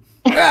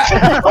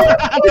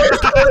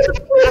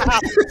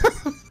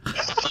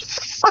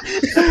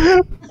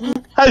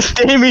 As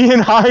Damien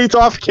hides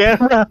off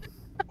camera.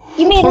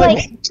 You mean What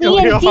like is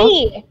going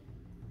D&D?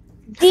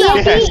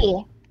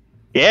 D&D.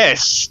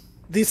 Yes.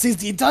 This is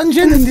the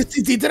dungeon and this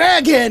is the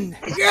dragon.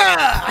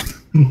 Yeah.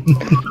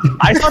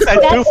 I thought that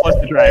too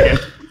was the dragon.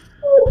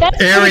 That's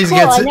pretty Ares cool.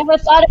 gets I it. never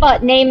thought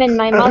about naming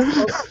my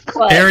muscles.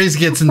 But Ares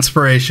gets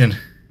inspiration.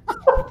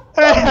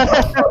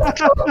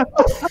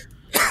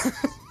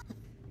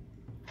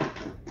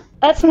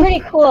 that's pretty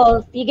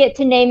cool. You get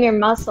to name your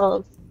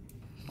muscles.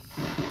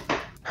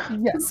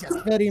 Yes,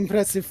 very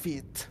impressive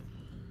feat.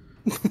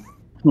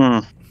 Hmm.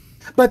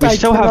 But We I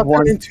still have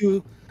one-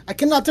 I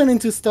cannot turn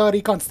into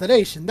Starry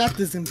Constellation. That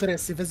is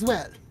impressive as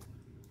well.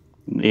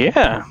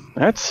 Yeah,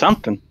 that's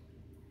something.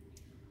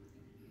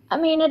 I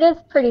mean, it is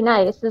pretty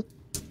nice. It's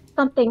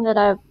something that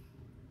I've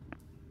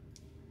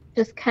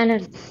just kind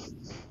of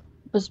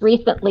was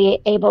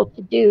recently able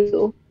to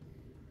do.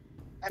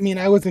 I mean,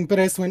 I was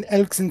impressed when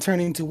Elkson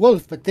turned into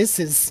wolf, but that's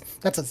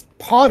a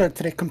harder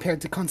trick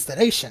compared to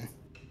Constellation.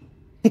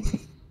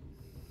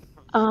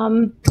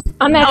 I'm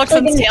Alex actually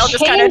and going Tail to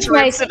just kind of change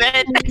my. drifts a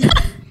bit.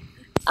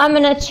 I'm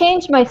going to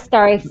change my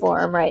starry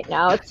form right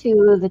now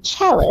to the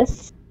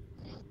chalice,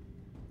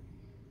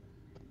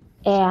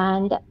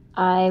 and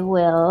I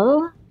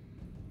will.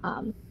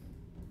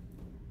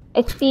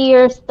 I see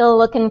you're still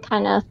looking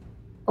kind of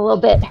a little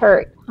bit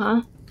hurt,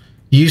 huh?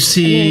 You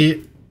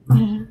see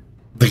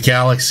the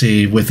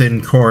galaxy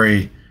within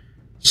Corey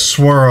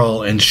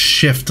swirl and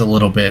shift a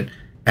little bit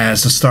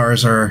as the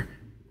stars are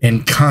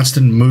in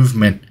constant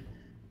movement.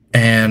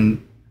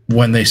 And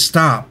when they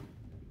stop,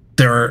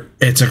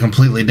 it's a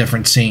completely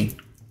different scene.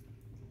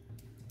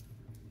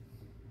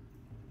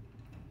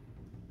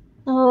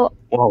 So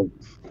Whoa.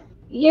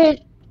 you're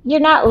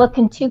not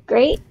looking too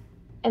great.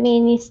 I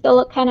mean, you still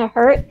look kind of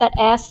hurt. That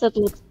acid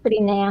looks pretty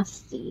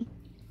nasty.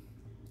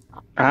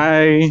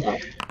 I So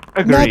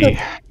agree.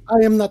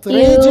 I am not you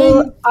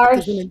raging. are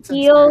Doesn't make sense.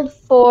 healed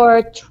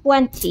for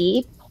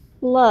 20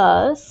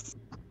 plus.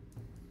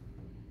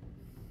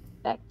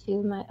 Back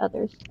to my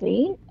other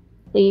screen.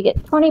 So you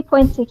get 20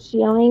 points of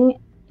healing,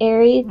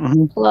 Aries,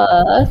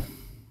 plus.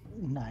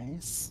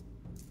 Nice.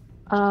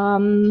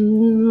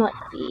 Let's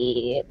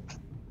see.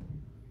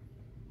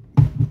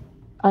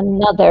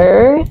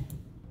 Another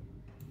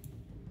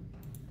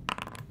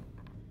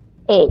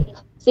 8.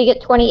 So you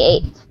get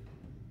 28.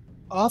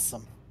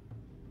 Awesome.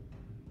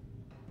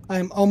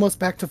 I'm almost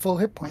back to full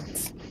hit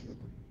points.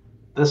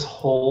 This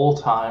whole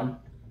time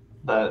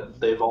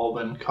that they've all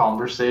been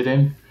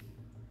conversating,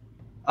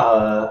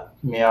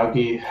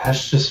 Miyagi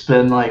has just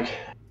been like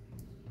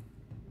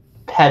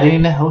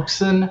petting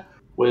Helkson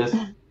with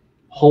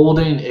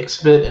holding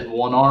Ixbit in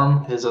one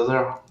arm, his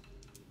other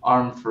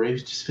arm free.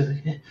 Just be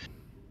like,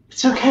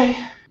 it's okay.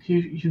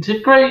 You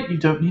did great. You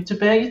don't need to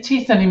bare your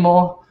teeth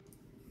anymore.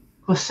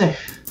 We're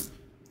safe.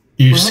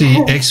 You see,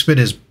 Ixbit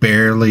is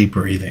barely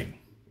breathing.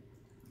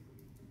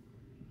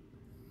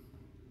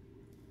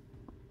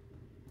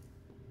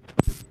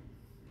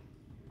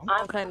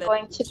 I'm kind of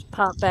going to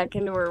pop back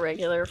into her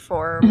regular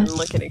form and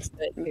look at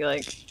Xbit and be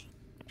like,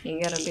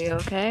 "You gonna be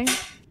okay?"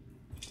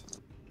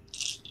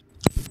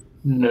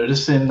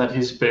 Noticing that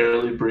he's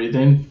barely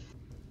breathing,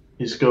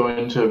 he's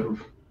going to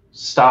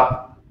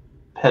stop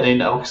petting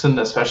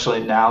Elkson,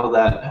 especially now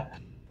that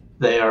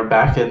they are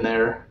back in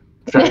their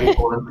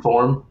dragonborn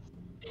form,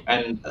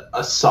 and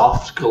a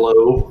soft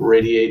glow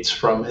radiates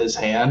from his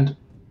hand,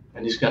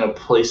 and he's going to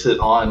place it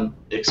on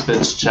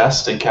Ixbit's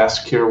chest and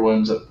cast Cure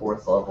Wounds at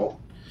 4th level.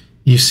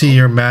 You see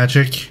your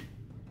magic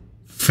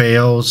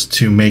fails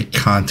to make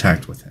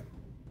contact with him.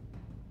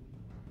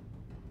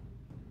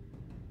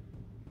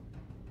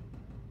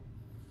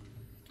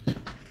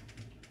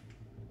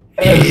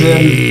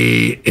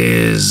 He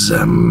is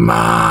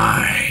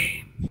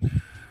mine.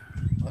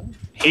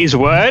 He's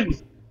what?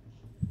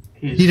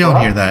 You don't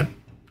hear that.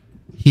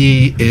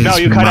 He is No,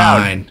 you cut out.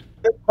 mine.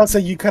 Also,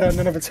 you cut out.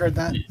 None of us heard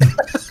that.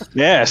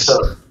 Yes.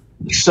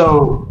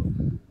 So,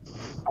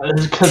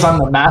 because I'm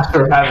the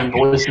master of having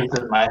voices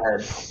in my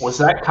head, was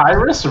that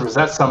Kyrus or was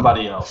that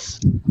somebody else?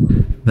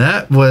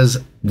 That was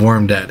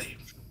Worm Daddy.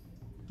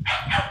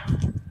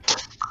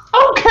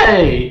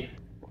 Okay.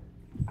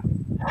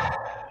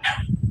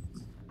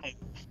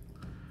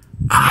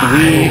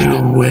 I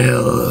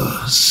will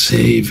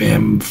save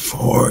him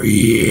for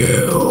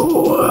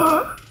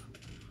you.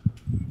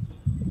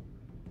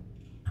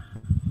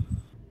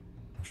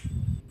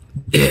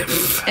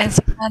 If It's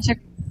magic.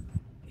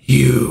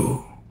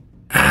 you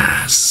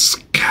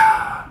ask.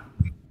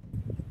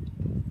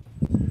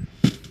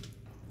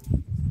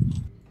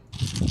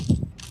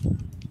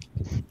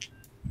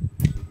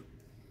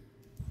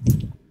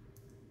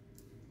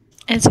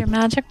 Is your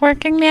magic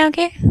working,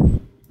 Miyagi?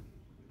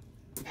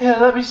 Yeah,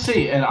 let me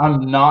see. And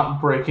I'm not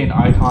breaking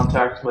eye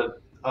contact with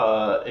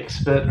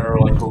Ixbit or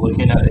like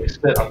looking at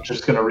Ixbit. I'm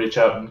just gonna reach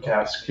out and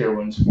cast Cure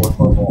Wounds 4th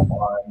level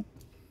on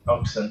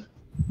Oakson.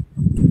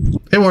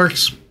 It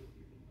works.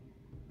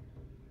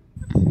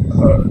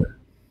 So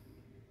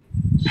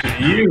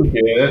you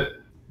get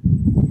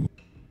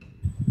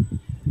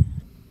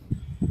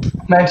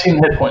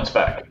 19 hit points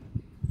back.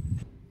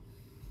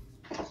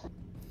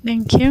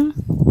 Thank you.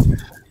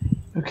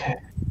 Okay.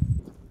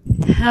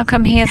 How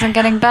come he isn't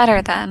getting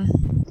better then?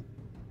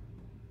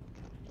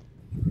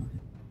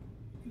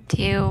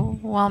 Do you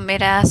want me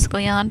to ask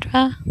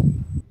Leandra?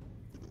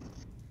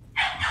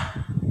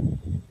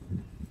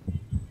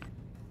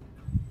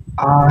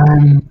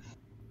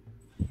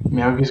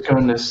 Miyagi's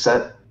going to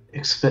set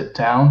Ixbit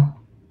down.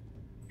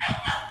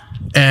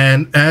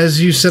 And as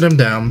you sit him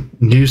down,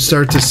 you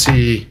start to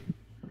see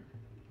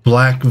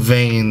black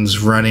veins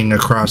running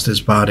across his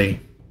body.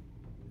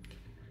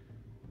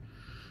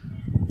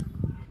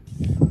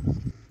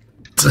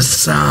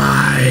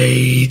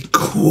 Decide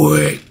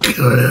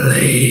quickly.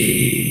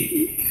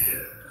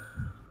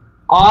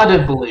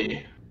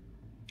 Audibly,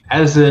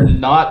 as in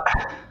not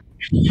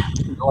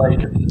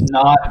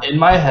in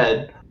my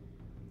head.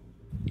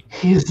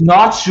 He's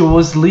not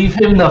yours. Leave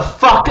him the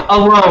fuck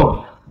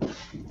alone.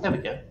 There we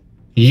go.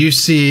 You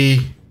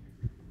see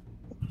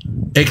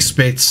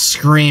Ixbit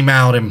scream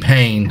out in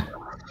pain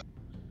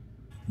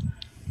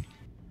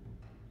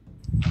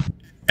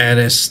and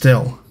is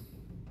still.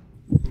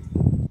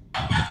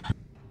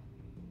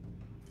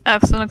 I'm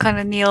gonna kind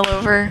of kneel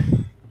over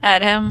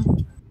at him.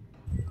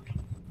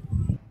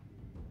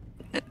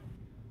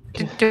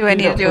 Do I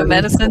need to do a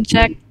medicine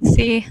check to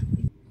see?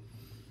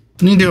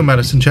 You can do a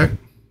medicine check.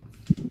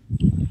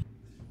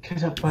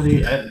 Get up,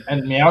 buddy.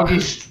 And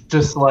Miyagi's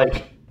just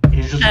like,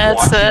 he's just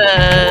That's watching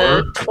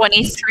the door.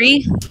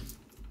 23.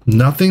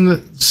 Nothing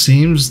that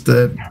seems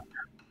that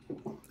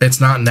it's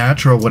not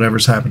natural.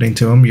 Whatever's happening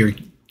to him,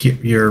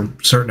 you're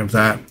certain of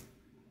that.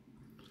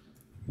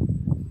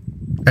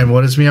 And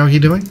what is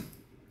Miyagi doing?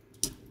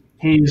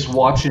 He's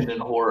watching in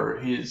horror.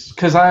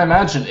 Because I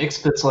imagine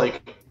Ixpit's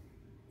like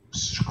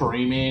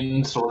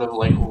screaming, sort of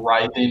like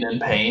writhing in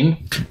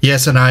pain.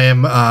 Yes, and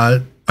I'm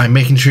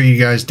making sure you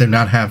guys do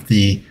not have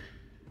the.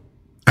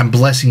 I'm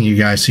blessing you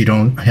guys so you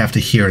don't have to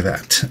hear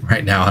that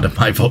right now out of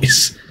my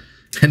voice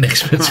and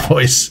Ixpit's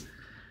voice.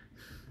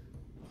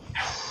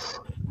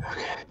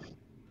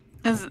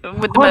 With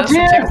the medicine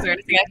check, is there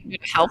anything I can do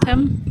to help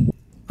him?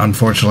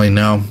 Unfortunately,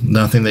 no.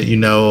 Nothing that you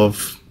know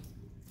of.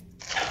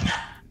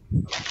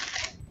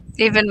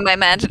 Even my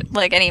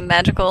any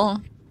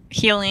magical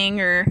healing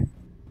or.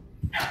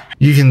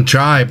 You can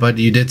try, but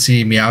you did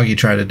see Miyagi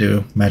try to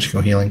do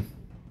magical healing.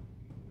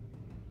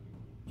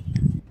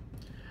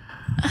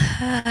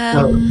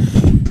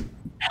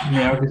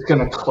 Miyagi's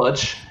gonna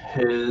clutch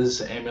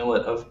his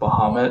amulet of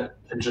Bahamut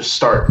and just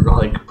start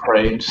like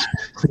praying.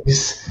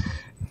 Just,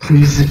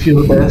 please, if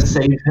you're there,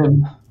 save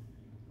him.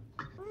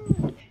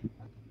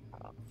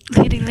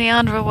 Lady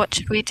Leandra, what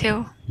should we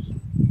do?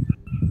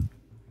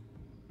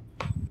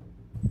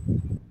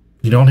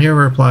 You don't hear a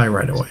reply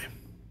right away.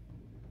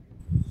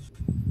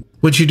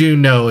 What you do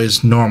know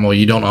is normal.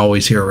 You don't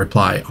always hear a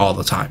reply all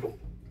the time.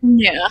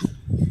 Yeah.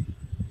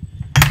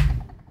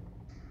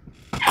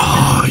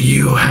 All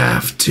you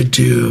have to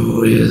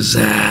do is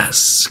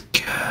ask.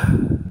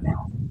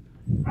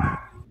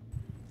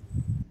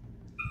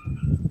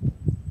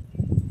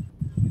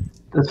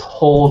 This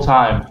whole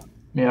time,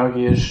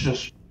 Miyagi is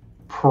just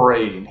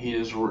praying. He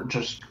is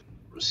just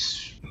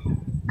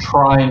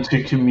trying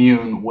to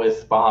commune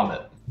with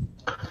Bahamut.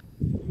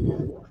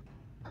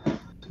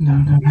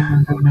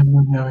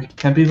 No. It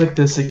can't be like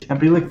this. It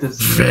can't be like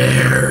this.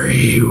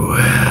 Very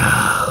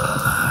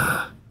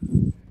well.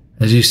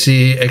 As you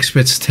see,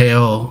 Ixpit's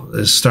tail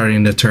is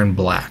starting to turn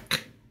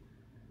black.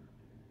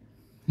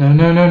 No.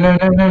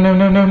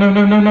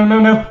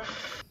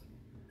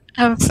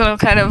 I'm so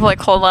kind of like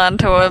hold on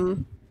to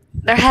him.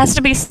 There has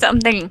to be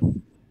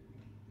something.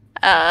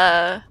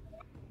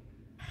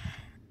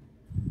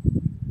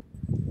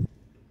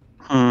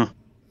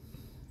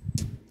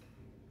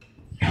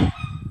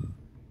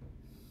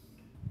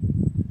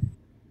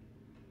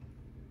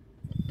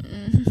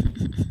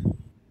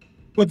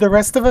 Would the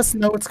rest of us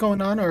know what's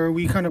going on, or are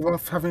we kind of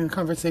off having a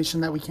conversation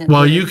that we can't?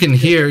 Well, you can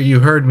hear. You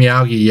heard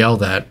Miyagi yell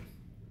that.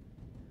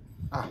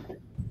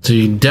 So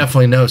you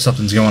definitely know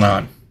something's going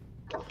on.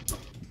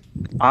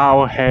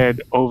 I'll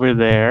head over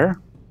there.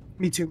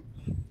 Me too.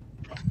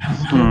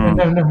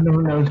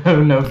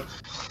 No.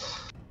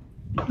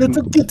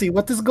 Little kitty,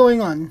 what is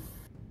going on?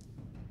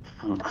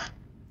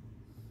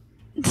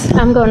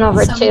 I'm going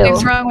over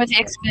Something's too. wrong with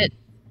Ixpit.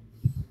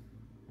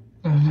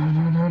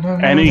 No.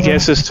 Any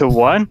guesses to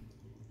what?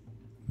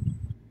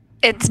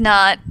 It's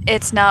not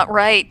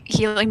right.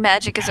 Healing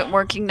magic isn't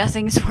working.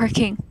 Nothing's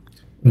working.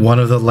 One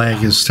of the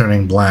leg is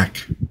turning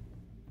black.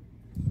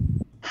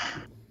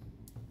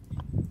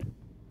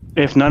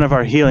 If none of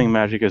our healing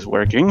magic is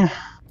working,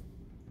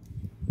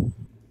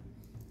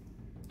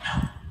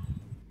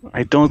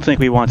 I don't think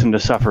we want him to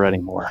suffer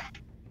anymore.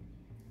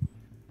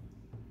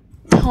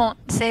 Don't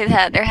say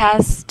that. There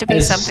has to be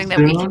something that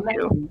we can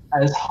do.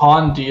 As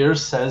Hondir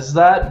says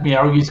that,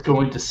 Miyagi's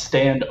going to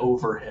stand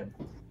over him.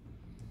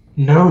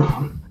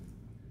 No.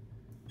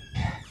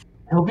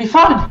 He'll be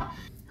fine.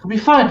 He'll be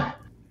fine.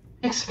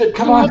 Ixpit,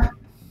 come on.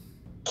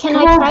 Can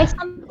I try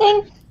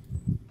something?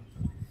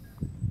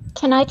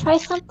 Can I try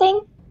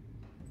something?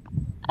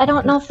 I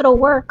don't know if it'll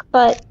work,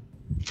 but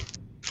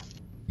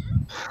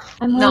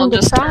I'm I'll willing to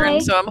just try.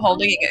 turn, so I'm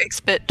holding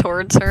Ixpit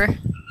towards her.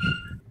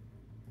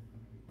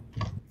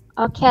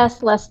 I'll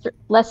cast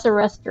Lesser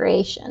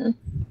Restoration.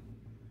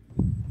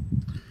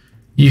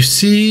 You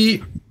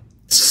see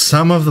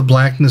some of the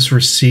blackness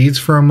recedes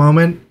for a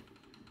moment,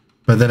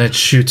 but then it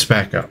shoots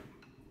back up.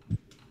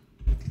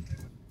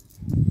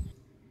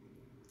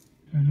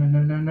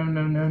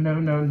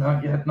 No,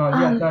 not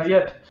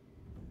yet.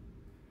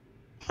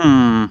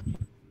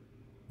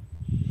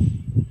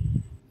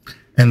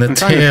 And the I'm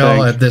trying to tail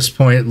think. at this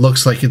point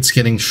looks like it's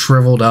getting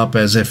shriveled up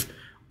as if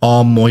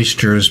all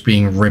moisture is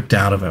being ripped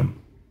out of him.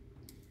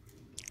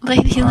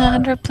 Lady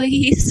Leandra,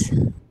 please.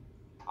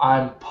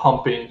 I'm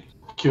pumping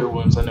Cure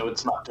Wounds. I know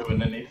it's not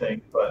doing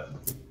anything,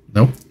 but...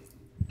 Nope.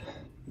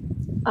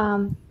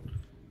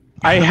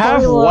 I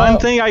have Very well. one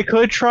thing I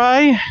could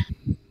try.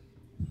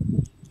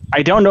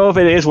 I don't know if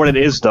it is what it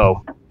is,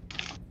 though.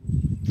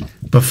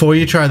 Before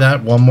you try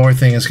that, one more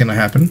thing is going to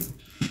happen.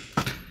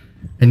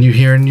 And you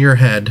hear in your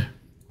head,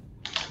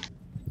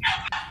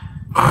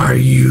 "Are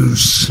you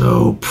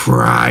so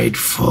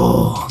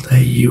prideful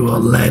that you will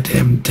let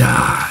him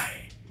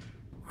die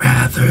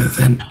rather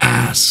than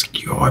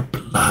ask your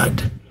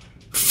blood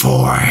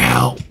for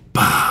help?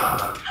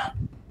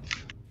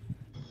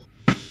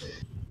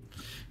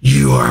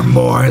 You are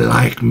more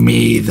like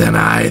me than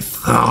I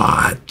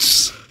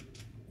thought."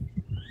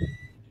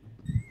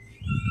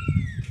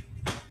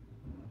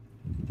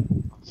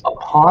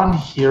 Upon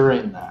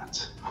hearing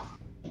that,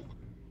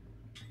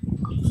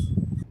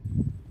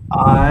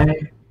 I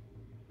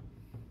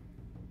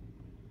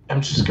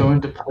am just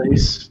going to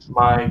place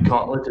my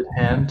gauntleted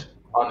hand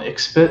on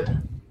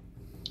Ixbit.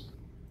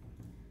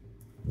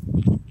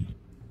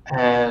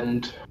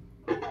 And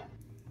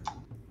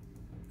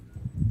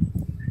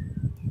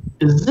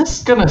is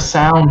this gonna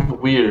sound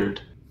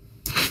weird?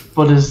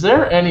 But is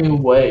there any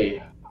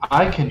way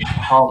I can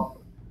pump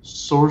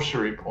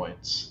sorcery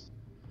points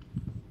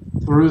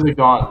through the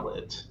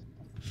gauntlet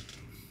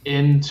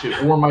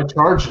into, or my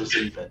charges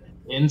even,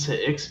 into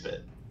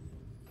Ixbit?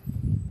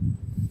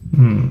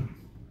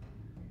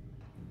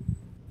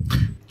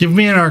 Give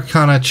me an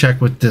Arcana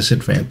check with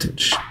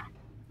disadvantage.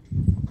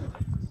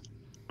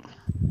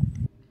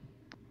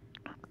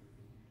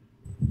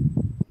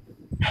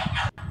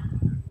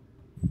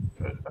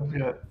 Good. I've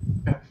got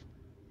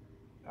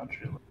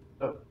country.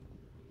 Oh,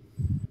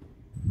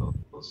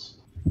 those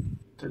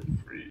didn't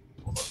freeze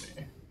for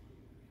me.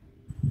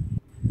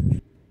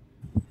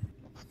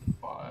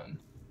 Fine.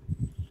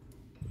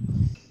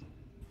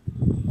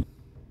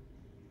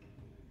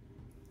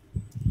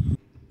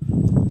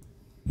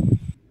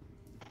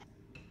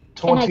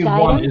 Can I guide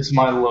 21 him? is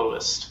my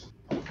lowest.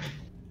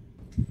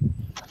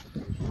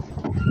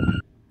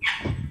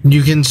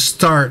 You can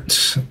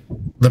start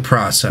the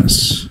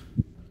process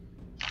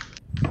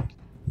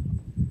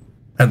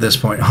at this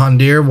point.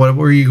 Hondir, what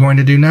were you going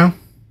to do now?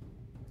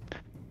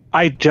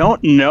 I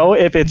don't know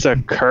if it's a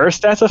curse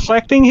that's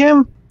affecting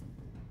him,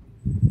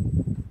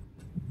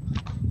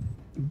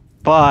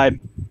 but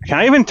can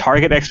I even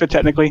target Expert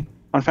technically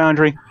on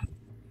Foundry?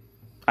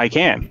 I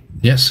can.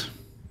 Yes.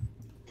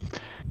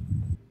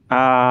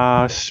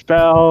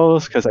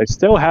 Spells, because I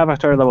still have a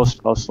third level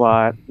spell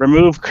slot.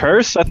 Remove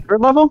curse at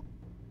third level?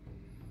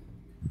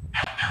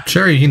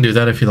 Sure, you can do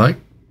that if you like.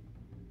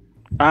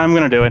 I'm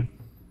gonna do it.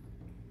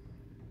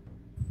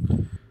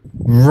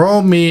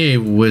 Roll me a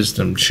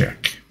wisdom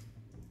check.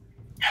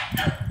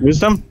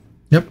 Wisdom?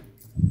 Yep.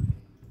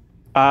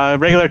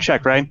 Regular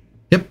check, right?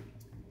 Yep.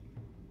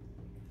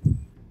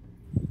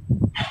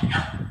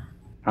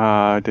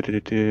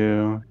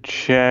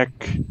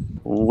 Check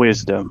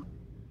wisdom.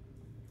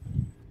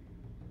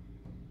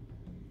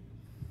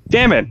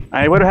 Damn it!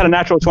 I would have had a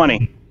natural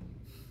 20.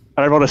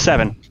 But I rolled a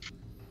 7.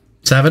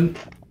 7?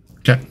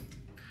 Okay.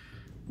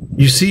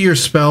 You see your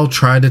spell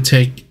try to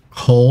take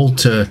hold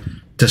to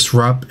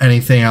disrupt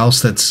anything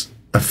else that's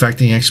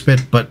affecting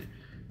Xbit, but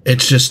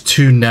it's just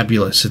too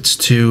nebulous. It's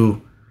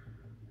too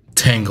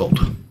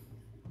tangled.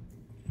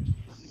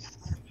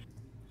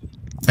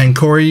 And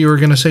Corey, you were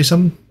going to say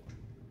something?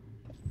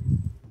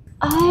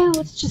 I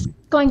was just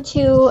going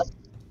to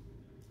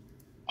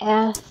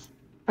ask,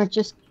 or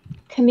just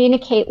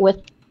communicate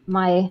with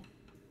my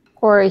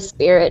Corey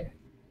spirit.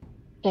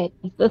 Okay,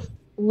 does this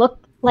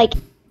look like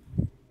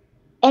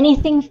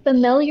anything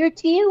familiar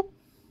to you?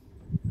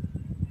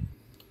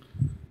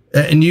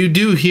 And you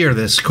do hear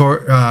this.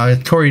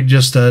 Corey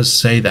just does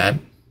say that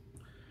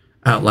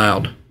out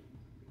loud.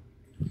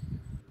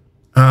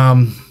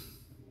 I've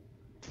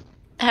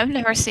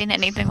never seen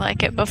anything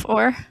like it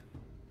before.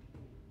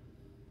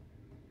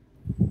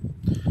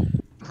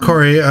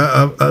 Corey,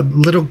 a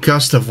little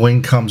gust of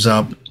wind comes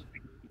up,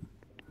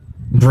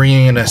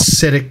 bringing an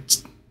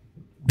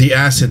the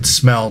acid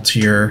smell to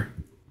your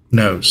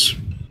nose.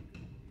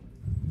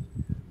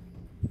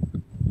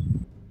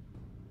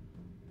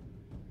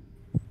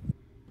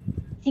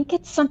 I think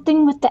it's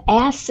something with the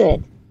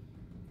acid.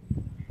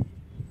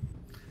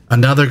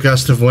 Another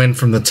gust of wind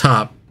from the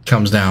top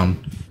comes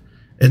down.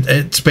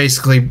 It's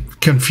basically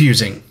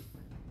confusing.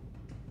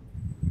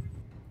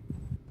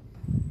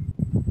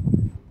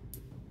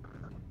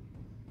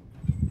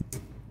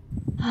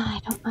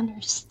 I don't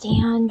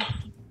understand.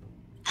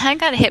 I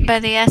got hit by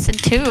the acid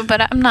too,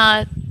 but I'm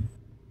not.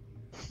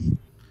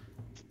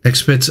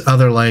 Xbit's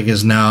other leg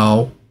is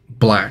now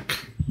black.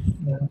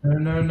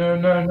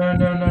 No.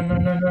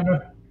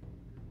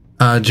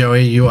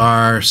 Joey, you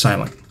are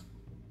silent.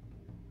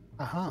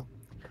 Uh-huh.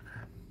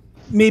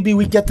 Maybe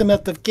we get them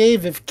out of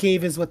cave if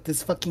cave is what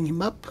is fucking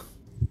him up.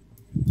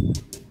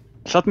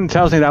 Something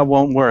tells me that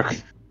won't work.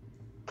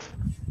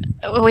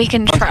 We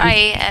can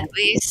try at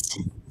least.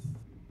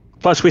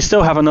 Plus, we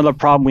still have another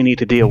problem we need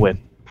to deal with.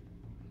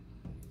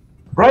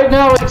 Right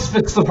now,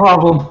 Ixbit's the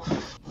problem.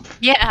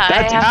 Yeah,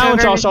 That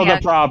town's also the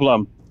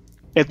problem.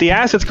 If the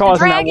acid's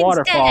causing that dragon's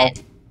waterfall,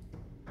 dead.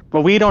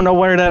 but we don't know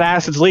where that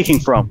acid's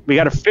leaking from. We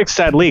got to fix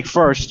that leak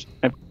first.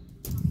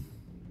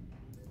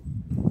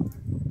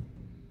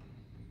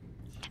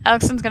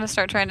 Alexon's gonna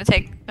start trying to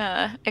take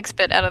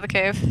Xbit out of the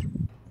cave.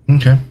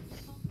 Okay.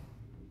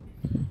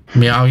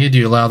 Miyagi, do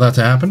you allow that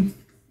to happen?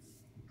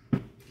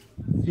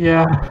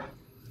 Yeah.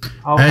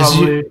 I'll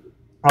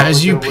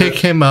As you pick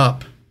him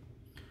up,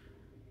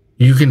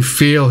 you can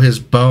feel his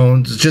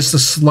bones, just the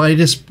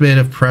slightest bit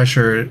of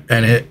pressure,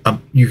 and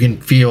you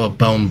can feel a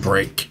bone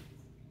break.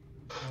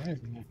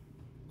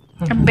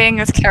 I'm being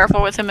as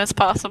careful with him as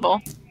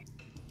possible.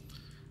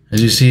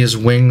 As you see, his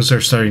wings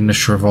are starting to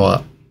shrivel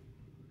up.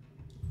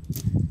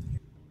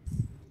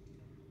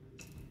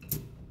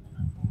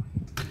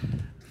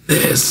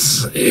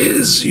 This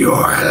is your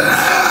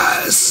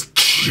last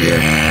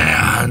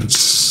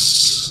chance.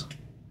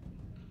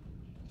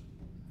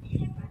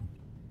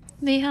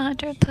 The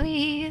hunter,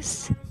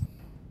 please.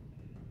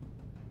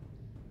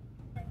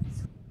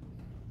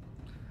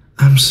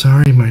 I'm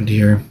sorry, my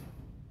dear.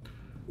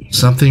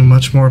 Something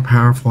much more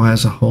powerful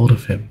has a hold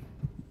of him.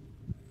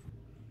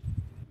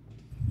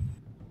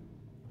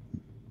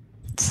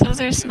 So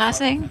there's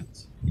nothing?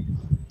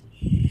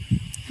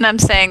 And I'm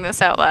saying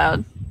this out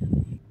loud.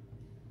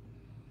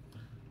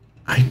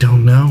 I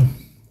don't know.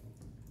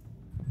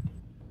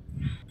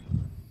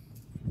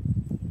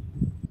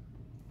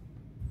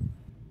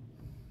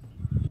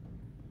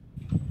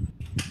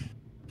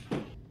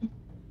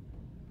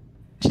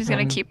 She's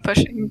gonna keep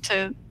pushing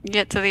to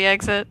get to the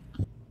exit.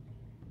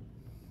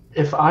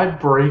 If I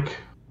break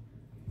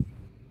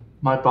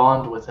my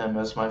bond with him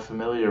as my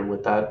familiar,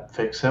 would that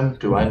fix him?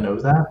 Do I know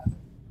that?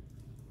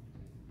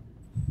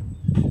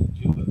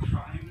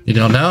 You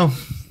don't know.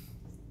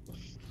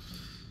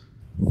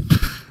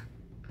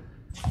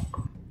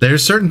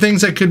 There's certain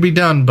things that could be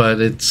done,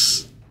 but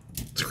it's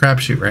a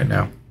crapshoot right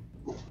now.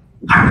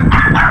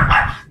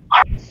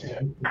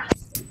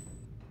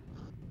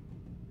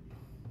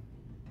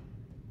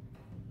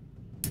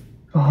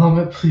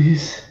 Bahamut,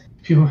 please.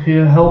 If you're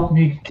here, help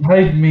me,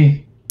 guide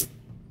me.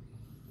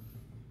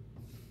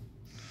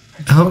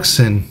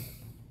 Elkson.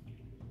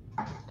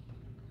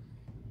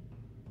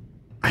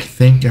 I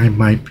think I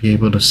might be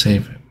able to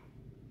save him.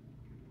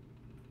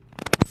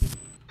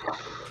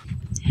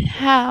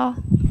 How?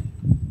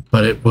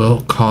 But it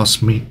will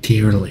cost me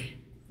dearly.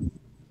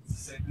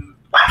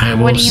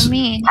 What do you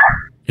mean?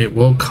 It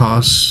will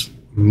cost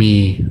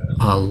me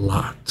a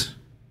lot.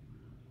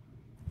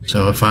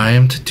 So if I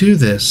am to do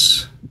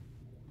this,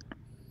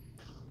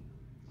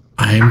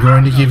 I am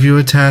going to give you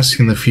a task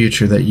in the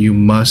future that you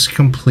must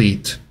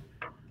complete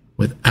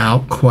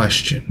without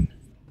question.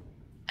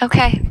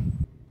 Okay.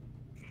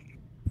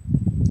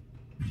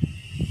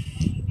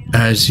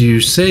 As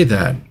you say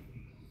that,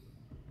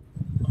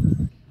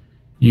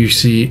 you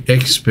see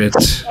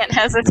Ixbit Can't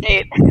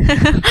hesitate.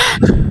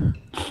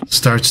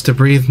 starts to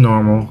breathe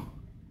normal,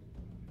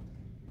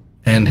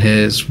 and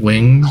his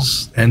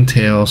wings and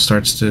tail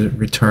starts to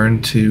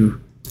return to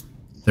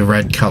the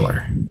red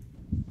color.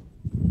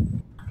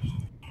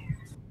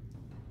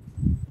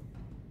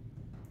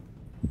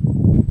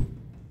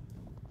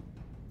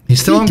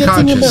 He's still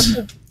unconscious.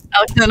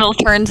 Elkson will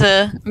turn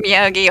to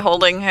Miyagi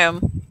holding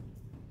him.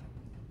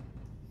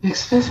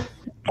 Ixbit?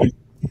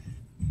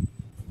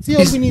 See,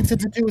 all we needed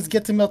to do was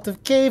get him out the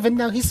cave, and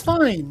now he's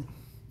fine.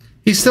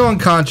 He's still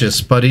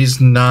unconscious, but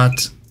he's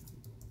not.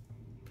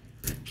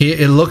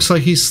 It looks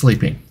like he's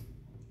sleeping.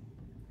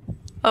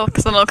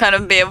 Elkson will kind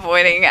of be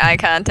avoiding eye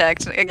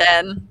contact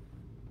again.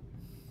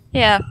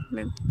 Yeah,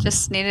 we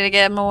just needed to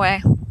get him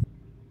away.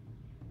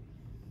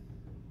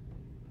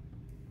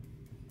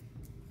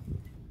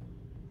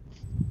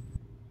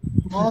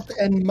 Moth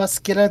and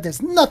Muscular,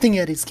 there's nothing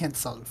Ares can't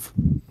solve.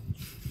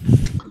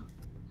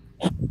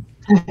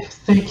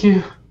 Thank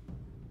you.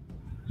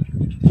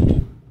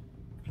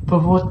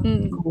 But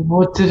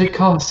what did it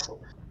cost?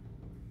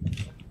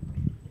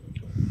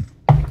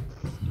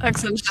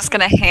 Elkson's just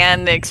gonna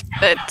hand it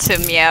to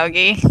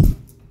Miyagi.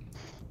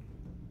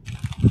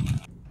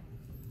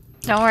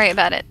 Don't worry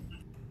about it.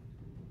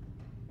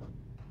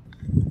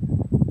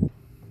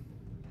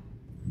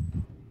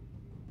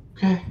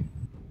 Okay.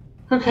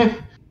 Okay.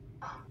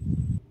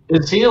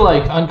 Is he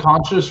like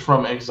unconscious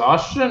from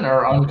exhaustion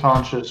or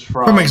unconscious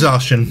from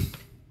exhaustion?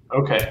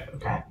 Okay,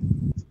 okay.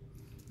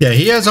 Yeah,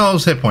 he has all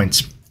his hit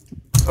points.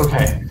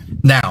 Okay.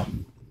 Now.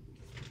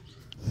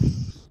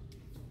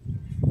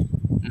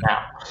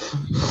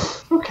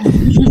 Okay.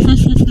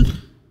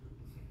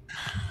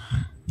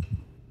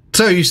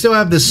 So you still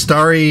have this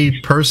starry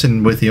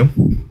person with you.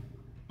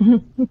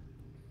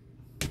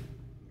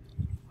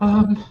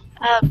 Oh,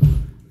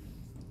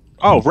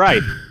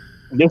 right.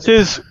 This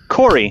is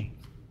Corey,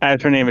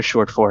 as her name is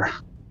short for.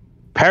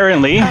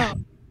 Apparently,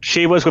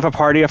 she was with a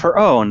party of her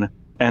own,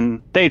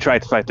 and they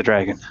tried to fight the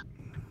dragon.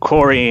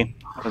 Corey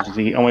was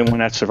the only one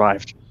that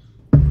survived.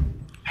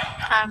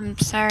 I'm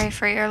sorry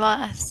for your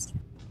loss.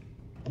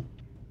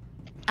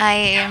 I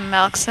am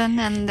Elkson,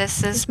 and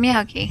this is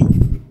Miyagi.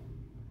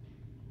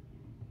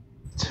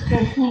 It's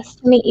okay. Nice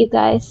to meet you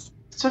guys.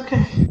 It's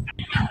okay.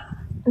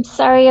 I'm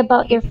sorry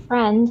about your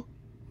friend.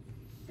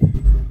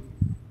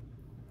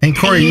 And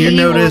Corey, you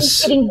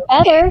notice... Getting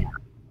better.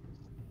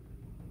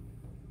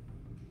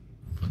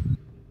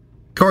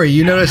 Corey,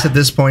 you notice at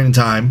this point in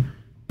time,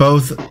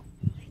 both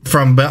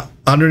from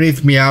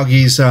underneath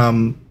Miyagi's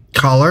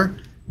collar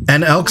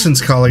and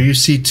Elkson's collar, you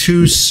see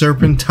two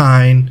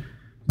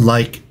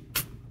serpentine-like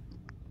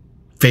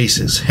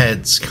faces,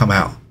 heads come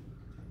out.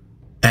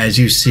 As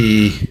you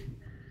see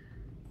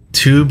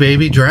two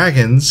baby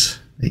dragons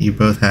that you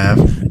both have.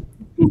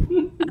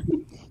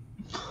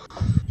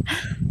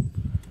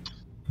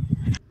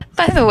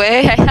 By the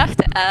way, I have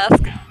to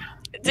ask,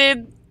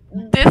 did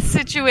this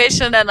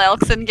situation and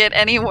Elkson get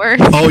any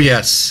worse? Oh,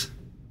 yes.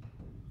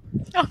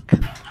 Oh,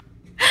 God.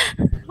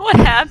 What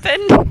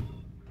happened?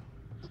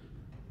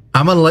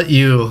 I'm going to let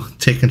you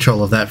take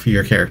control of that for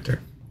your character.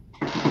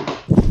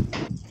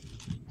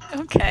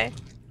 Okay.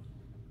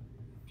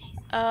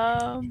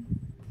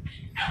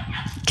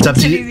 It's up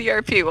to Continue you. the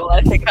RP while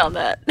I think on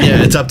that.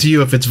 Yeah, it's up to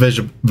you if it's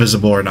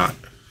visible or not.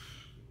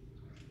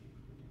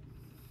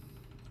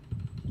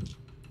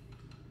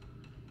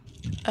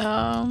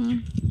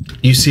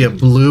 You see a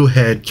blue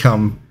head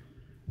come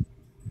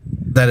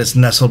that is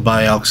nestled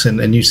by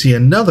Elkson, and you see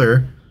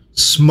another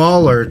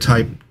smaller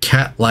type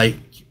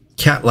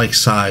cat-like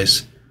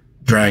size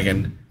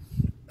dragon,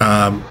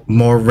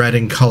 more red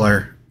in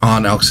color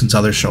on Elkson's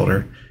other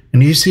shoulder,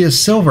 and you see a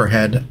silver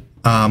head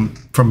from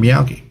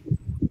Miyagi.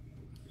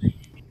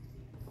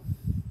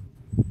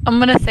 I'm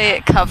gonna say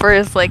it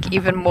covers like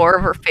even more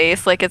of her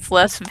face, like it's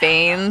less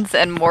veins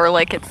and more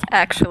like it's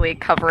actually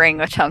covering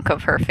a chunk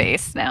of her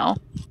face now.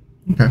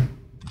 Okay.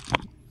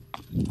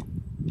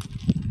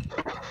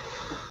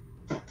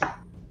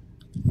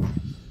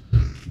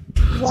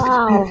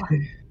 Wow.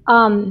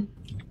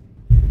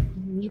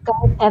 You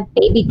guys have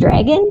baby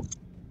dragons?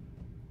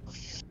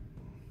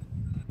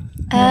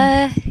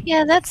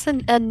 Yeah, that's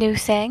a new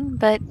thing,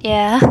 but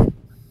yeah.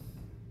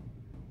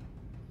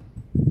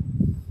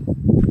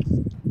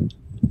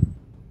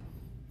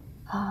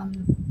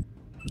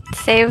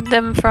 Saved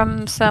them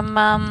from some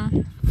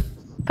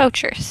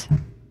poachers.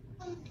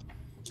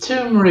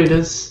 Tomb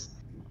Raiders.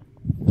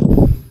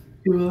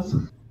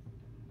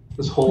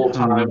 This whole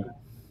time,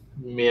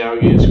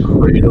 Miyagi is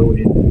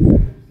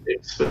cradling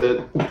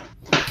Bigfoot.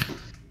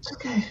 It's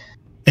okay.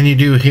 And you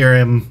do hear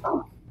him.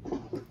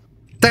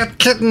 That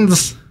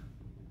kittens!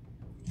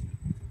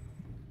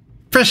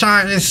 Fish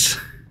eyes!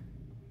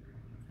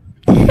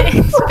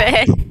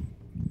 Spit.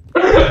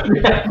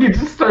 Yeah, he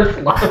just starts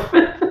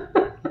laughing.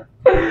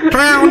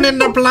 Drown in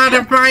the blood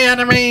of my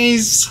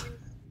enemies!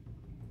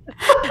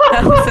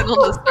 Allison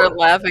will just start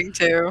laughing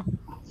too.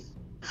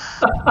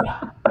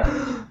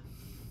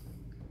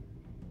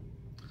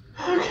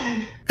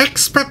 Okay.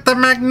 Expect the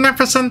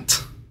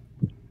magnificent!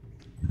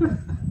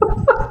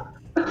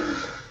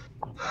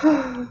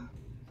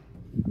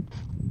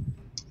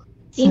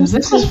 Seems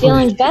this to be is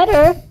feeling what-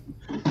 better.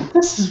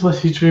 This is what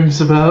he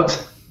dreams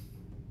about.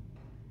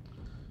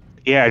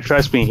 Yeah,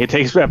 trust me, it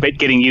takes a bit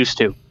getting used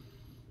to.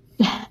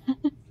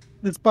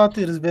 This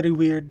party is very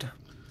weird.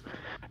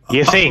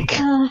 You think?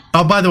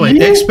 Oh, by the way,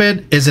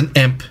 Exped is an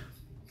imp.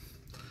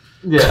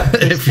 Yeah.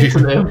 If It's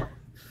you- him.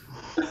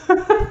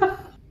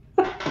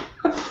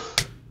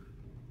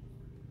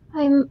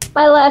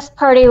 My last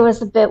party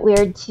was a bit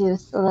weird too,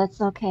 so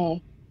that's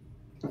okay.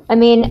 I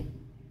mean,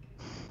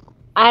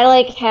 I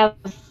like have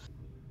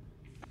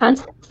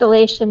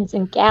constellations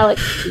and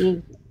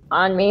galaxies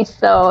on me,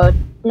 so it's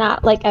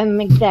not like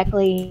I'm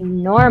exactly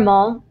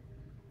normal.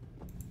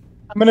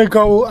 I'm gonna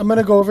go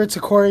over to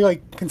Corey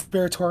like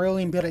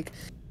conspiratorially and be like,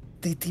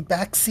 the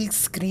backseat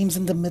screams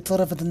in the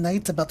middle of the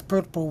night about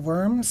purple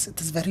worms.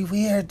 It is very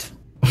weird.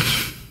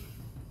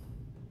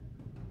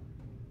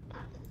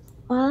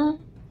 Well,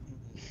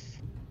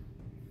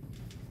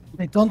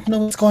 I don't know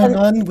what's going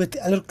on with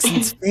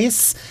Alexan's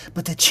face,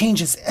 but it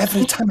changes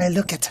every time I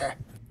look at her.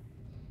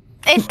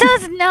 It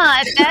does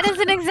not. That is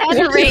an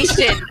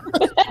exaggeration.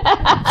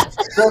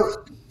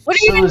 What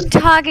are you even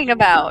talking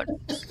about?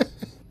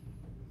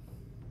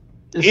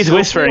 Is He's Sylvia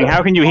whispering,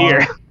 how can you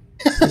hear?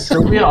 Is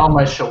Sylvia on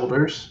my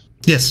shoulders?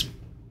 Yes.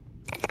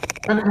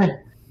 Okay.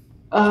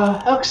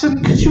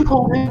 Elkson, could you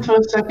hold him for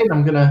a second?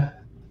 I'm gonna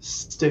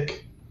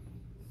stick.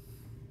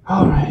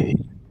 Alright.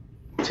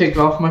 Take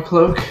off my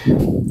cloak.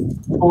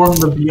 Form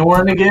the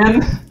Bjorn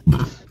again.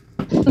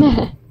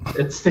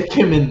 And stick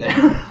him in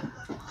there.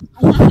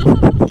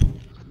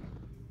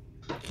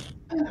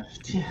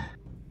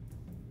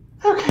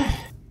 Okay.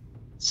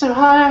 So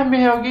hi, I'm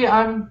Miyagi.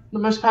 I'm the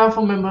most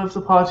powerful member of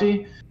the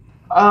party.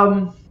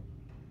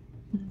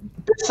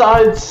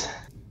 Besides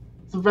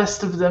the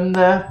rest of them,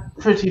 they're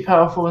pretty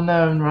powerful in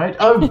their own right.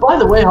 Oh, by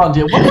the way,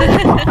 Handia, what the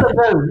fuck are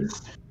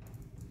those?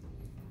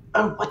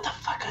 Oh, what the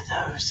fuck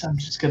are those? I'm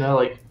just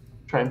gonna,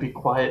 try and be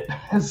quiet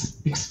as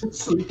he's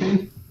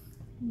sleeping.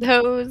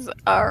 Those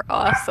are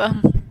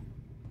awesome.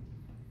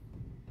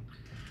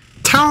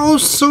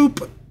 Toast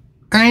soup!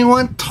 I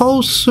want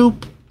toast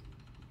soup!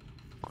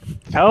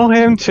 Tell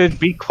him to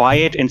be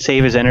quiet and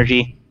save his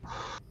energy.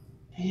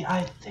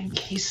 I think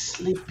he's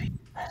sleeping.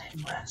 Let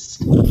him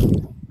rest.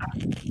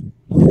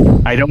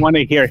 I don't want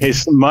to hear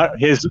his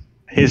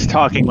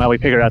talking while we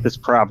figure out this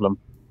problem.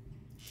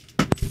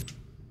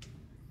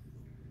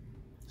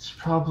 This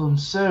problem,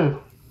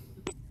 so...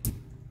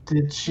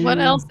 Did you... What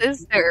else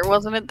is there?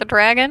 Wasn't it the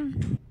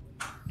dragon?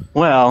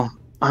 Well,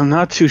 I'm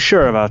not too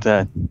sure about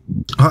that.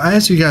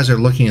 As you guys are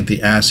looking at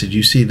the acid,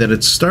 you see that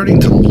it's starting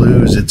to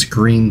lose its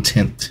green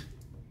tint.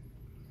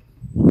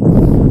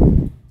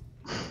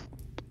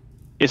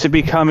 Is it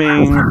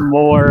becoming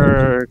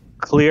more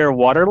clear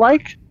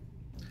water-like?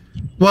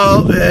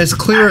 Well, as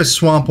clear as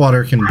swamp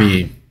water can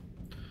be.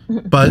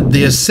 But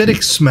the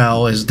acidic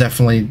smell is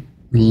definitely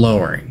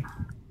lowering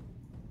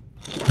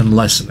and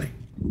lessening.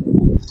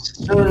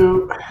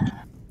 So...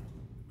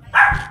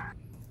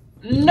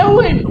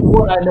 Knowing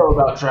what I know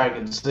about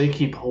dragons, they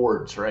keep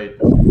hordes, right?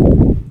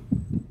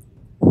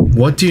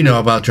 What do you know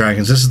about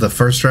dragons? This is the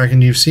first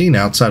dragon you've seen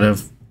outside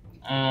of...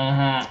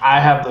 I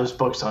have those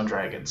books on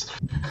dragons.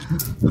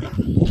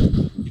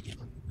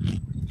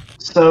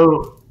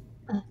 So...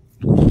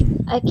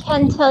 I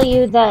can tell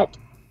you that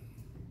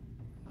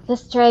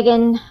this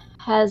dragon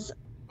has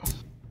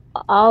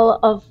all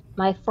of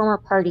my former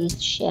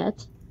party's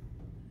shit.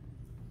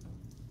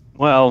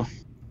 Well,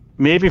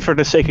 maybe for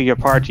the sake of your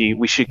party,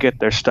 we should get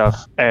their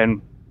stuff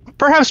and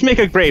perhaps make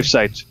a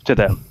gravesite to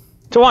them,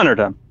 to honor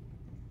them.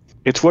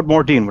 It's what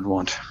Mordine would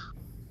want.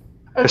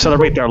 To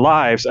celebrate their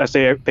lives as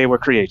they were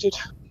created.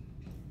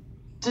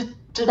 Did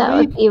That we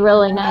would be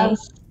really have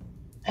nice.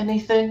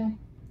 anything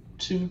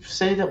to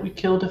say that we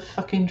killed a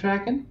fucking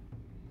dragon?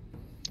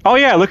 Oh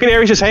yeah, look at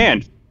Ares'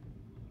 hand.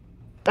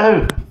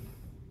 Oh.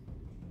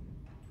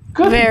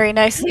 Good, Very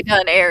nicely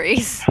done,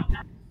 Ares.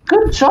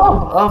 good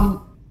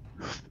job.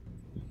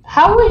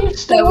 How are you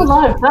still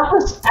alive? That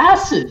was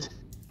acid.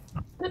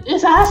 It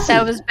is acid.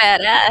 That was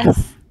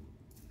badass.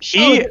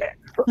 He...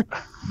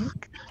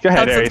 Go ahead,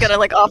 Hudson's Ares. gonna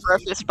like offer a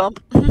fist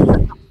bump.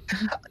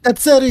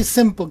 That's very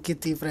simple,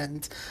 kitty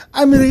friend.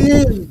 I'm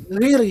really,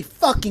 really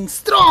fucking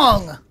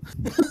strong.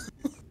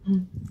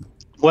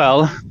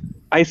 Well,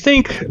 I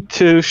think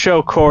to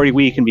show Corey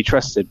we can be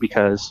trusted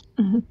because...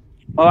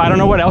 Well, I don't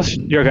know what else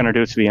you're gonna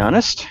do, to be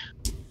honest.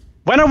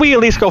 Why don't we at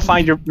least go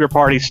find your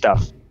party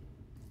stuff?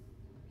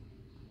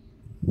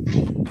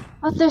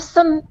 Well, there's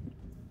some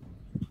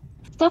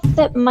stuff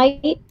that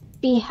might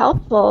be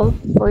helpful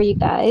for you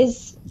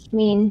guys. I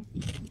mean,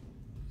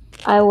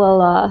 I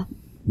will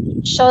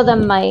show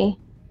them my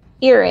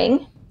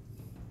earring.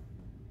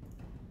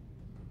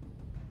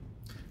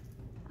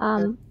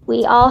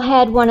 We all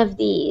had one of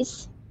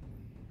these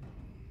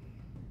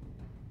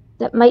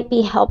that might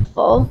be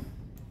helpful.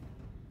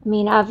 I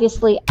mean,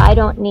 obviously, I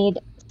don't need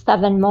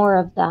 7 more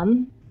of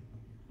them.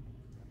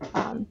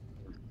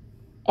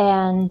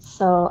 And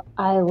so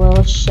I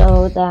will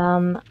show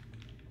them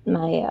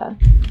my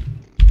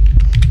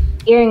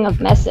earring of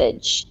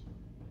message.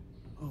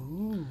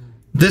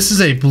 This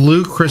is a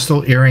blue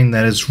crystal earring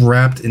that is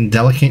wrapped in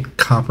delicate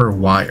copper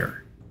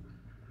wire.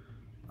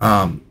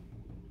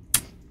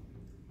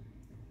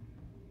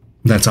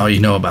 That's all you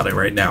know about it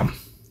right now.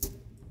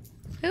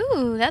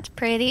 Ooh, that's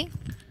pretty.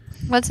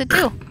 What's it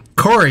do?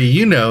 Corey,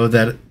 you know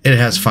that it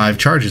has 5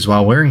 charges.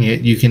 While wearing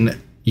it, you can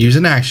use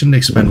an action to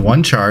expend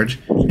 1 charge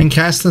and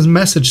cast a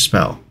message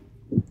spell.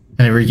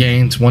 And it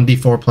regains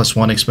 1d4 plus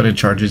 1 expended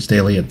charges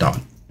daily at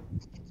dawn.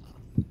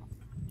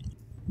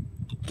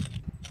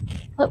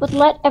 It would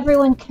let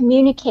everyone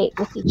communicate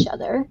with each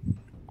other.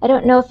 I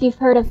don't know if you've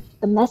heard of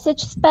the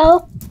message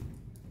spell,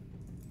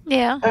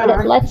 Yeah. but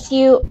it lets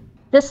you,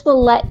 this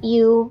will let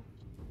you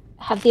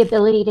have the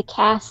ability to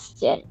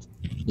cast it.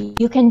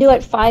 You can do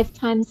it 5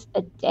 times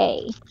a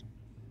day.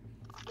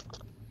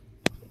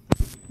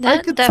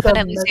 That could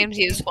definitely spell seems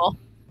useful.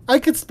 I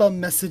could spell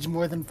message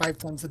more than 5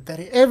 times a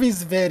day.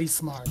 Aries very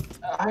smart.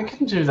 I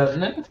can do that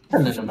in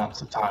infinite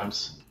amounts of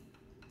times.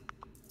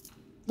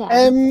 Yeah.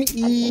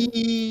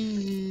 M-E...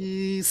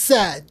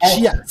 Sag,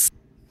 yes.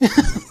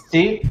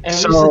 See? Ares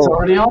is So-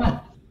 already on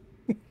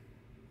it.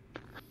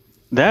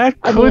 That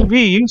I could mean-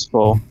 be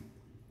useful.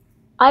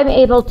 I'm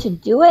able to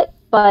do it,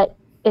 but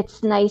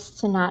it's nice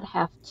to not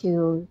have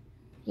to,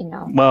 you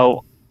know.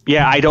 Well,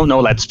 yeah, I don't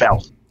know that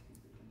spell.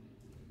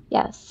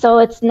 Yeah, so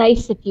it's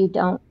nice if you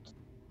don't.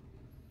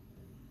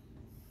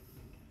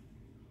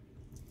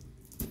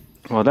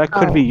 Well, that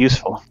could be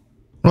useful.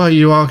 Well,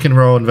 you all can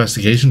roll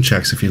investigation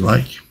checks if you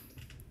like.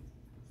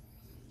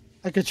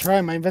 I could try.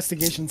 My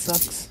investigation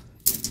sucks.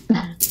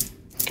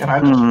 Can I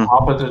just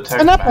pop a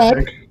detect Not bad.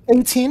 magic?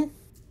 18.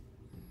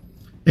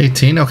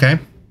 18, okay.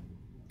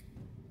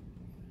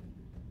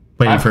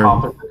 Waiting I for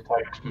pop a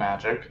detect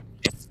magic.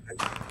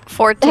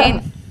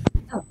 14.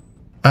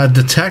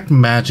 detect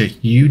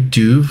magic. You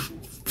do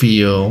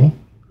feel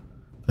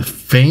a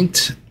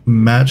faint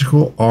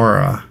magical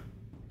aura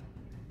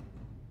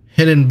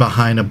hidden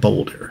behind a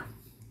boulder.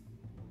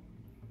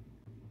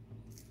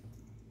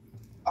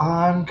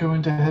 I'm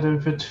going to head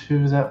over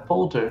to that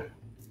boulder.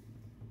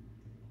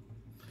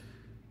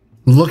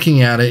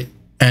 Looking at it,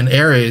 and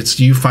Ares,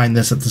 you find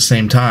this at the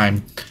same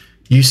time.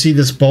 You see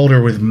this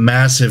boulder with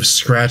massive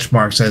scratch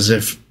marks as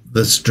if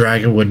this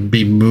dragon would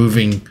be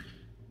moving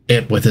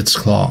it with its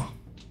claw.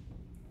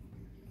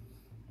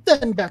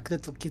 Stand back,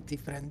 little kitty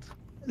friend.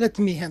 Let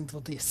me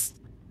handle this.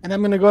 And I'm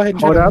going to go ahead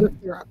and Hold try to up.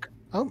 lift the rock.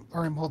 Oh,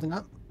 or I'm holding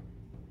up.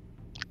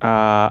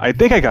 I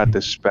think I got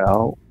this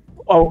spell.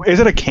 Oh, is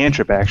it a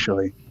cantrip,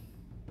 actually?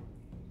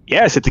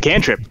 Yes, it's a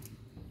cantrip.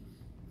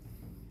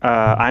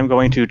 I'm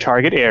going to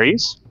target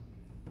Ares.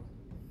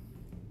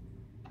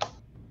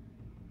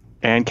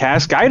 And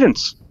cast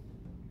Guidance.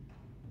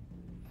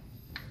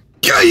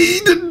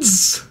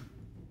 Guidance!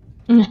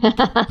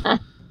 Oh,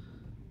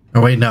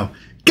 wait, no.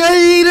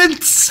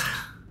 Guidance!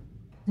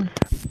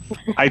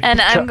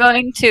 And I'm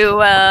going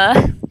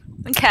to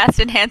cast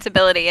Enhance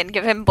Ability and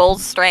give him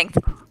Bull's Strength.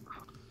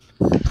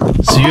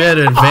 So you had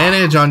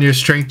advantage on your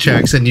strength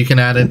checks, and you can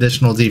add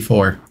additional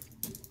d4.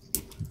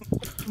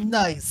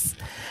 Nice.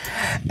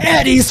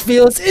 Ares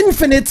feels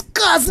infinite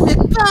cosmic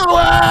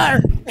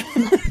power!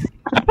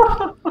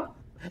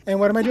 And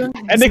what am I doing?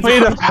 Technically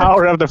the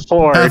power of the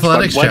forge, but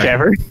Athletics check.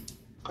 whatever.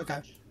 Okay.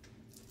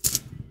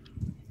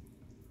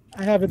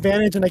 I have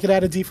advantage and I could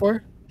add a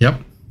d4.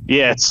 Yep.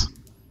 Yes.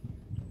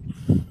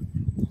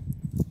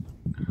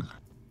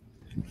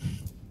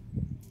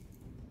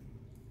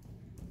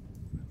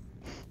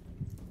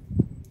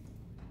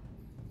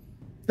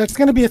 That's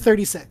going to be a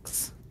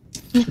 36.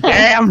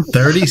 Damn.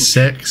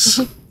 36.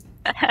 Yeah,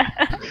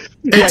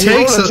 It you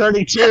rolled takes a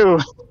 32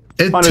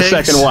 on the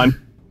second one.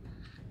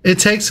 It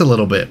takes a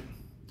little bit,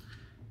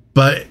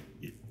 but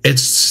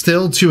it's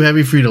still too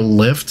heavy for you to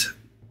lift,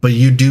 but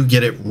you do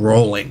get it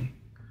rolling.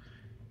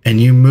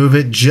 And you move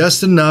it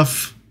just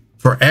enough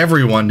for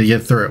everyone to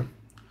get through.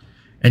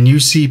 And you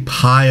see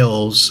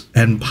piles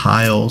and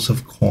piles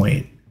of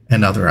coin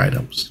and other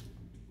items.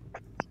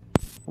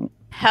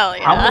 Hell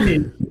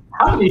yeah.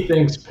 How many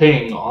things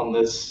ping on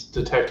this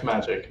detect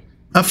magic?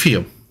 A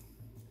few.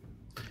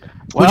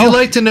 Well, Would you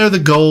like to know the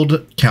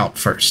gold count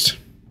first?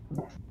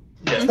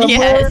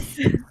 Yes.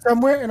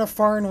 Somewhere in a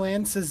foreign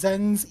land,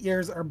 Zen's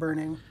ears are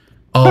burning.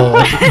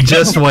 Oh,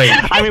 just wait.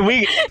 I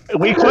mean,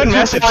 we could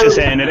message this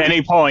in at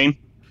any point.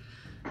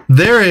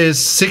 There is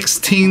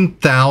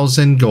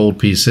 16,000 gold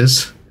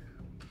pieces.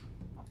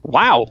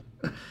 Wow.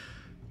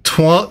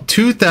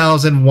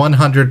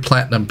 2,100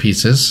 platinum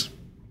pieces.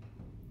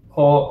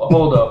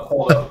 Hold up.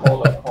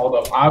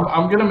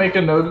 I'm gonna make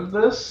a note of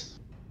this.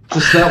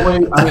 Just that way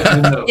I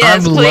know.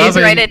 Yes, I'm please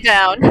loving- write it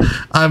down.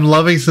 I'm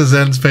loving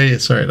Suzen's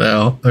face right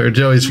now, or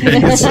Joey's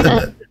face.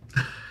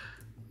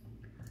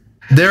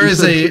 There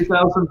is a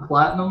 2,000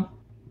 platinum.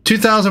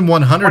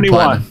 2,100 21.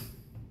 platinum,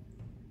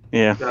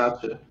 Yeah.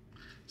 Gotcha.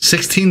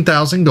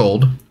 16,000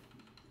 gold.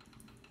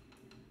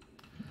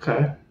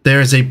 Okay.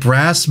 There is a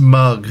brass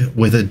mug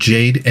with a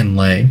jade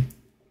inlay.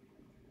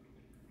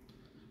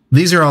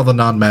 These are all the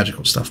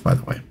non-magical stuff, by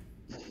the way.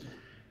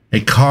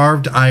 A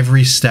carved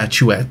ivory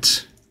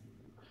statuette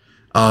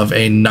of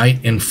a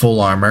knight in full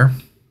armor.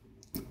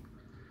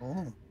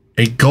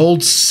 A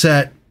gold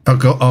set, a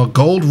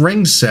gold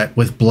ring set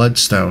with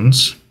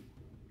bloodstones.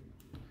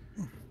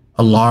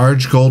 A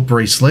large gold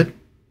bracelet.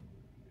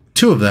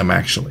 2 of them,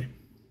 actually.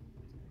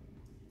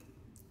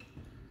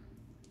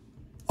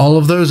 All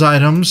of those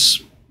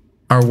items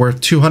are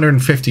worth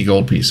 250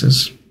 gold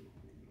pieces.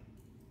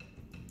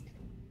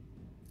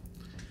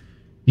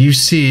 You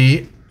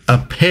see a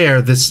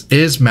pair, this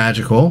is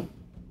magical.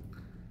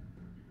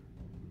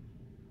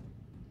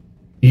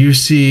 You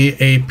see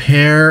a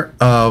pair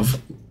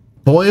of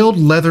boiled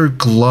leather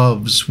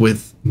gloves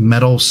with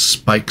metal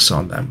spikes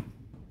on them.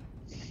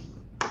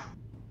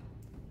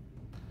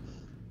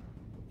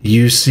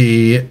 You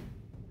see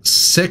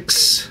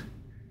 6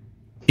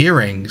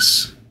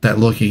 earrings that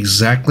look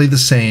exactly the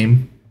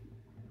same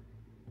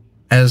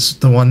as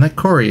the one that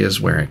Corey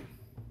is wearing.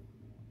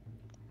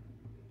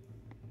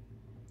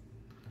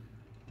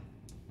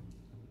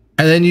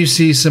 And then you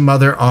see some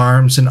other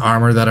arms and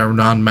armor that are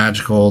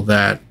non-magical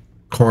that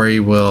Corey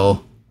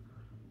will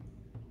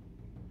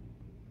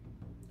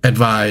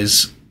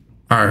advise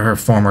are her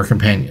former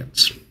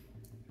companions.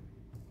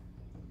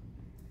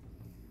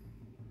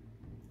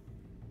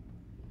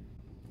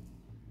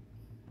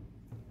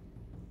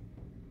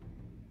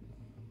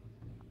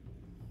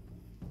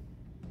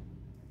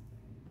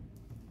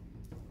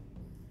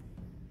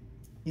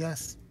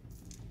 Yes.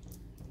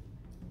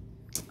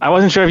 I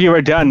wasn't sure if you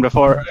were done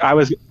before. I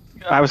was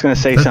going to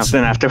say something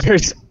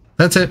afterwards.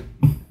 That's it.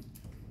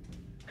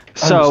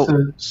 So,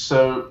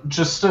 So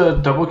just to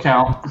double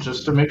count,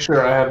 just to make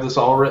sure I have this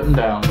all written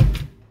down.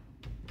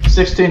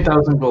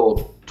 16,000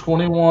 gold,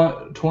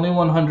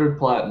 2,100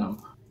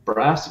 platinum,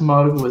 brass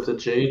mug with a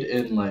jade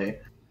inlay,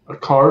 a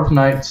carved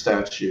knight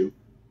statue,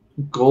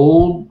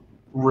 gold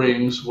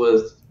rings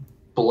with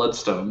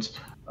bloodstones,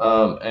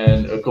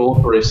 and a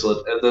gold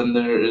bracelet, and then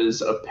there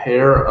is a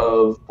pair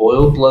of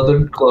boiled leather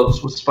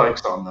gloves with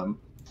spikes on them,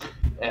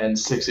 and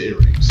 6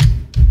 earrings.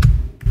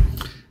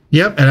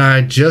 Yep, and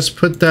I just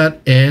put that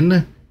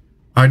in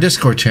our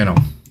Discord channel.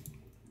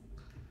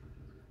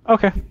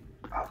 okay.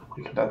 I'm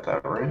looking at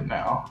that right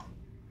now.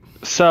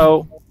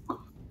 So,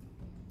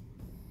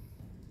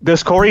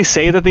 does Corey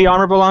say that the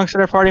armor belongs to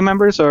their party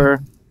members,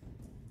 or?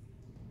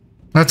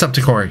 That's up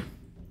to Corey.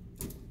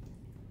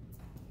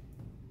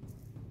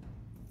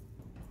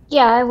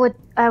 Yeah, I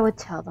would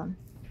tell them.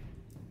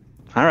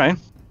 All right.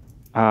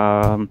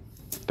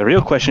 The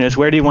real question is,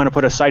 where do you want to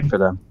put a site for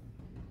them?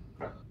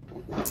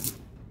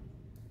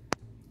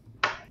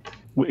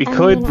 We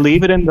could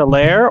leave it in the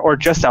lair or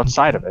just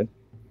outside of it.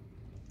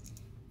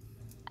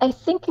 I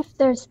think if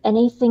there's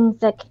anything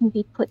that can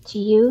be put to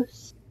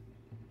use,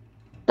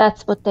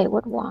 that's what they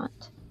would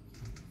want.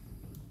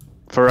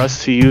 For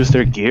us to use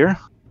their gear?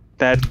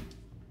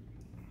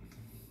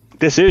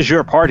 This is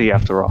your party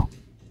after all.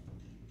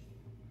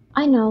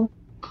 I know.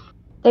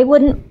 They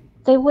wouldn't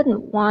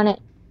want it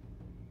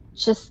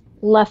just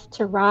left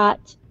to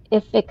rot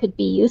if it could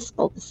be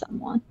useful to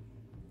someone.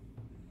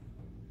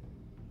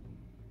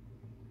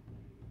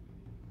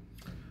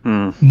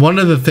 One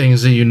of the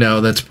things that you know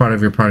that's part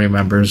of your party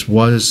members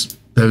was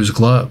those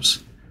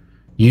gloves.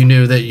 You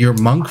knew that your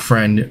monk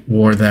friend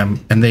wore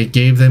them, and they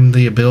gave them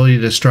the ability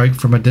to strike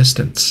from a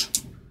distance.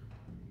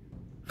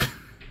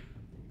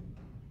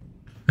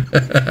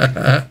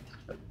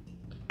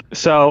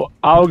 So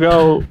I'll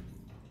go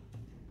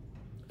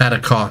At a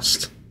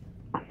cost.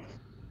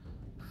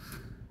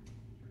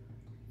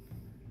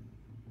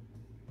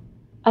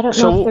 I don't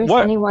So know if there's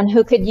what- anyone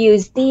who could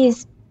use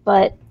these,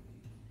 but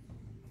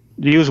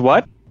Use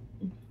what?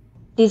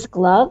 These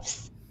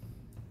gloves.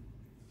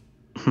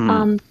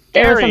 Hmm.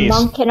 There was a Ares.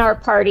 monk in our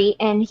party,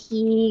 and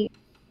he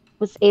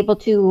was able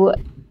to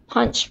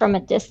punch from a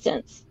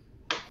distance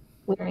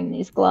wearing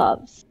these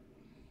gloves.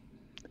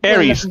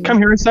 Ares, come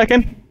here a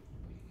second.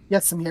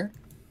 Yes, I'm here.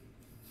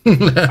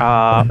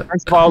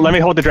 First of all, let me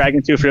hold the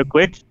dragon tooth real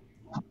quick.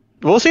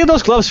 We'll see if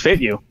those gloves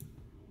fit you.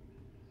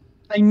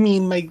 I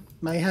mean,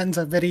 my hands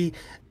are very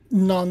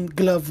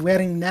non-glove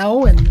wearing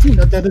now, and you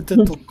know they're a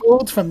little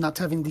cold from not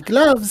having the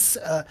gloves.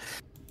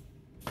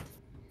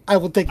 I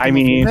will take them off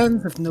your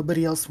hands if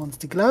nobody else wants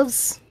the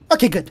gloves.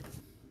 Okay, good.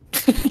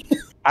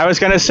 I was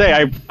gonna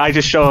say I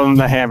just show him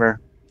the hammer.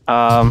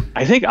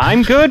 I think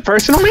I'm good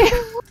personally.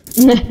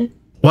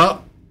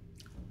 Well,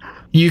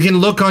 you can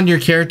look on your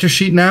character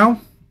sheet now.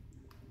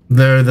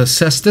 They're the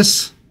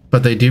cestus,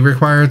 but they do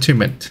require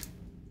attunement.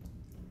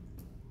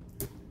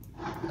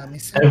 Let me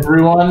see.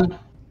 Everyone,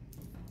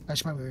 I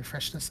should probably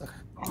refresh this. Okay.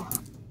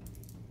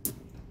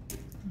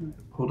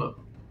 hold up.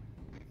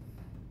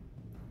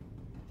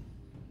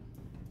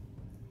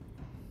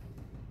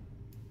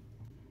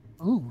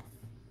 Ooh.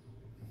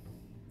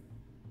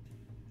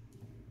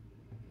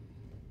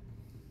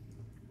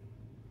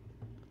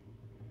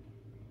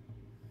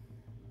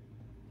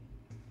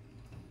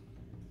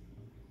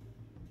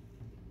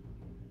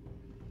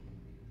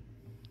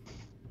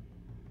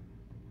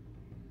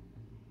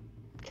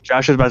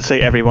 Josh was about to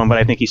say everyone, but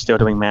I think he's still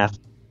doing math.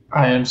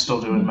 I am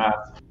still doing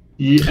math.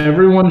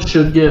 Everyone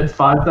should get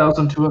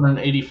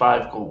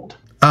 5,285 gold.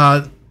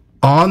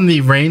 On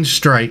the range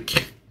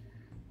strike,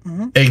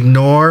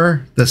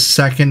 ignore the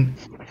second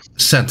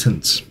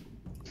sentence.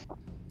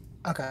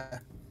 Okay.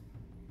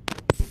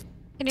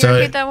 Can you So-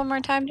 repeat that one more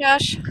time,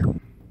 Josh?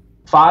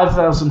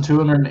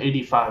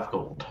 5,285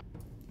 gold.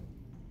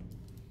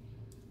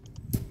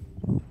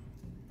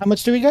 How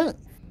much do we get?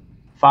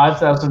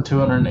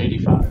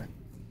 5,285.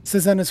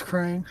 Suzanne is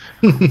crying.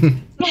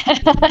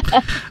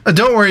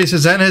 Don't worry,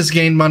 Suzanne has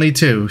gained money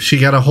too. She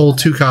got a whole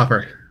 2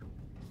 copper.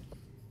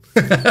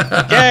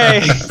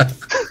 Yay!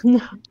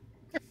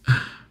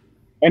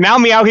 And now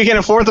Meowky can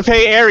afford to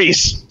pay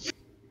Ares.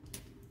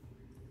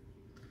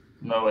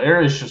 No,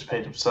 Ares just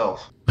paid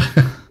himself.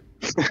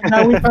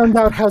 Now we found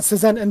out how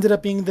Suzanne ended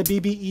up being the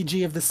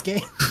BBEG of this game.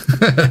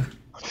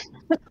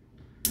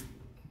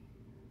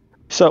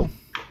 So,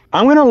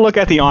 I'm gonna look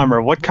at the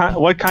armor. What kind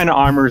of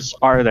armors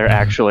are there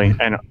actually?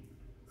 And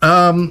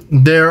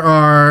There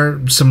are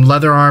some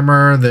leather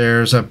armor.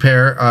 There's a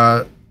pair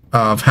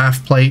of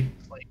half plate.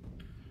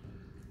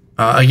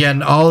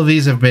 Again, all of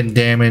these have been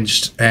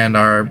damaged and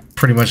are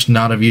pretty much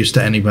not of use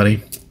to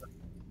anybody.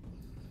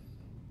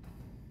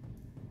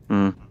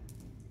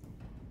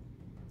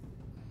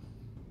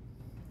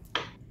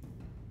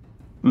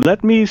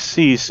 Let me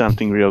see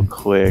something real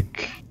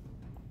quick.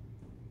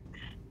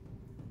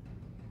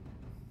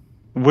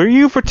 Were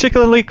you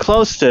particularly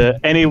close to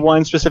any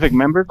one specific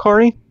member,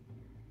 Corey?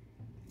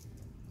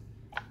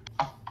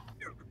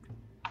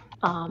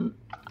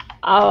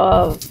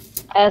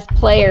 As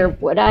player,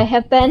 would I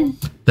have been?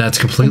 That's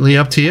completely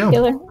up to you.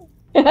 Killer?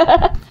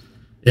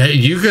 Yeah,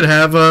 you could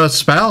have a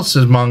spouse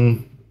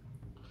among.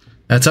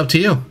 That's up to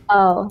you.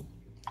 Oh.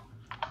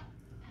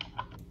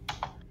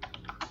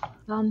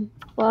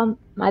 Well,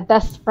 my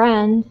best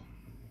friend.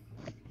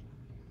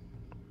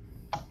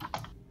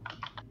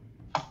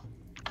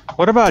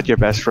 What about your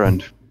best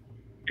friend?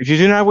 If you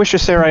do not wish to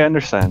say, I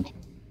understand.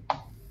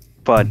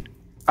 But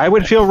I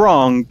would feel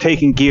wrong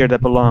taking gear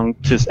that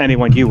belonged to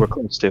anyone you were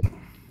close to.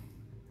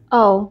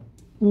 Oh,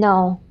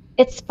 no.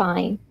 It's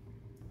fine.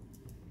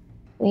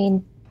 I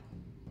mean,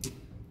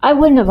 I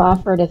wouldn't have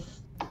offered if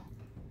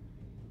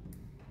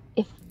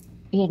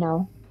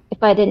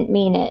I didn't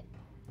mean it.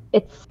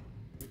 It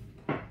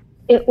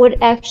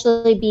would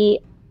actually be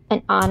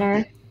an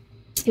honor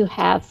to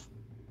have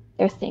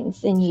their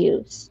things in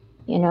use,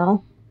 you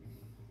know?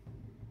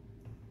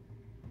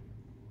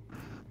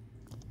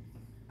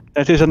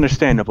 That is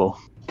understandable.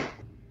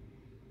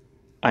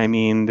 I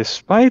mean,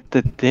 despite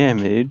the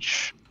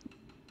damage...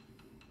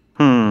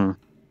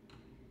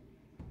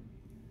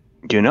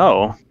 You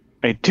know,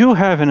 I do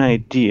have an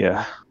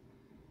idea.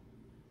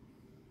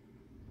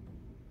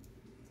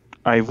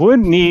 I would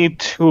need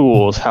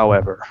tools,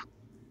 however.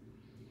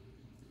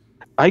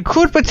 I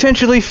could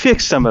potentially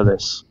fix some of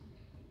this.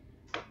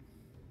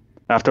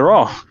 After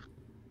all,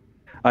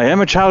 I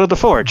am a child of the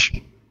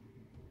Forge.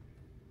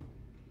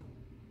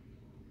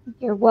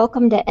 You're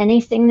welcome to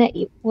anything that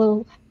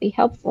will be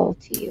helpful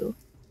to you,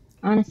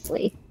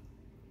 honestly.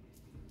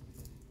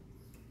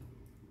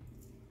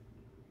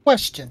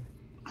 Question.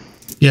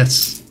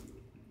 Yes.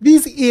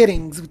 These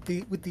earrings with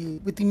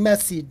the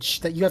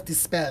message that you have to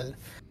spell,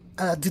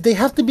 do they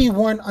have to be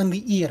worn on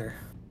the ear?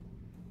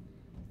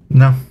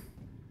 No.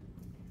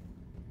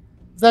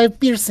 'Cause I have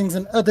piercings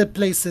in other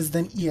places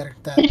than ear.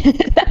 That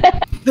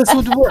this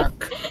would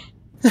work.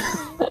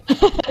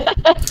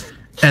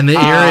 And the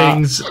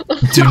earrings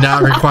do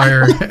not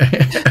require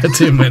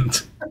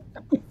attunement.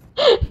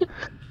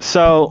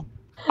 So,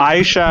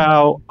 I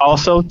shall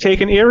also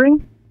take an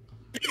earring.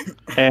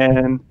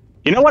 And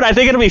you know what? I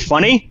think it'll be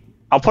funny.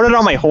 I'll put it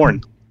on my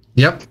horn.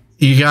 Yep.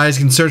 You guys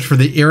can search for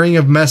the Earring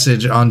of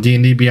Message on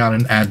D&D Beyond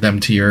and add them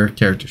to your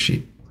character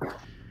sheet.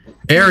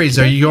 Ares,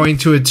 are you going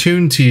to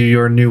attune to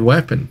your new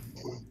weapon?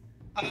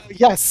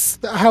 Yes.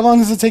 How long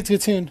does it take to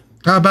attune?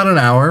 About an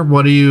hour.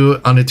 What are you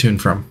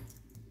unattuned from?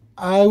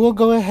 I will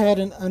go ahead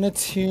and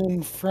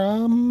unattune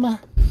from...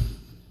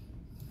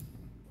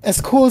 As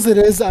cool as it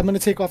is, I'm going to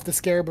take off the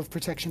Scarab of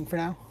Protection for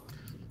now.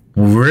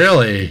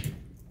 Really?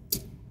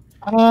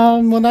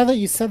 Well, now that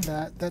you said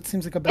that, that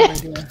seems like a bad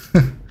idea.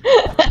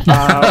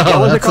 What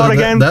was it called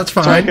again? That's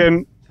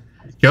fine.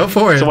 Go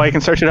for it. So I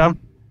can search it up?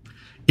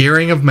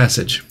 Earring of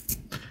Message.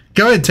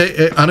 Go ahead,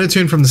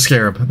 unattune from the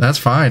Scarab. That's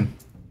fine.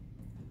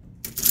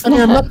 I mean,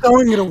 I'm not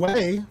throwing it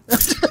away.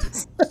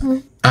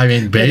 I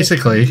mean,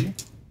 basically.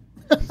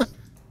 Hold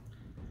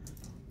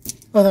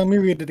on, let me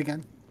read it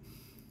again.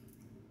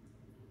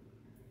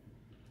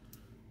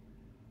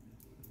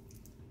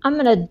 I'm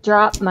gonna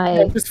drop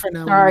my Just for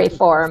now. sorry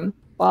form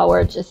while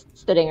we're just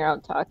sitting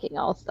around talking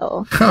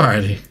also.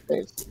 Alrighty.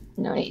 There's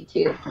no need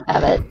to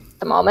have it at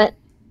the moment.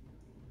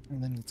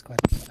 And then let's go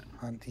ahead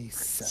on the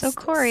So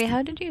Corey,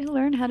 how did you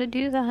learn how to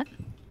do that?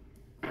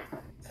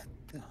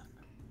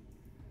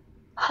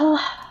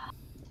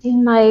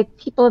 My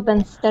people have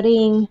been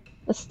studying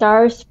the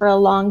stars for a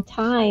long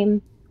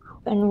time,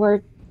 and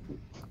we're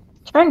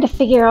trying to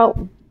figure out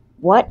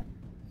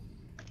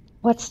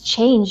what's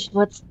changed,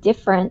 what's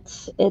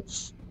different.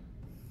 It's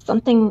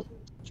something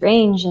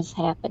strange is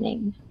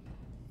happening.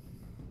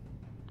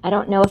 I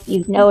don't know if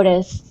you've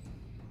noticed.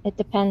 It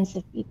depends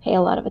if you pay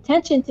a lot of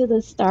attention to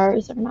the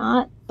stars or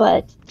not,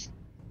 but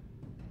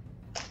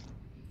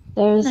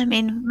there's... I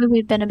mean,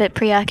 we've been a bit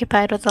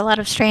preoccupied with a lot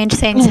of strange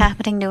things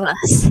happening to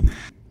us.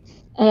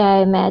 I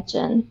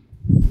imagine.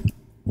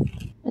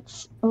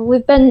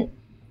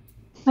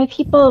 My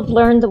people have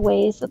learned the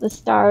ways of the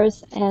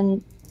stars,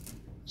 and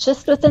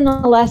just within the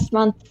last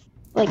month,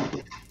 like,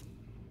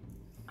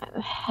 I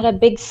had a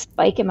big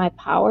spike in my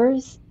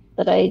powers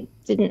that I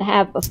didn't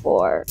have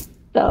before.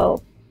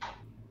 So,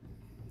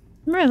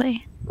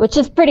 Really? which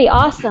is pretty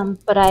awesome,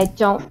 but I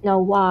don't know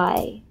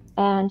why.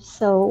 And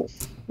so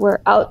we're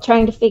out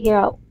trying to figure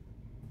out,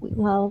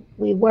 well,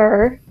 we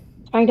were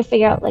trying to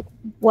figure out, like,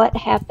 what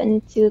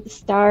happened to the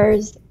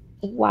stars,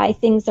 why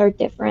things are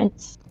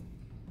different.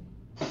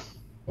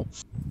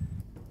 It's,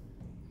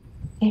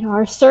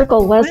 our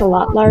circle was a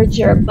lot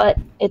larger, but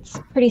it's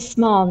pretty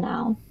small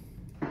now.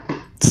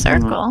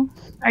 Circle?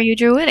 Are you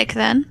druidic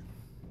then?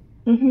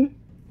 Mm-hmm.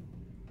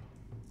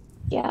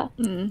 Yeah.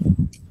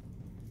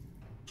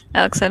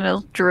 Alex and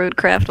a druid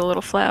craft a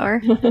little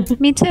flower.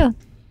 Me too.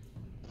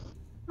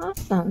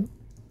 Awesome.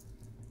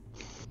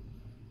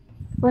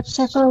 What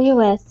circle are you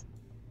with?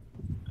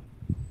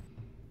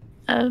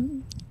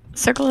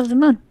 Circle of the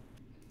moon.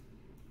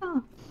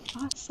 Oh,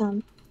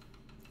 awesome.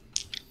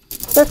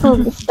 Circle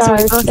of the So we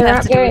stars. both There have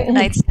aren't to do very with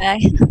night sky.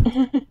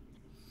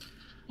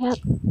 Yep.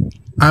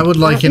 I would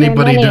like Not very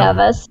anybody many to. of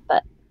us,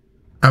 but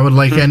I would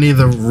like any of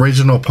the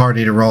original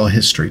party to roll a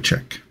history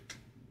check.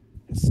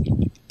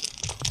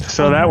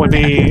 So that would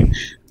be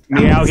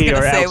Miyagi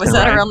or Elton, was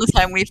that right? around the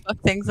time we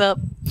fucked things up?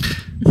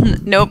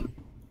 Nope.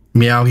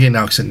 Miyagi and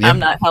Elxon. Yep. I'm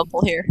not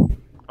helpful here.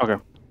 Okay.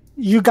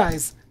 You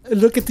guys,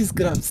 look at these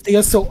gloves. They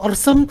are so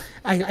awesome.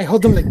 I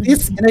hold them like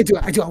this, and I do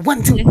a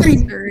 1, 2, 3.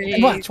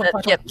 And watch.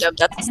 Yep,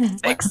 that's a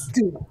 6. 1,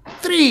 2,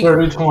 3.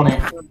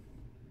 30-20.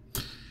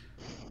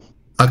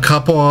 A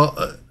couple.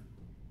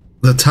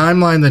 The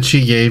timeline that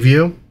she gave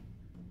you.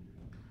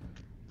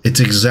 It's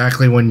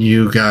exactly when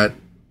you got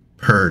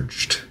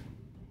purged.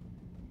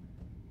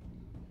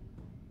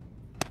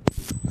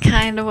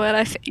 Kind of what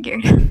I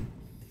figured.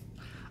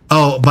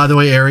 Oh, by the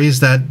way,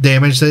 Ares, that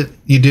damage that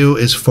you do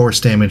is force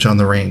damage on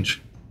the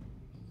range.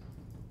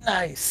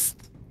 Nice.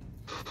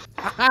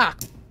 Aha.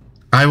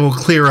 I will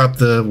clear up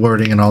the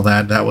wording and all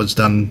that. That was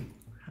done,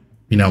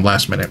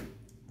 last minute.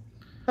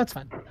 That's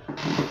fine.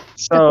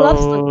 the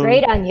gloves look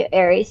great on you,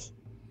 Ares.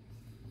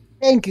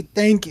 Thank you,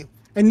 thank you.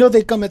 I know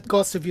they come at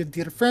cost of your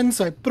dear friends,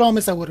 so I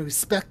promise I will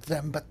respect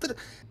them. But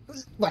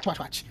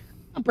watch.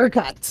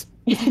 Uppercut.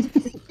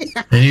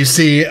 And you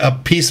see a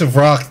piece of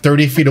rock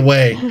 30 feet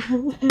away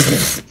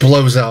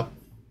blows up.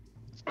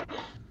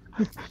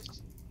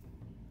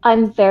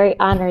 I'm very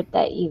honored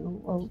that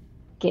you will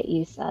get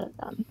use out of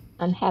them.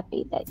 I'm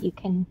happy that you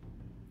can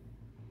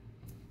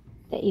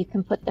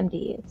put them to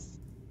use.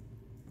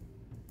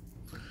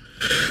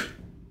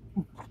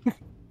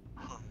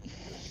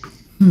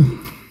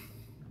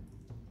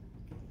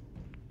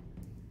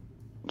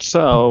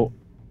 So,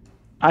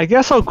 I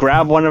guess I'll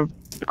grab one of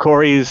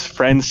Corey's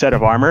friend's set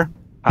of armor.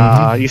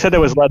 You said there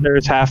was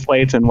leathers, half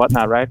plates, and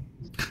whatnot, right?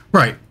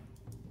 Right.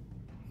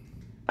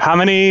 How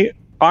many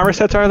armor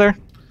sets are there?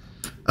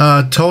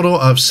 Total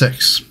of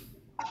 6.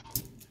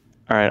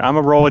 All right, I'm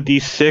gonna roll a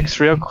d6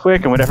 real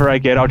quick, and whatever I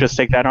get, I'll just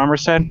take that armor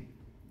set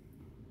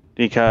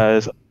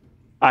because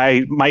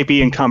I might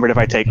be encumbered if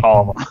I take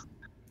all of them.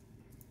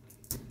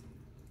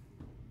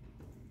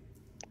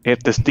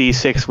 If this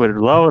d6 would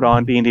load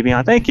on D&D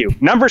Beyond, thank you.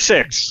 Number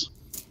 6.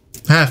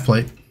 Half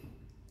plate.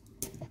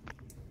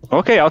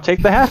 Okay, I'll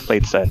take the half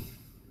plate set.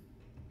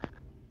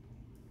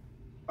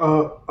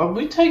 Are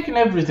we taking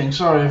everything?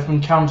 Sorry, I've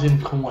been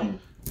counting coin.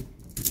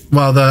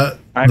 Well, the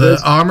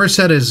armor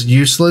set is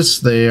useless.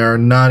 They are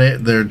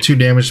not. They're too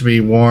damaged to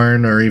be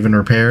worn or even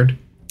repaired.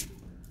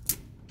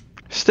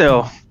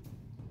 Still,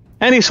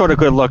 any sort of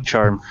good luck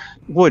charm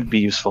would be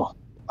useful.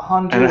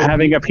 And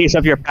having a piece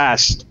of your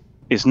past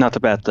is not a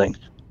bad thing.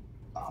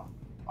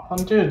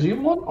 Hunter, do you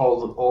want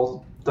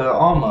all the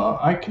armor?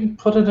 I can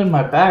put it in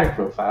my bag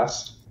real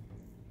fast.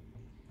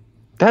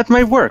 That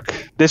might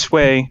work. This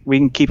way, we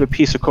can keep a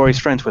piece of Corey's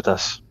friends with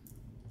us.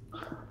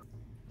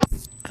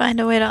 Find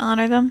a way to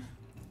honor them.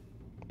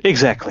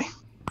 Exactly.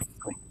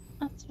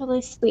 That's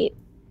really sweet.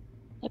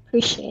 I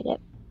appreciate it.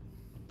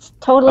 It's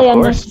totally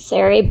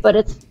unnecessary, but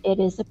it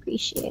is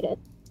appreciated.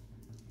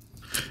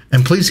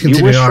 And please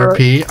continue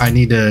RP. I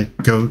need to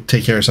go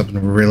take care of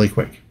something really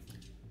quick.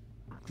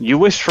 You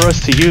wish for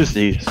us to use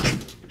these,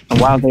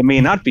 and while they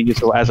may not be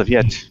useful as of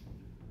yet,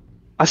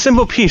 a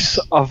simple piece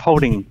of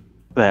holding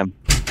them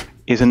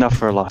is enough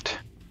for a lot.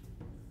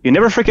 You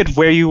never forget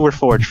where you were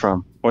forged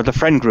from, or the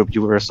friend group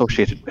you were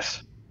associated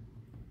with.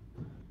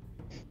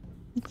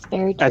 It's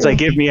very true. As I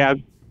give Meow,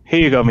 here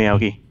you go,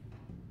 Meowgi.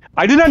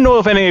 I do not know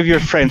if any of your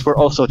friends were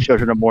also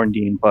children of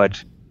Morndine,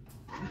 but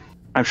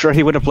I'm sure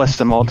he would have blessed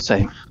them all the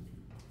same.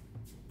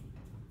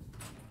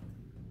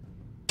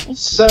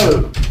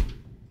 So,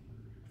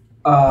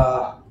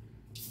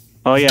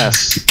 oh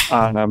yes.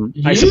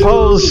 I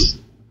suppose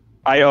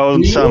I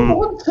own some. You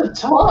want to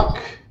talk?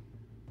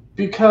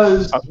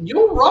 Because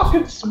you're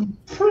rocking some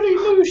pretty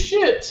new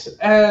shit,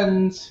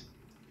 and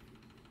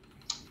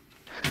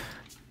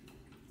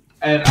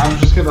I'm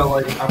just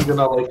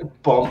gonna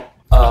bump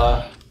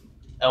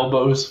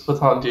elbows with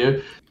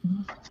Hondu.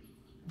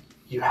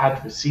 You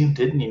had Racine,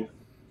 didn't you?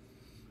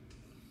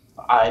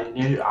 I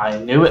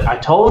knew it. I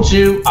told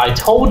you.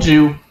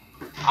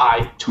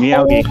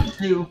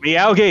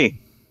 Meowgi.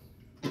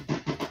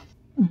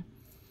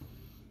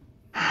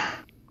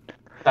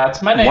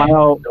 That's my name.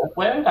 Don't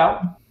wear it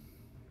out.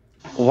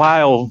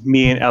 While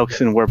me and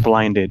Elkson were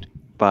blinded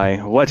by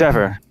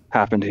whatever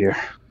happened here,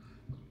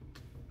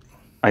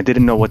 I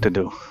didn't know what to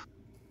do.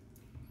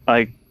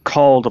 I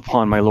called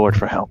upon my lord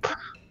for help.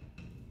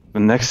 The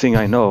next thing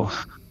I know,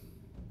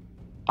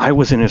 I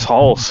was in his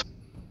halls.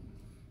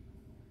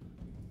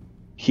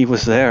 He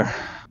was there.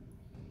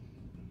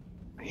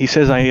 He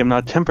says I am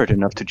not tempered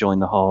enough to join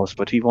the halls,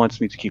 but he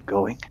wants me to keep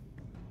going.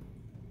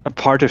 A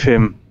part of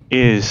him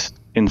is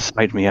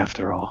inside me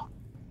after all.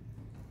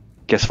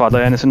 Guess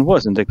Father Anderson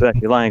wasn't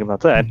exactly lying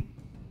about that.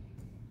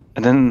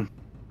 And then,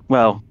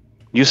 well,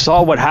 you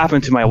saw what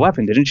happened to my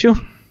weapon, didn't you?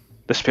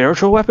 The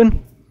spiritual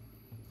weapon?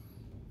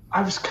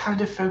 I was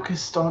kind of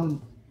focused on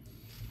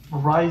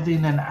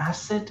writhing in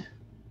acid,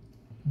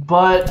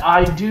 but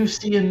I do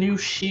see a new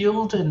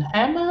shield and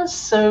hammer,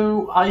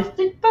 so I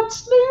think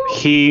that's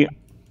new.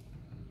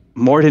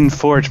 Morden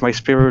forged my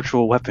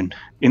spiritual weapon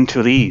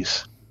into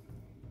these.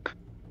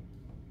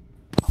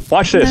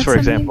 Watch this, for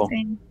example.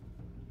 Amazing.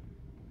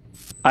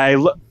 I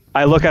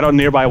look at a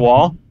nearby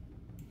wall.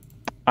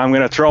 I'm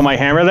gonna throw my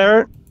hammer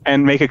there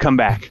and make it come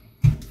back.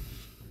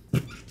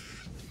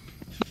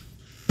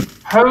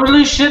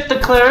 Holy shit, the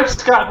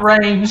cleric's got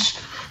range.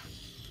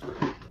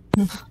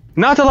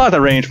 Not a lot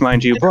of range,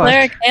 mind you, The but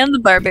cleric and the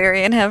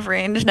barbarian have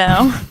range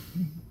now.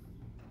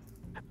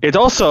 it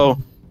also,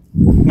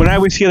 when I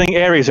was healing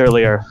Ares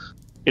earlier,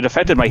 it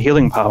affected my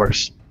healing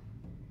powers.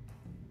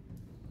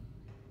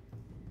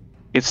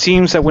 It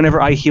seems that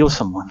whenever I heal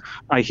someone,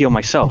 I heal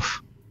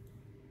myself.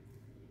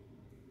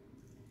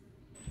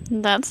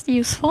 That's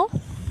useful.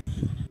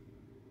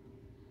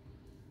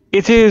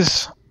 It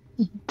is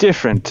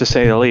different, to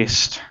say the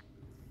least.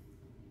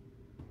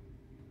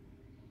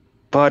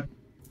 But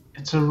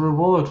it's a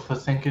reward for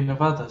thinking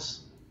of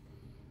others.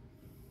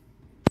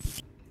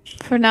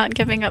 For not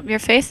giving up your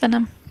faith in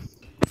him.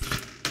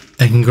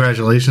 And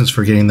congratulations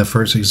for getting the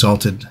first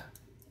exalted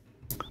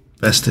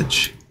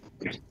vestige.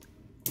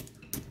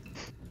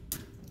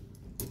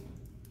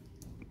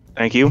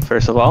 Thank you,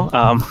 first of all.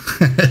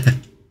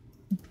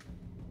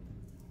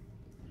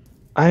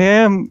 I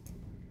am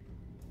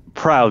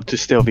proud to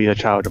still be a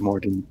child of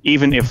Morden,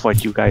 even if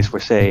what you guys were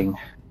saying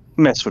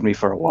messed with me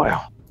for a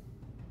while.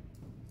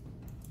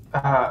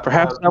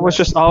 Perhaps that was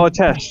just all a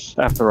test,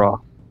 after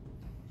all.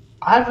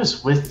 I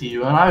was with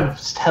you, and I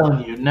was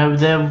telling you, no,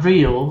 they're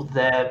real.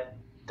 They're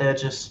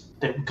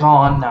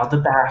gone now. They're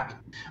back,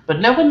 but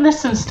no one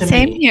listens to me.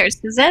 Same here.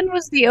 Zen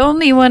was the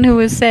only one who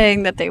was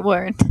saying that they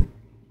weren't.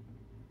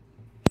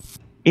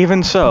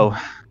 Even so.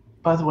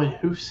 By the way,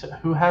 who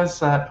has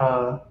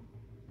that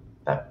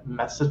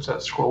message,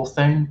 that scroll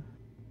thing?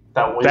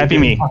 That'd be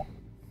me.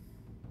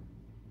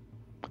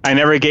 I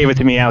never gave it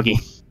to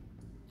Meowgi.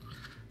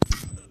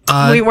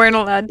 We weren't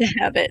allowed to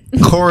have it.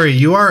 Corey,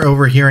 you are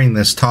overhearing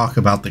this talk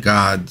about the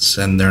gods,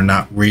 and they're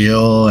not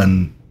real,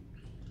 and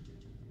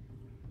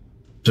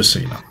just so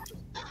you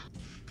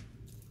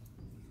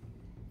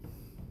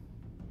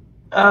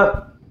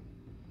know.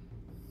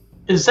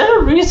 Is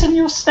there a reason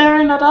you're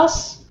staring at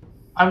us?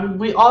 I mean,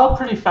 we are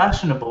pretty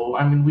fashionable.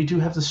 I mean, we do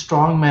have the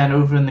strong man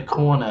over in the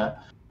corner.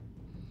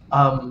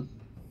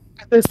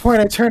 At this point,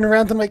 I turn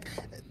around and I'm like,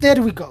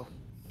 there we go.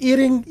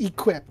 Earring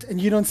equipped,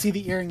 and you don't see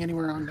the earring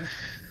anywhere on me.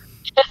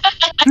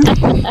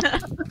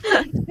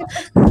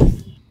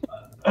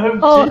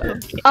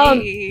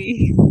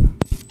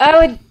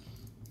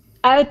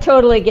 I would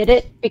totally get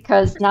it,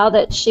 because now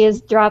that she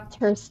has dropped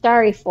her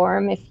starry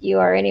form, if you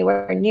are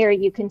anywhere near,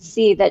 you can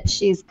see that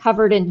she's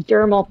covered in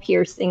dermal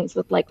piercings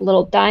with like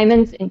little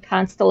diamonds and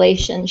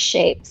constellation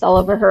shapes all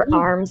over her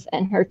arms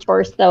and her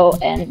torso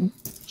and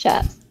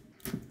chest.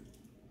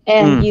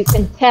 And you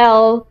can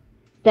tell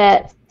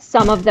that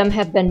some of them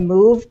have been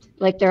moved,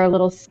 like there are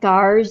little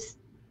scars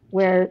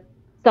where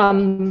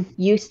some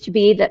used to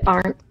be that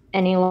aren't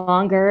any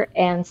longer,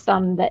 and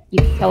some that you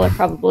can tell are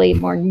probably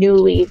more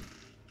newly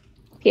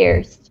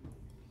pierced.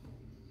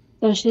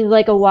 So she's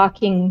like a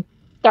walking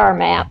star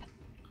map,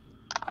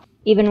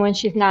 even when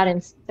she's not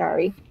in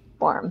starry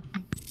form.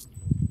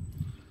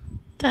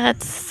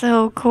 That's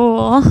so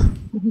cool.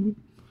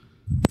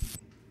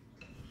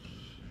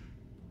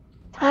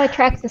 How it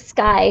tracks the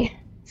sky.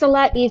 It's a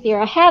lot easier.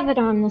 I have it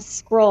on the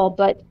scroll,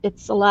 but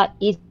it's a lot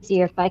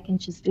easier if I can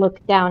just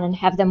look down and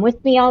have them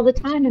with me all the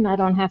time, and I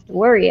don't have to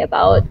worry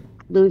about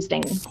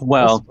losing the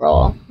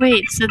scroll.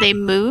 Wait, so they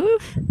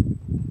move?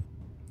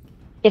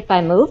 If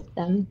I move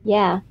them,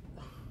 yeah.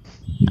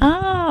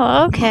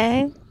 Oh,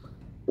 okay.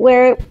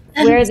 Where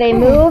they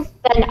move,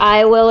 then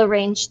I will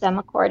arrange them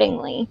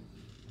accordingly.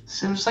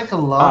 Seems like a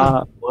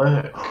lot of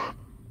work.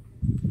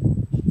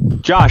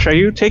 Josh, are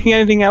you taking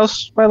anything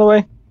else, by the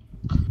way?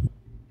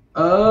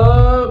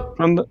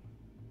 From the...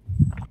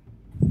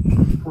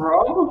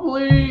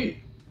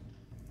 Probably.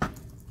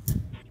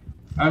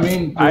 I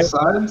mean,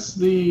 besides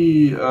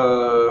the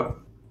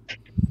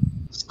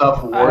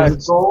stuff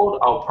worth gold,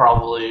 I'll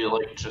probably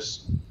like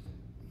just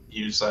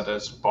use that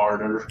as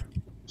barter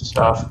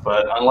stuff.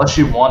 But unless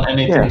you want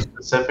anything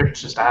specific,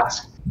 just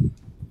ask.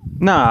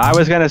 Nah, I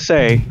was gonna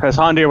say, because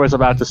Hondir was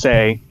about to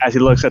say, as he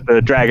looks at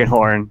the dragon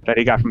horn that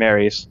he got from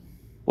Ares,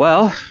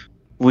 well,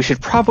 we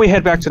should probably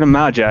head back to the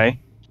Magi.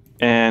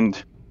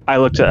 And I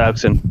look to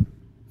Uxin.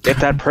 Get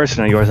that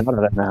person of yours out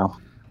of that now.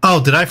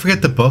 Oh, did I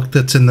forget the book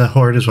that's in the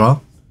hoard as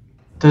well?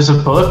 There's a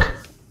book?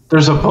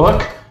 There's a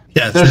book?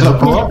 Yes, there's a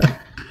book?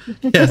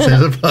 Yes,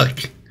 there's a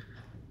book.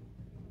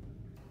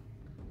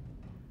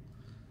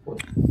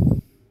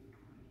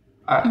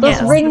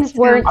 Those rings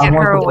weren't the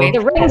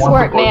rings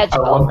weren't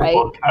magical, right?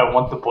 I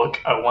want the book.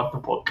 I want the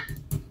book.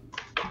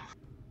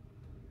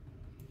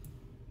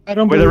 I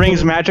don't. Were the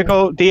rings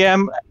magical?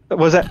 DM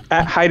was that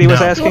Heidi was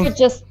asking?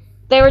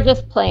 They were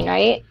just plain,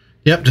 right?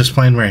 Yep, just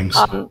plain rings.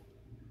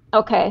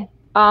 Okay.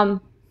 I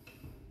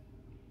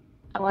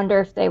wonder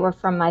if they were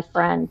from my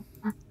friend.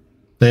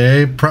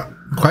 They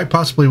quite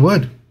possibly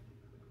would.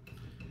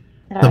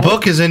 The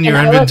book is in your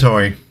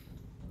inventory.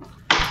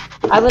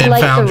 I would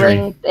like Foundry.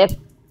 The rings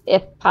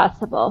if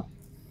possible.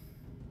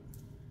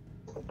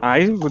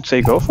 I would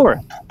say go for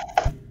it.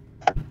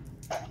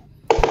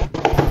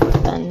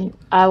 Then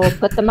I will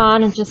put them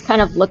on and just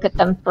kind of look at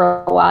them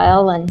for a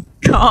while and...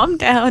 Calm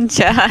down,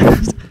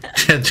 Josh.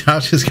 Yeah,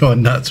 Josh is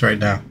going nuts right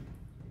now.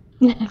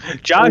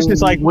 Josh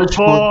is like, which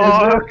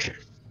book is it?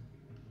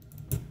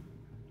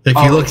 If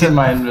you look in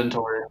my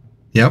inventory.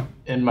 Yep.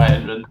 In my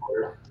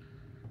inventory.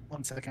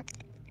 1 second.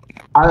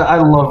 I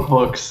love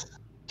books.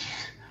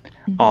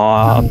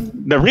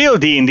 The real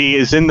D&D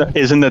is in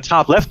the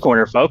top left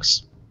corner,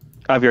 folks,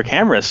 of your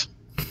cameras.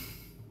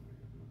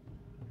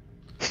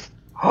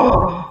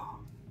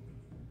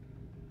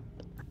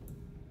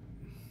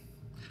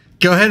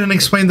 Go ahead and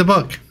explain the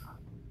book.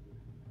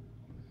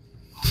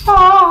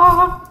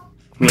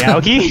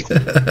 Meowgy?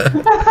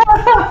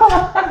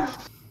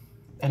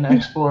 An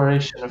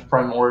exploration of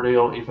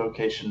primordial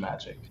evocation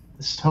magic.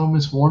 This tome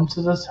is warm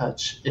to the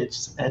touch,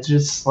 its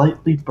edges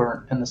slightly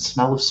burnt, and the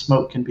smell of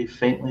smoke can be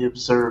faintly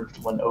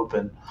observed when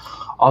open.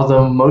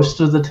 Although most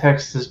of the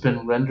text has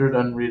been rendered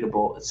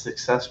unreadable, a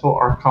successful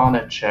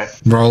Arcana check.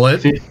 Roll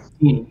it.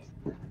 15.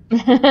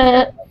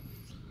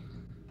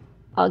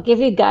 I'll give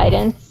you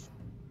guidance.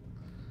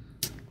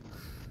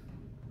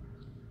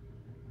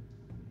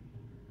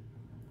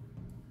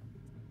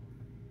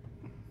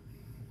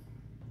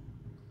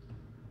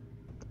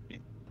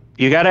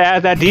 You gotta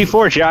add that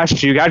D4,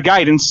 Josh. You got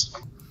guidance.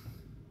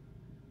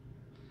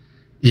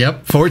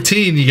 Yep,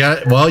 14. You got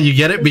it. Well, you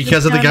get it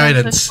because of the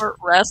guidance.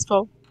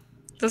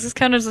 This is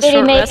kind of a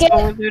short rest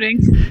while we're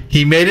looting.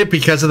 He made it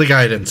because of the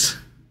guidance.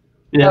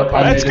 Yeah,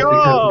 okay. Let's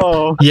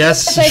go.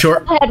 Yes,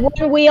 sure. I had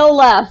one wheel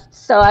left,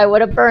 so I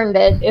would have burned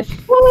it if.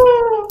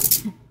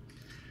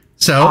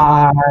 So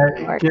I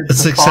get the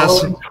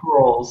success following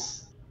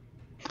scrolls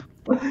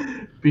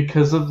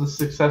because of the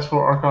successful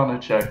Arcana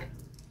check: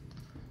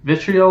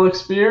 Vitriolic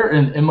Spear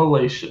and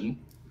Immolation.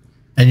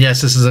 And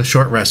yes, this is a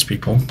short rest,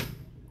 people.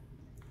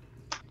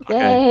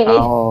 Okay.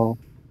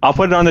 I'll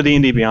put it on the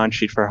D&D Beyond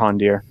sheet for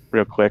Hondir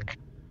real quick.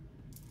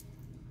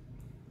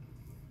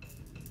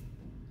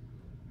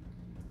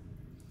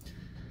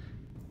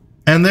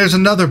 And there's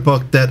another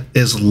book that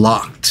is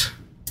locked.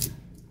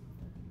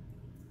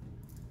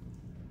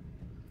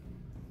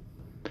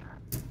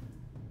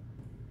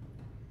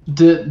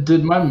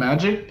 Did my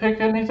magic pick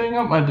anything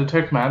up? My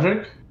detect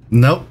magic?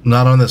 Nope,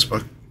 not on this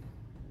book.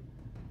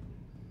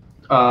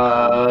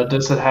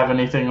 Does it have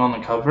anything on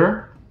the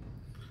cover?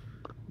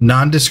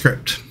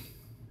 Nondescript.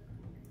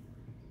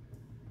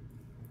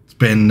 It's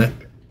been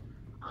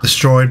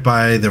destroyed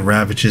by the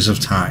ravages of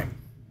time.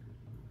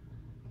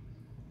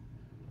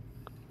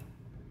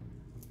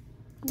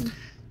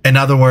 In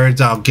other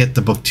words, I'll get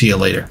the book to you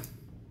later.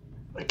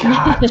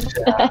 Gotcha.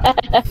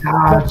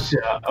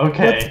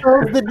 Okay. What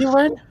spells did you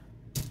learn?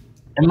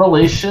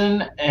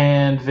 Immolation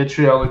and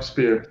vitriolic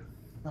spear.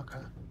 Okay.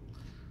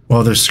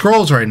 Well, there's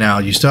scrolls right now.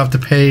 You still have to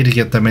pay to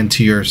get them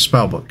into your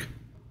spellbook.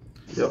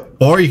 Yep.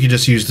 Or you can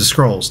just use the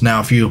scrolls. Now,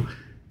 if you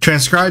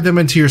transcribe them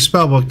into your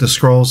spellbook, the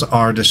scrolls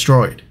are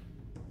destroyed.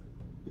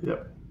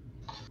 Yep.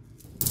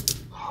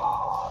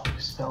 Oh, new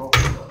spells.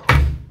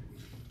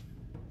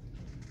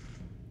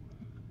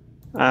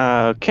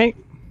 Okay.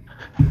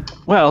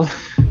 Well,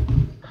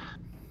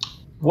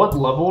 What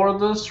level are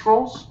the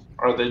scrolls?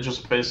 Are they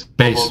just base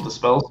level of the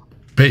spells?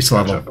 Base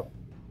level.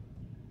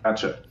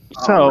 Gotcha.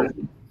 so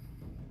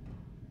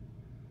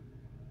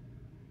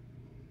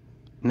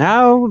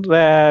now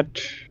that,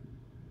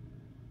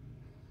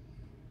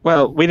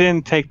 well, we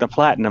didn't take the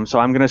platinum, so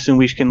I'm going to assume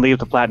we can leave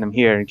the platinum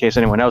here in case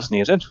anyone else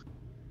needs it.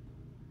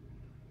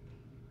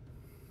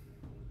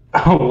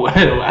 Oh,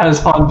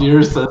 as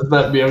Hondir says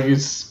that,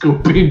 Miyagi's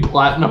scooping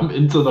platinum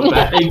into the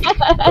bag.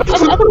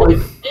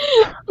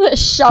 The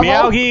shovel.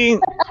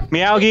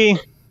 Miyagi,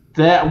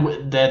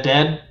 that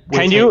dad.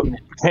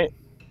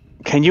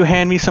 can you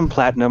hand me some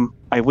platinum?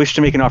 I wish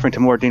to make an offering to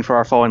Mordine for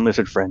our fallen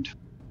lizard friend.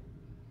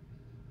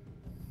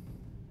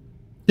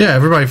 Yeah,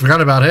 everybody forgot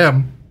about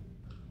him.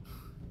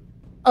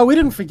 Oh, we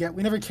didn't forget.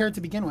 We never cared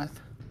to begin with.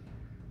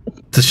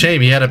 It's a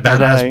shame he had a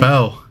badass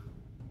bow.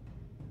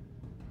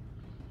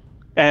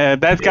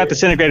 That got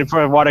disintegrated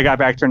before the water got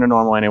back turned to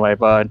normal anyway,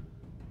 but...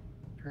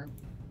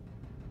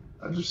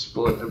 I just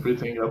split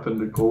everything up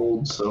into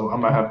gold, so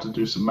I'm gonna have to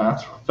do some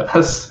math real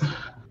fast.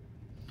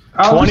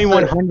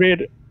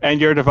 2,100,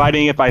 and you're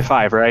dividing it by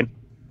 5, right?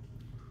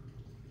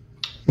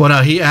 Well,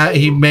 no,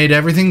 he made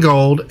everything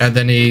gold, and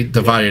then he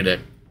divided it.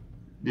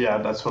 Yeah,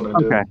 that's what I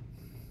did. Okay.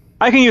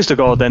 I can use the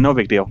gold then, no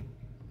big deal.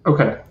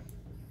 Okay.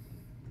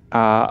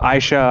 I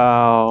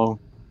shall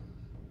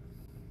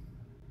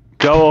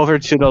go over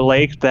to the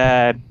lake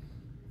that...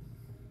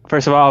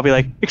 First of all, I'll be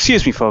like,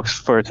 excuse me, folks,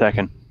 for a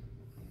second.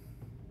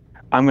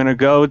 I'm going to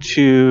go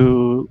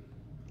to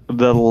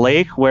the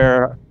lake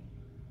where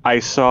I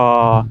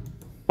saw...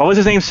 What was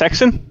his name?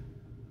 Saxon?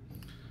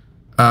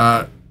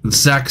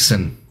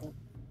 Zaxxon.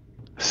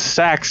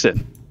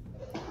 Saxon.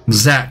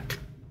 Zach.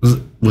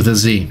 With a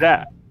Z.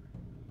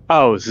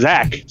 Oh,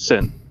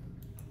 Zaxxon.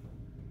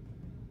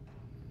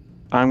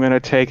 I'm going to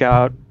take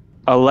out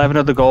 11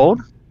 of the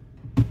gold.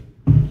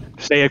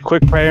 Say a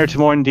quick prayer to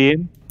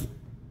Morndine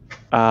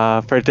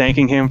for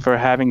thanking him for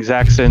having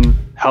Zaxxon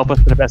help us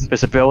to the best of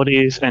his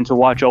abilities and to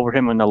watch over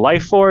him in the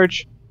Life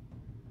Forge.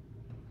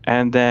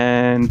 And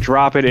then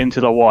drop it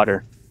into the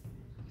water.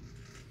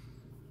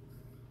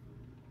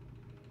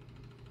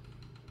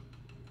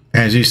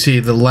 As you see,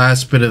 the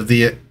last bit of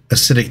the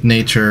acidic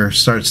nature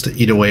starts to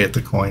eat away at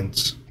the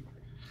coins.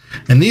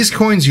 And these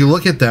coins, you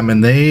look at them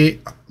and they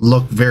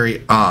look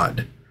very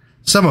odd.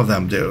 Some of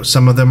them do.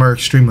 Some of them are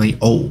extremely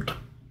old.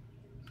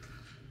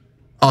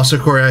 Also,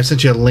 Corey, I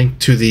sent you a link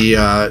to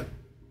the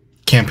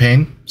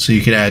campaign, so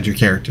you could add your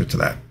character to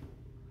that.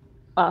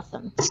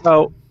 Awesome.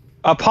 So,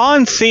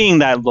 upon seeing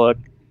that look,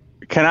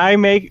 can I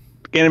make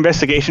an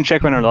investigation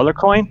check on another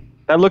coin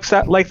that looks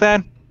like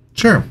that?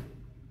 Sure.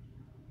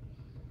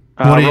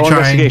 What are you roll trying?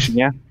 Investigation,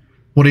 yeah.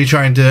 What are you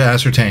trying to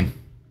ascertain?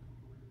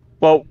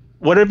 Well,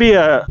 would it be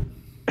a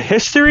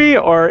history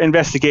or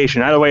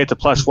investigation? Either way, it's a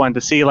 +1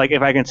 to see like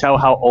if I can tell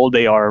how old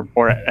they are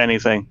or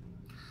anything.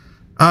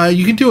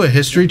 You can do a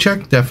history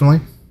check, definitely.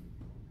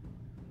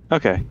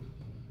 Okay.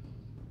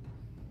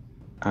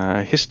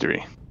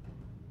 History.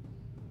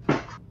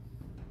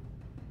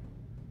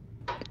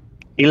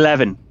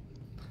 11.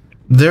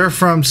 They're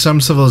from some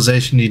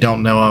civilization you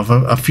don't know of.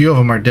 A few of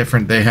them are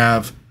different. They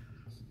have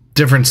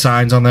different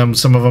signs on them.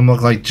 Some of them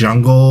look like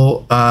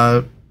jungle,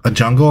 a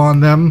jungle on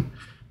them.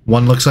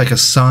 One looks like a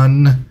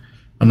sun.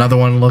 Another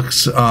one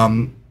looks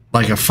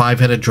like a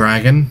 5-headed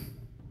dragon.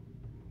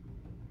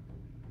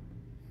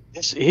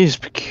 This is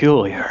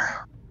peculiar.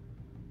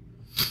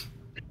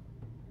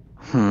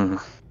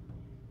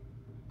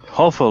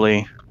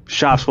 Hopefully,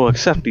 shops will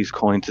accept these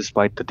coins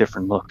despite the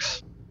different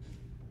looks.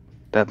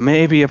 That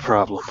may be a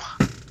problem.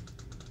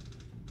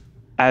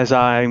 As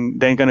I'm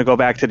then going to go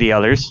back to the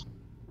others.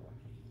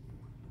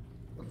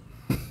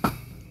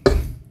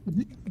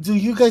 Do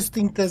you guys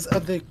think there's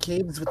other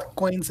caves with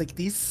coins like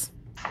these?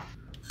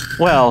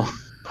 Well,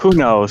 who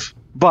knows?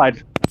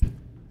 But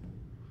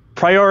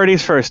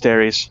priorities first,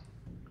 Ares.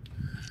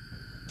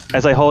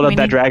 As I hold up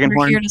that dragon We're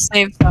horn. here to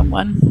save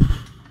someone.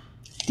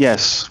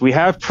 Yes, we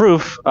have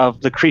proof of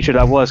the creature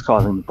that was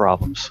causing the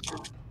problems.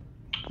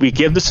 We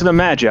give this to the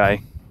Magi.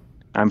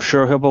 I'm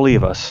sure he'll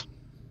believe us.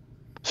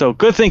 So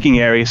good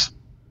thinking, Ares.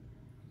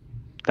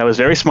 That was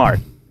very smart.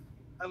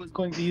 I was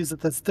going to use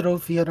it as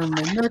trophy around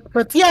my neck,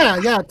 but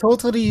yeah,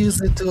 totally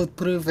use it to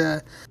prove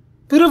a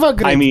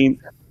great. I mean,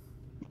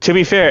 to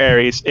be fair,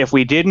 Ares, if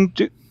we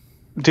didn't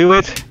do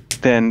it,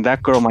 then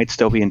that girl might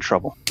still be in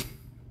trouble.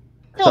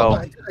 No, So-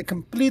 I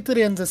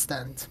completely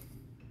understand.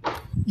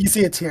 You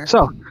see it here.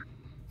 So,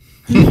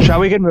 shall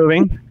we get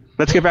moving?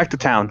 Let's get back to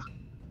town.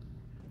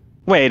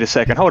 Wait a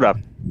second, hold up.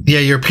 Yeah,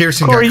 your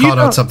piercing Corey, got you caught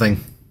on don't- something.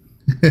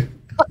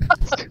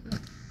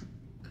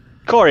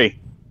 Corey,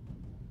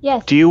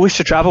 Yes. do you wish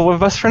to travel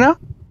with us for now?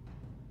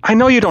 I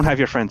know you don't have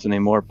your friends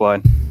anymore,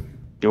 but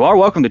you are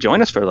welcome to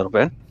join us for a little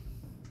bit.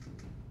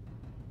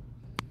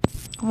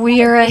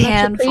 We are a Much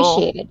handful.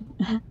 appreciated.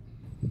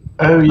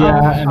 Oh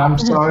yeah, and I'm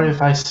sorry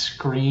if I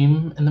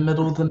scream in the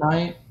middle of the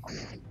night.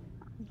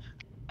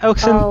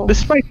 Elkson, Oh.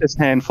 despite this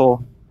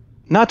handful,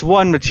 not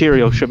one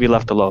material should be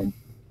left alone.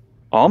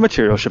 All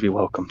material should be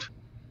welcomed.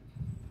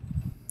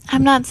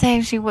 I'm not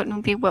saying she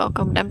wouldn't be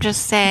welcomed. I'm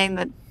just saying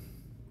that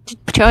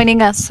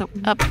joining us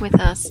up with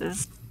us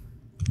is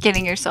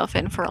getting yourself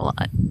in for a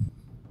lot.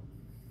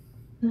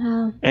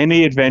 Well,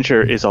 Any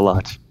adventure is a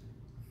lot.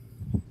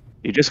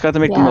 You just got to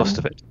make the Yeah. most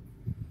of it.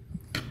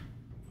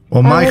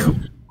 Well, Mike,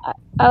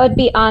 I would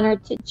be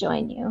honored to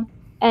join you.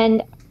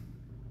 And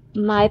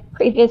my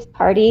previous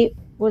party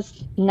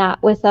was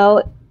not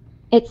without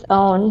its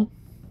own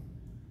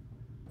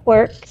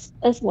quirks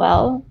as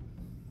well.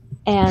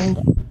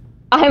 And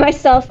I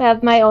myself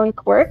have my own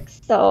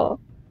quirks, so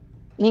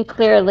I mean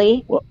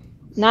clearly Well-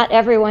 not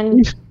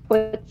everyone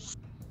puts,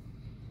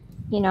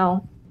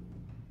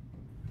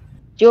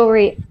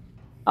 jewelry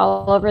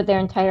all over their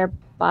entire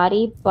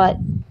body, but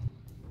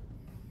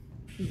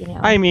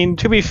I mean,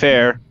 to be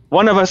fair,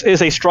 one of us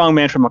is a strong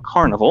man from a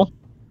carnival,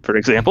 for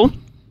example.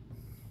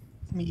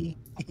 Me.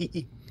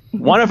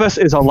 One of us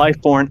is a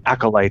life-born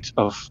acolyte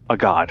of a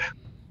god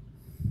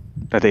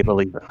that they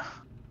believe in.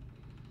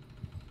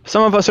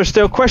 Some of us are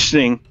still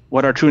questioning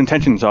what our true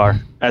intentions are,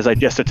 as I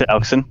gestured to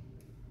Elkson.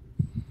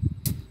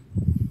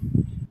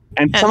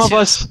 And some of she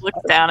us just looks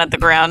down at the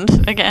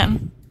ground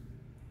again.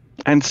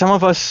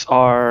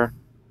 are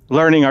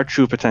learning our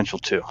true potential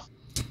too.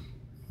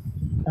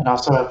 And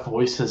also have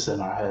voices in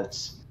our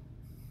heads.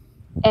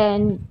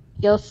 and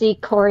you'll see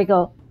Corey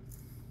go,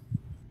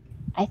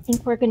 I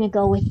think we're gonna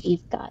go with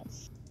these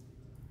guys.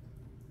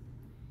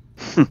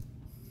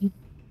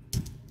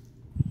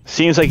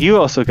 Seems like you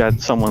also got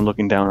someone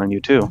looking down on you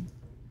too.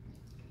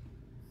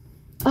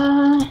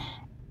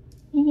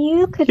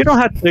 You could You don't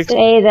have to.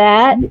 say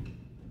that.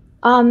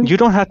 You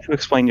don't have to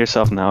explain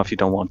yourself now if you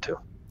don't want to.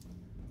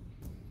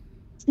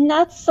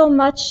 Not so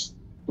much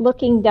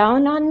looking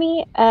down on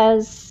me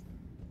as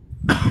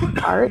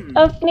part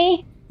of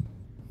me,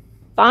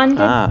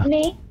 bonded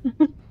me.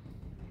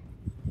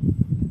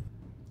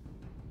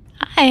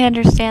 I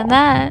understand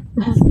that.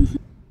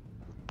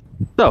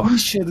 So, We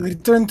should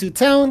return to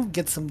town,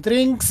 get some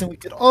drinks, and we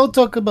could all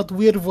talk about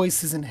weird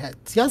voices in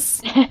heads.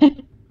 Yes?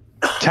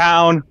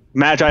 town,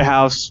 Magi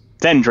House,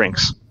 then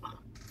drinks.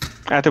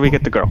 After we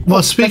get the girl.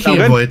 well, speaking sound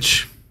of good?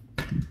 which,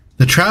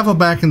 the travel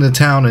back into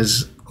town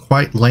is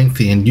quite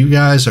lengthy, and you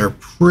guys are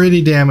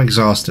pretty damn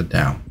exhausted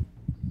now.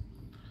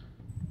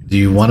 Do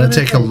you want to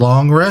take a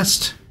long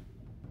rest?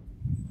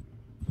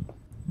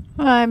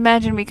 Well, I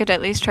imagine we could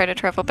at least try to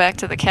travel back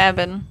to the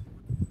cabin.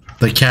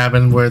 The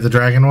cabin where the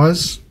dragon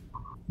was?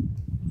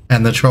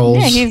 And the trolls?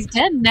 Yeah, he's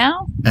dead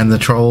now. And the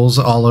trolls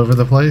all over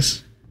the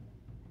place?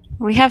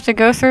 We have to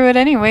go through it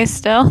anyway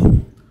still.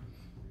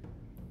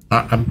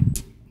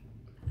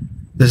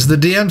 This is the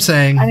DM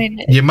saying, I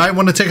mean- you might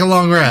want to take a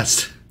long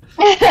rest.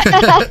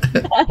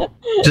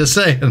 Just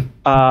saying.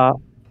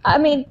 I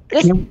mean,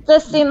 this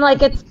does seem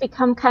like it's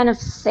become kind of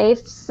safe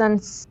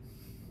since.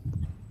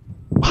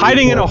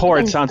 Hiding in a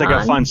horde It's sounds like a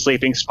gone. fun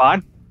sleeping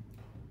spot.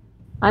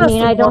 I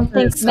mean, I don't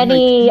think Yes,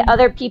 many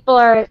other people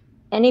are.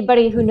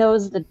 Anybody who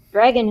knows the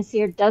dragon is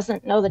here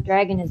doesn't know the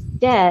dragon is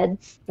dead,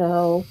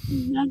 so.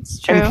 That's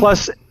true. And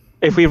plus,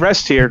 if we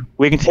rest here,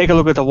 we can take a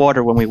look at the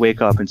water when we wake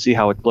up and see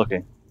how it's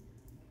looking.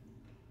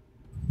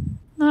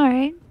 All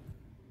right.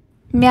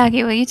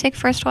 Miyagi, will you take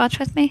first watch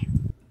with me?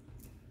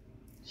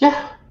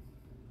 Yeah,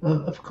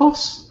 of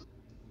course.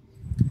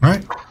 All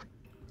right.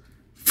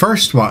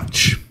 First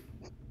watch.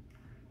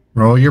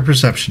 Roll your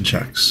perception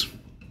checks.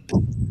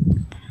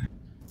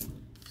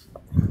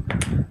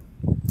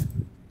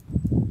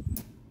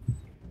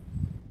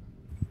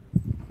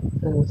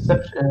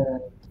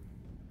 Perception.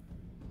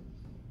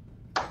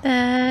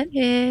 That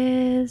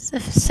is a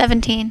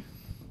 17.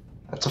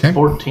 That's Okay. a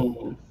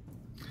 14.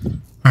 All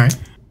right.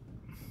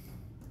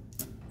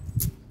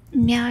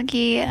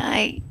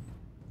 Miyagi,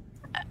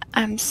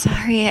 I'm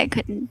sorry I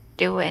couldn't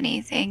do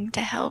anything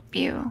to help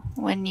you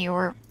when you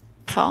were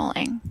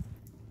falling.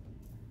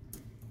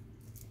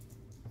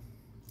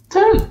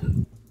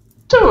 Don't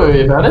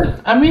worry about it.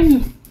 I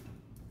mean,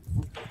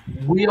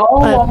 we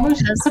all But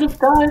almost does- could have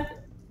died.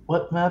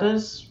 What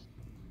matters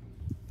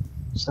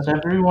is that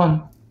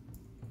everyone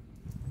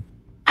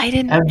I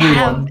didn't Everyone.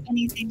 have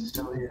anything. is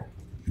still here.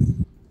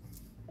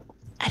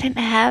 I didn't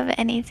have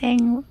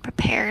anything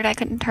prepared. I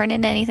couldn't turn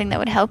into anything that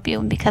would help you,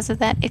 and because of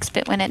that,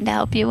 Ixbit went in to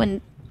help you, and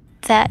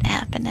that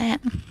happen to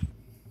him?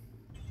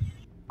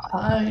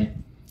 I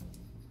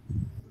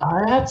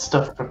had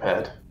stuff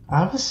prepared.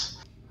 I was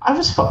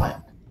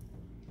fine.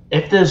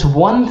 If there's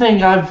one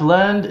thing I've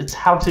learned, it's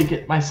how to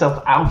get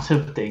myself out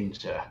of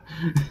danger.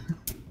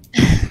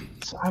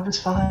 So I was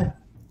fine.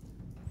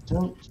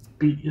 Don't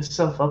beat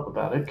yourself up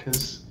about it,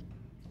 because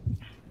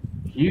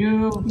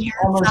you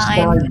almost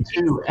fine. died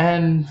too,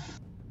 and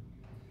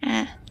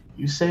Eh.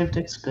 you saved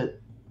Xbit.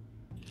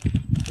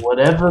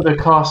 Whatever the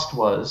cost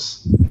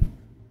was.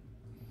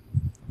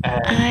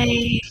 And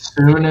as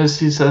soon as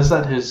he says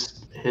that,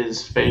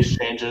 his face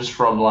changes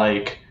from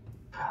like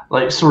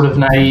sort of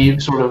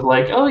naive, sort of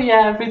like, oh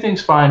yeah,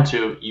 everything's fine,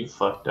 to you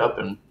fucked up,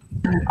 and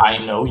I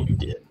know you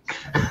did.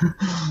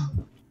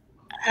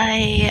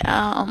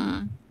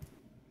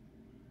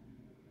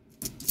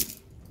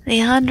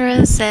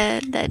 Leandra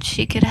said that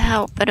she could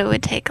help, but it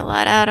would take a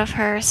lot out of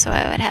her, so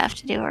I would have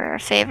to do her a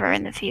favor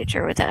in the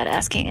future without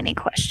asking any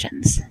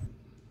questions.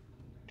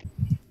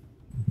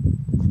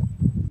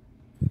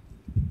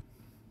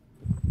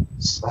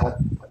 Is that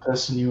the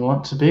person you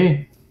want to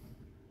be?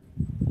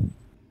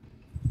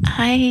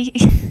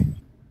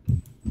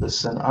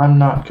 Listen, I'm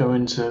not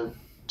going to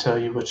tell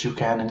you what you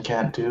can and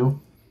can't do.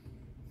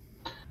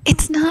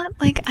 It's not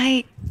like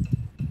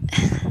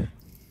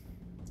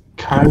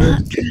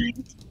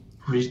Kyrus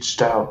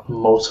reached out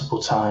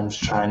multiple times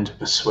trying to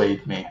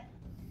persuade me.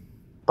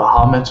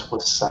 Bahamut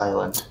was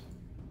silent.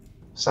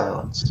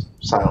 Silence.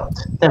 Silent.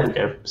 There we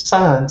go.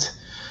 Silent.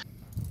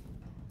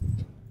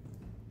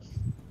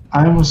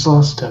 I almost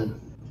lost him.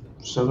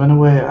 So in a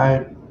way,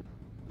 I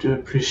do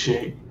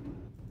appreciate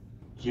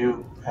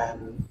you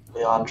and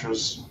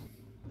Leandra's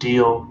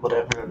deal,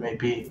 whatever it may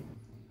be.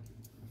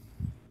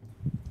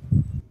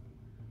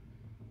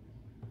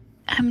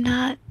 I'm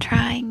not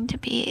trying to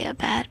be a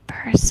bad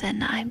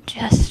person. I'm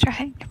just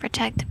trying to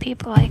protect the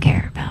people I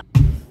care about.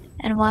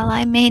 And while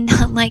I may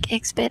not like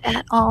Xbit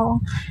at all,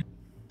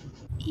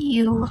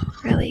 you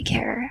really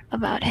care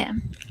about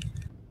him.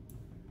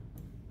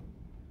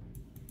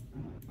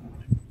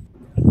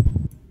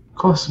 Of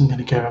course I'm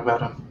gonna care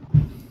about him.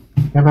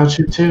 I care about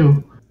you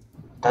too.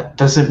 That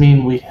doesn't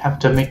mean we have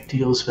to make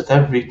deals with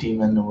every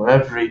demon or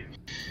every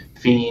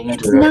fiend.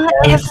 It's not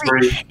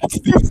every... It's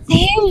the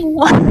same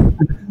one!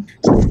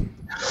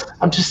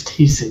 I'm just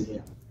teasing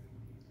you.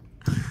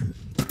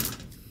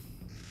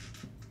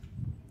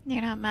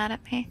 You're not mad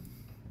at me?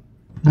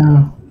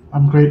 No,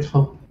 I'm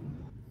grateful.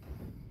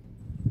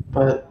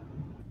 But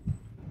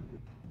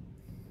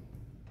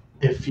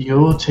if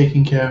you're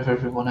taking care of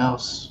everyone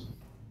else,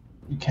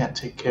 you can't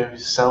take care of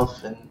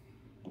yourself, and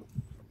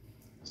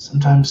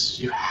sometimes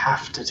you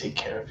have to take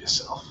care of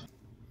yourself.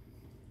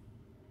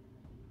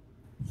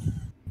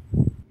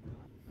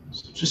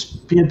 So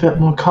just be a bit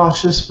more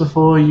cautious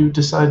before you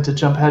decide to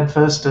jump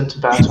headfirst into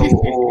battle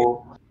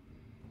or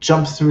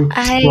jump through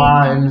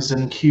slimes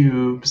and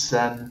cubes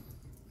and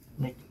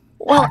make...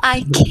 Well,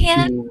 I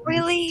can't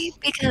really,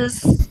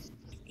 because,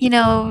 you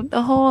know,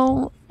 the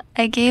whole...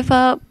 I gave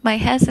up my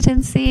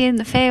hesitancy in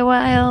the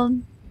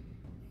Feywild.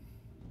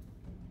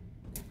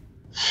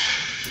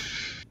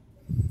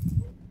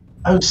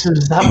 Oh, so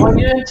is that why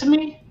you're into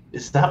me?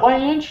 Is that why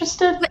you're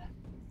interested?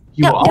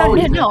 You No, were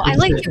I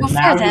liked you before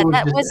now that. You were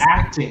That just was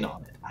acting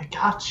on it. I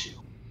got you.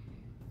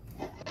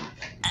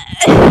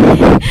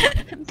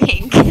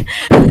 Pink.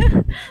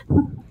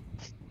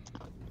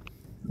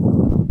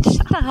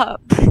 Shut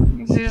up.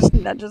 You just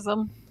nudges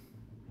him.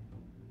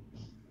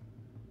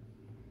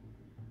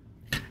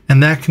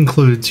 And that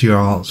concludes your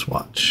all's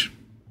watch.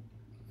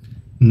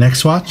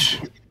 Next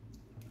watch.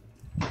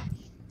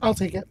 I'll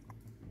take it.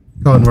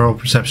 Go and roll a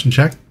perception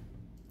check.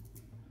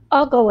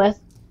 I'll go with.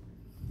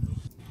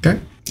 Okay.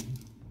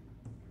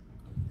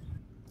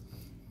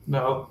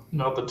 No,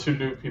 the two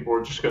new people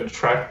are just going to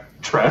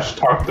trash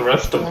talk the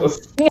rest of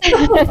us.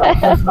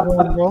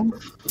 Roll.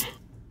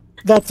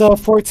 That's a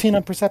 14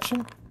 on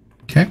perception.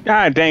 Okay.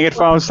 God dang it,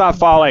 phone, stop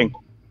falling.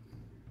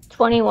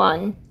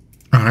 21.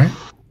 All right.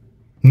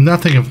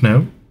 Nothing of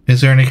note.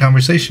 Is there any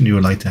conversation you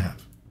would like to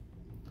have?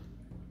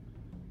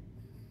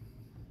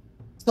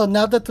 So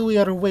now that we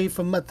are away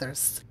from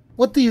mothers,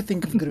 what do you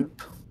think of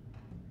group?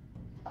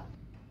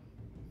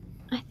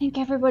 I think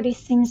everybody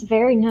seems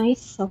very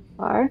nice so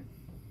far.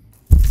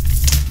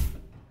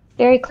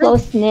 Very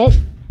close knit.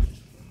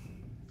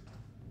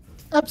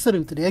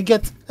 Absolutely, I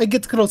get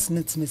close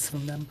knitness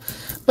from them,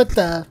 but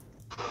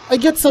I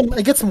get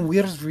some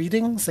weird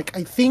readings. Like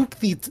I think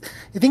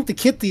the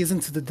kitty is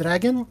into the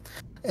dragon,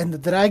 and the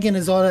dragon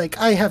is all like,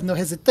 I have no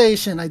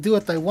hesitation, I do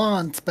what I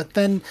want. But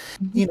then,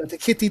 you know, the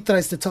kitty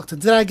tries to talk to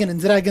dragon, and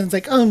dragon's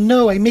like, oh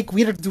no, I make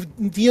weird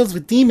deals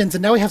with demons,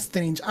 and now I have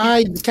strange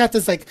eye. And the cat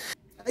is like,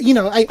 you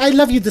know, I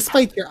love you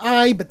despite your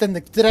eye. But then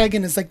the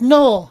dragon is like,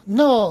 no,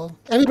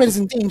 everybody's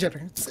in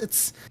danger.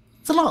 It's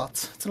a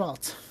lot. It's a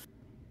lot.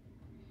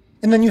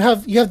 And then you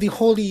have the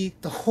holy,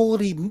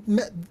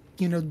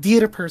 you know,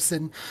 deer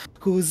person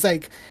who's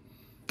like,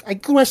 I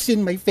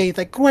question my faith.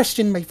 I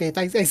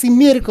see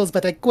miracles,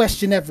 but I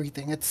question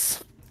everything.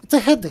 It's a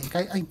headache.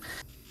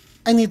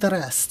 I need a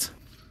rest.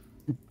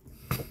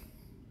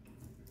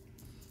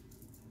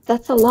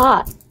 That's a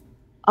lot.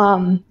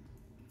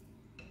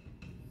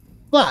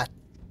 But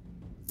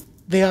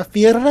they are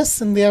fearless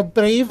and they are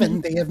brave,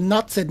 and they have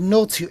not said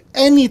no to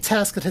any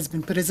task that has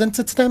been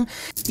presented to them,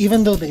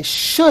 even though they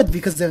should,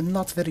 because they're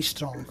not very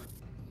strong.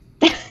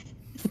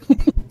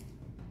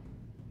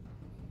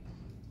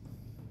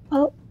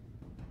 Well,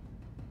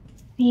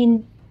 I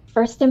mean,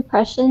 first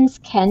impressions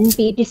can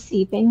be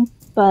deceiving,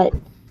 but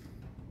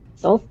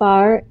so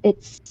far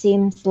it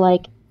seems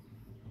like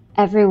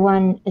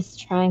everyone is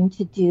trying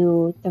to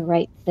do the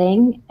right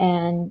thing,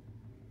 and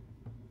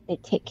they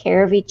take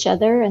care of each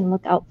other and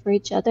look out for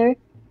each other.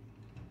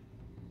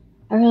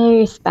 I really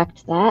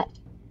respect that.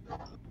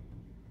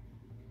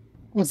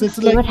 Was We'll it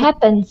see like what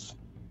happens.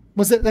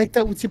 Was it like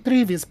that with your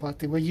previous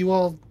party? Were you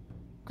all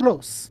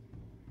close?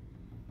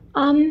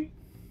 Some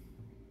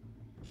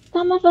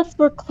of us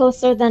were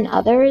closer than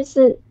others.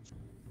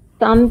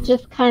 Some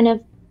just kind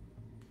of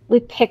we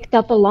picked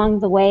up along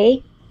the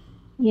way,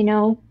 you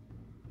know.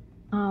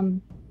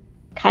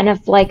 Kind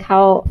of like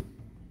how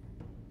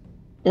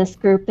this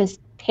group has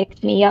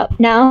picked me up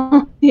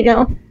now, you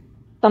know.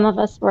 Some of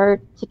us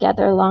were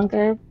together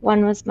longer.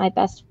 One was my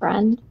best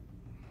friend.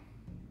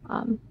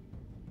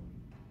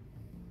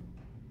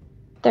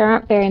 There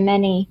aren't very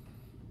many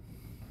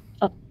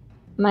of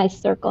my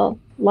circle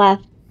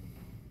left.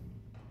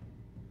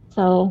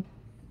 So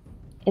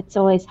it's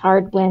always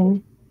hard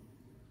when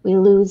we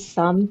lose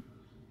some.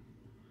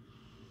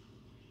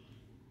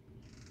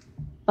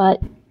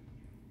 But,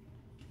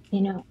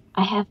 you know,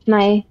 I have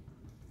my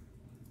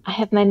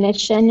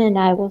mission and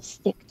I will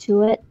stick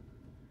to it.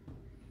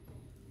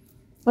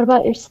 What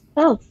about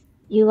yourself?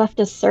 You left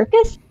a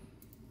circus?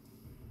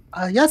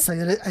 Yes, I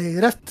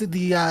left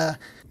the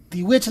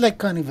Witchlight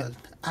Carnival.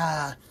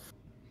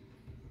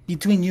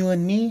 Between you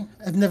and me,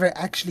 I've never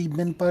actually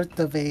been part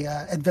of a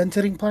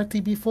adventuring party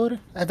before.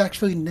 I've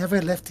actually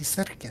never left the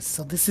circus,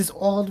 so this is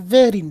all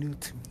very new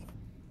to me.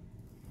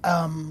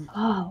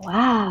 Oh,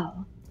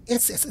 wow.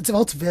 It's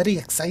all very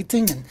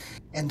exciting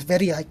and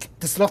very, like,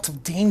 there's lots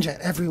of danger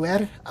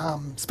everywhere,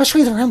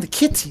 especially around the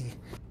kitty.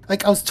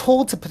 Like, I was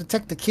told to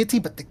protect the kitty,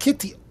 but the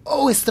kitty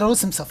always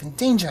throws himself in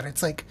danger.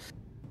 It's like,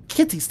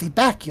 kitty, stay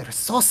back, you're a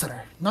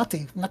sorcerer, not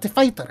a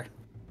fighter.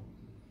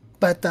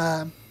 But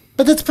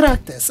it's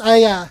practice.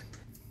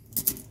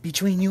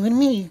 Between you and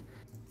me,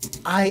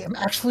 I am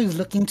actually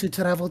looking to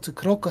travel to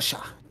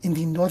Krokosha in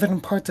the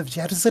northern part of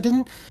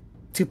Jerusalem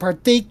to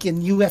partake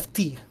in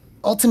UFT,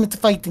 Ultimate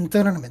Fighting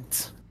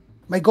Tournament.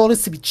 My goal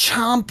is to be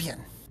champion.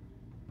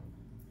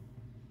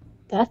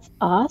 That's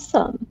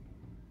awesome.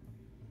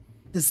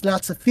 There's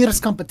lots of fierce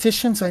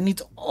competition, so I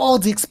need all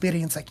the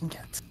experience I can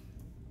get.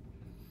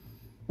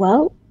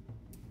 Well,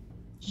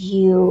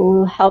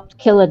 you helped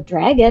kill a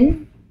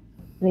dragon.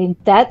 I mean,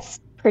 that's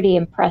pretty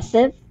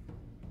impressive.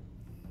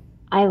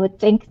 I would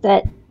think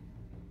that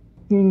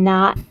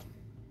not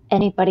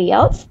anybody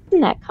else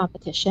in that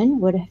competition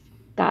would have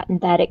gotten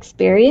that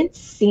experience,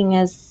 seeing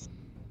as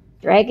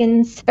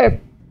dragons are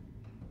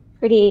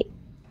pretty,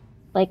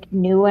 like,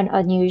 new and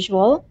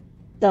unusual.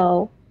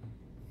 So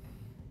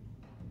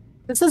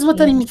this is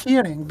what I'm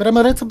hearing, but I'm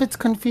a little bit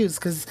confused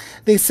because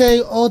they say,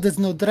 "Oh, there's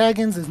no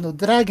dragons,"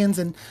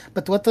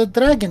 but what are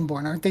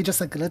dragonborn? Aren't they just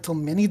like little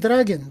mini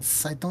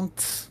dragons? I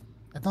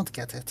don't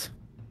get it.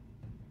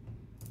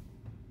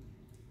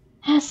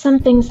 some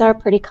things are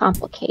pretty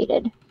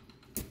complicated.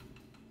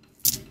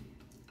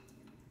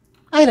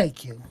 I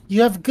like you.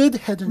 You have good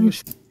head on your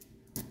shoulders.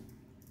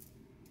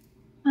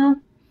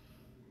 Well,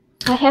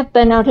 I have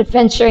been out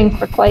adventuring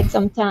for quite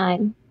some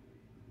time.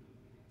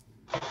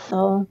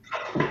 So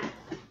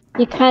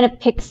you kind of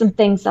pick some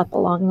things up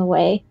along the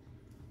way.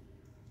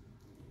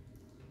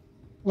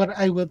 What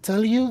I will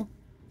tell you,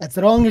 as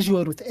long as you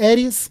are with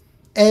Ares,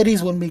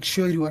 Ares will make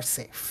sure you are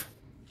safe.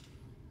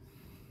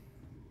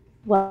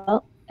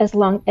 Well, as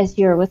long as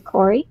you're with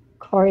Corey,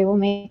 Corey will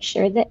make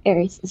sure that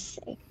Ares is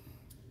safe.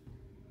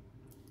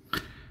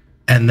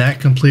 And that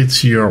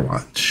completes your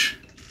watch.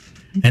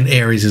 And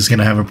Ares is going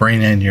to have a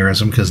brain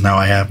aneurysm because now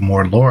I have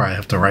more lore I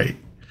have to write.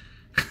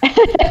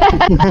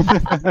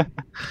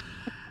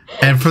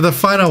 And for the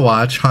final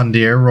watch,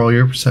 Hondir, roll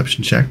your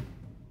perception check.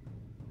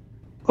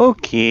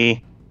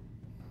 Okay.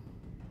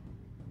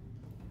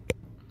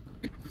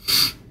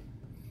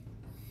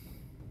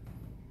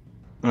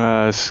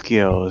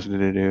 Skills.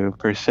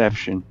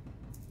 Perception.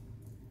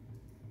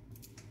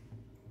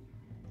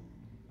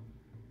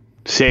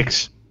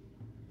 6.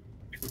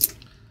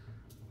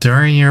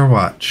 During your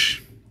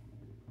watch,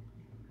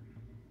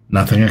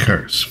 nothing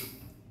occurs.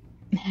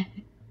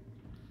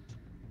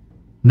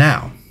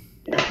 Now,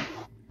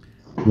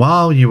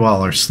 while you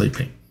all are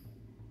sleeping,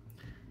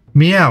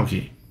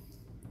 Meowgi,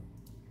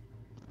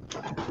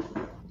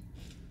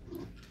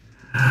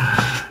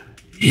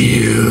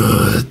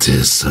 you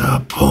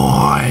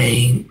disappoint.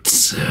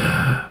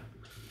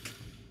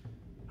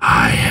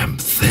 I am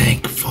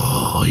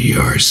thankful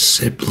your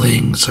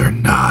siblings are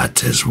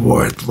not as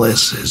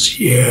worthless as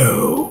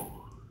you.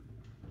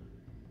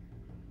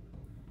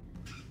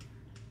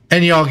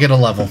 And you all get a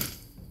level.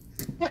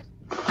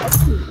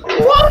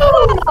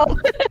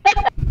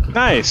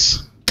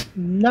 Nice.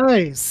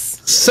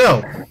 Nice.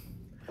 So,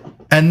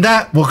 and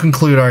that will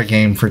conclude our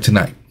game for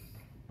tonight.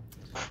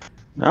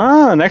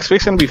 Next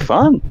week's gonna be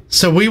fun.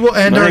 So we will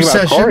end our Learning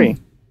about session Corey.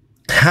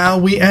 how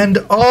we end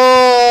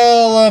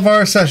all of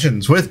our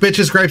sessions, with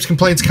bitches, gripes,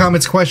 complaints,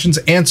 comments, questions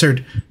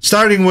answered,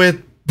 starting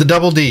with the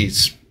double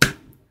D's.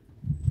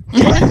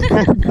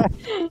 That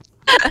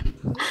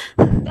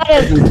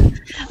is.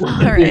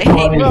 All right.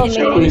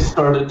 Well, We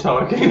started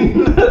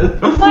talking.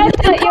 I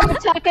thought you were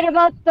talking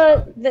about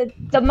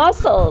the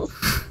muscles.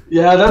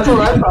 Yeah, that's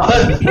what I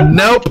thought.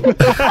 Nope.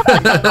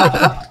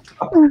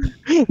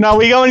 Now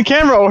we go in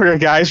camera order,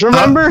 guys.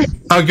 Remember?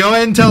 I'll go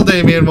ahead and tell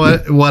Damien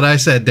what I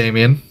said,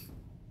 Damien.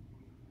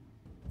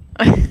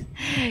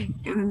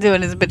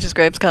 Doing his bitches,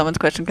 gripes, comments,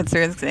 question,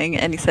 concerns thing,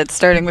 and he said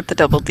starting with the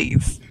double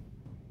D's.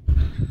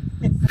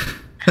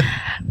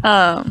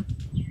 But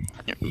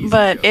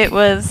it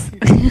was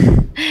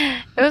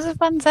it was a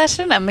fun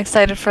session. I'm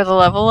excited for the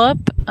level up.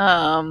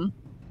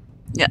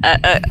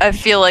 Yeah, I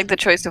feel like the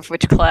choice of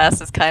which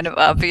class is kind of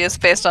obvious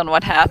based on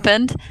what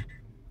happened.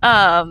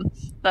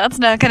 That's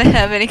not going to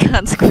have any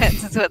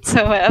consequences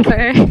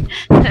whatsoever.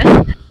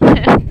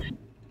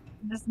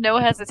 This no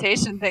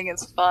hesitation thing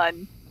is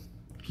fun.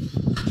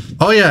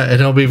 Oh yeah, and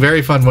it'll be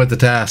very fun with the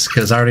task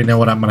because I already know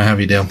what I'm going to have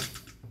you do.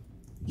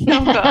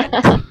 Oh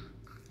god.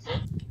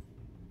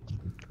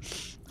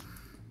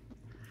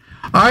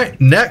 All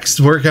right, next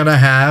we're going to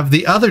have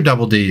the other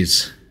double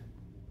D's.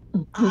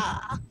 This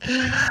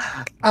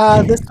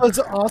was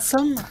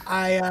awesome.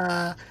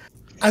 I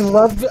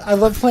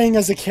love playing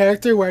as a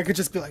character where I could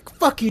just be like,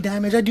 "Fuck you,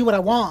 damage! I do what I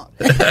want."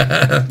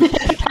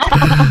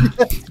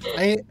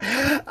 Right?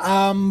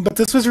 But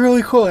this was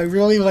really cool. I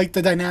really liked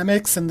the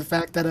dynamics and the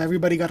fact that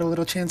everybody got a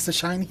little chance to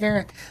shine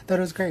here. That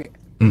was great.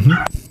 Mm-hmm.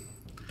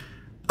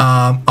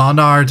 On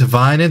our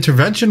divine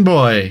intervention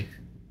boy.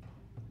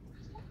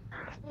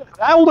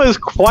 That was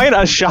quite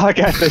a shock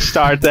at the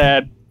start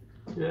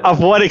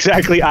of what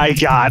exactly I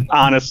got,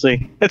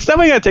 honestly. It's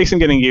definitely going to take some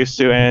getting used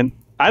to, and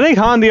I think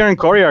Hondir and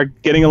Corey are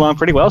getting along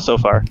pretty well so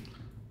far.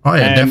 Oh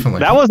yeah, And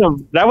definitely. That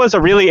was a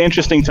really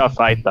interesting, tough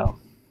fight, though.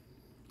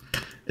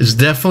 It's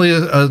definitely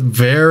a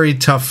very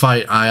tough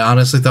fight. I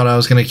honestly thought I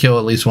was going to kill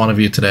at least one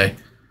of you today.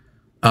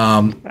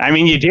 I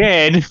mean, you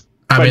did,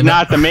 but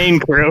not the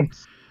main crew.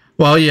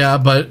 Well, yeah,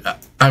 but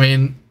I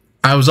mean,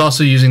 I was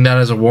also using that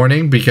as a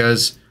warning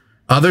because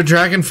other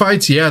dragon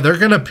fights, yeah, they're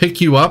going to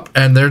pick you up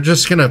and they're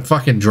just going to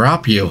fucking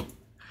drop you.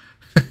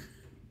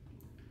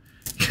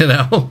 You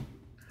know?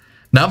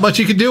 Not much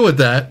you can do with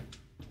that.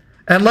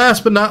 And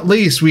last but not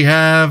least, we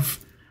have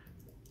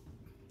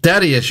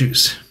daddy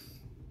issues.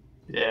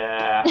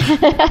 Yeah.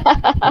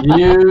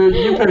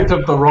 You picked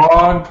up the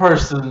wrong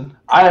person.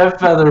 I have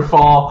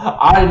Featherfall.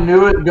 I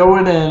knew it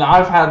going in.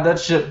 I've had that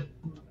shit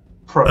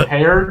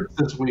prepared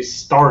since we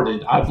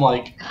started. I'm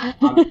like,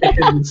 I'm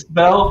picking the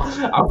spell.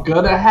 I'm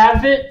gonna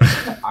have it.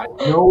 I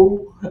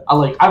know.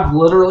 I've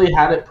literally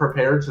had it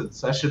prepared since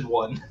session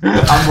 1.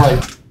 I'm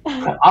like,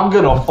 I'm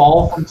gonna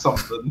fall from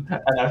something,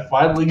 and I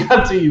finally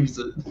got to use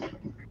it.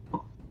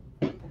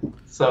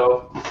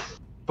 So,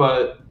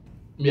 but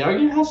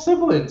Miyagi has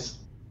siblings.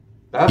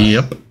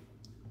 Yep.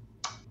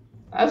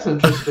 That's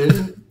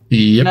interesting.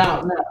 Yep.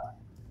 Now,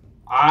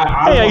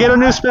 I get a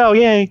new spell,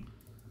 yay.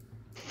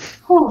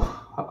 Whew,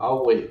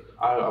 I'll wait.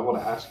 I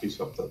want to ask you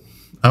something.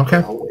 Okay.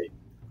 I'll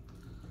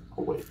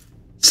wait.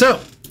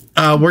 So,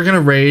 we're going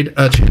to raid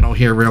a channel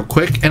here real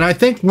quick. And I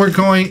think we're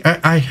going...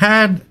 I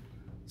had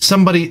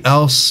somebody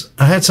else...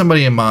 I had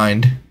somebody in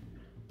mind.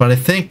 But I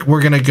think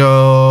we're going to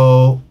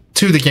go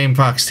to the Game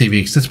Fox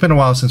TV. Because it's been a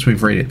while since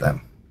we've raided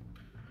them.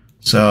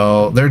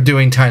 So, they're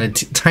doing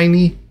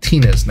Tiny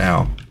Tina's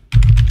now.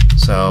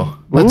 So,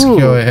 let's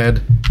go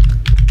ahead.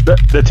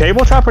 The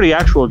tabletop or the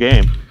actual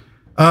game?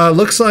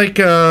 Looks like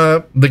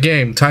the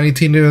game, Tiny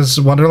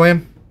Tina's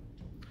Wonderland.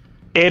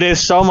 It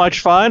is so much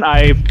fun.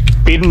 I've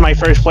beaten my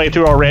first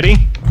playthrough already.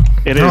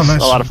 It is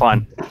nice. a lot of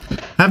fun.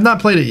 I have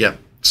not played it yet.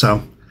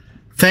 So,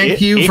 thank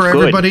you it's for good.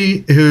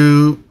 everybody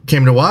who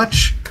came to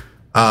watch.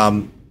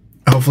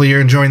 Hopefully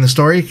you're enjoying the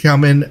story.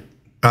 Come in,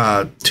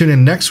 tune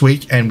in next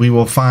week, and we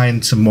will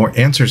find some more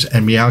answers,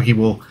 and Miyagi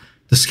will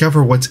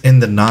discover what's in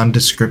the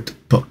nondescript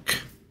book.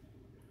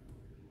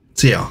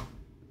 See y'all.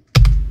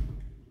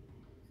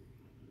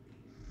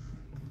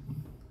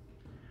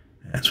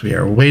 As we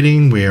are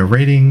waiting, we are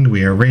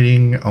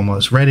rating,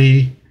 almost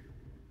ready.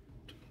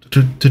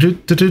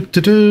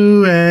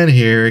 And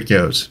here it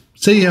goes.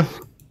 See ya.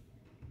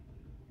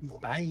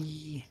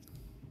 Bye.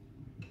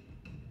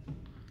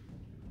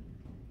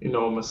 You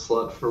know I'm a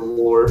slut for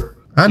lore.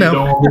 I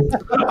know.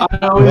 I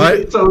know. What? I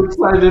get so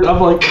excited.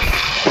 I'm like,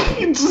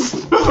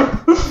 just.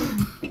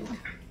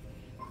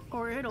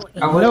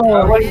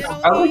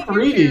 I like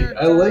reading.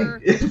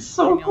 It's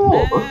so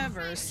cool.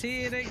 Never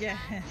see it again.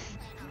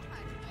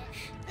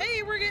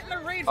 Hey, we're getting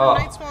a raid from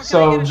Nightsfall.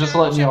 So just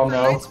letting y'all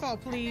know,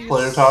 Nightsfall, please.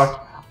 player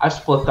talk. I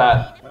split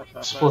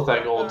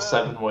that gold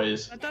 7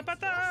 ways.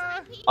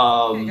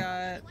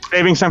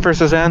 Saving some for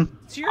Suzanne.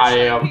 It's your I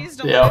show, am. please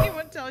don't Yeah. let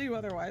anyone tell you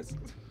otherwise.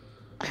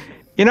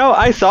 You know,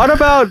 I thought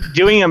about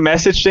doing a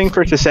message thing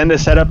to send to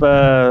set up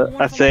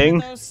a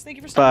thing,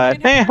 but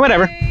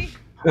whatever.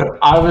 If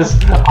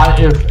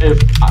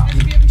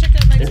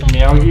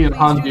Meowgi and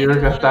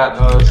Hondir got that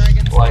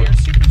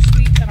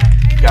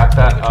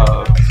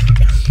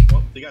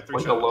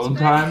like alone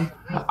time,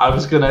 I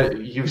was gonna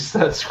use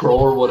that scroll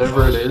or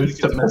whatever it is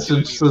to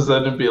message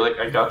Susan and be like,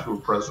 I got you a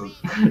present.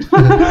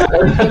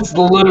 That's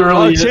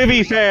literally. Well, to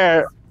be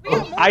fair,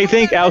 I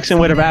think Elkson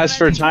would have asked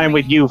for time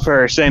with you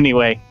first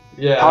anyway.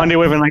 Yeah. Hondir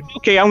would have been like,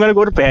 okay, I'm gonna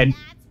go to bed.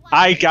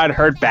 I got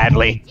hurt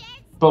badly.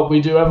 But we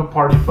do have a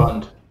party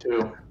fund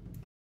too.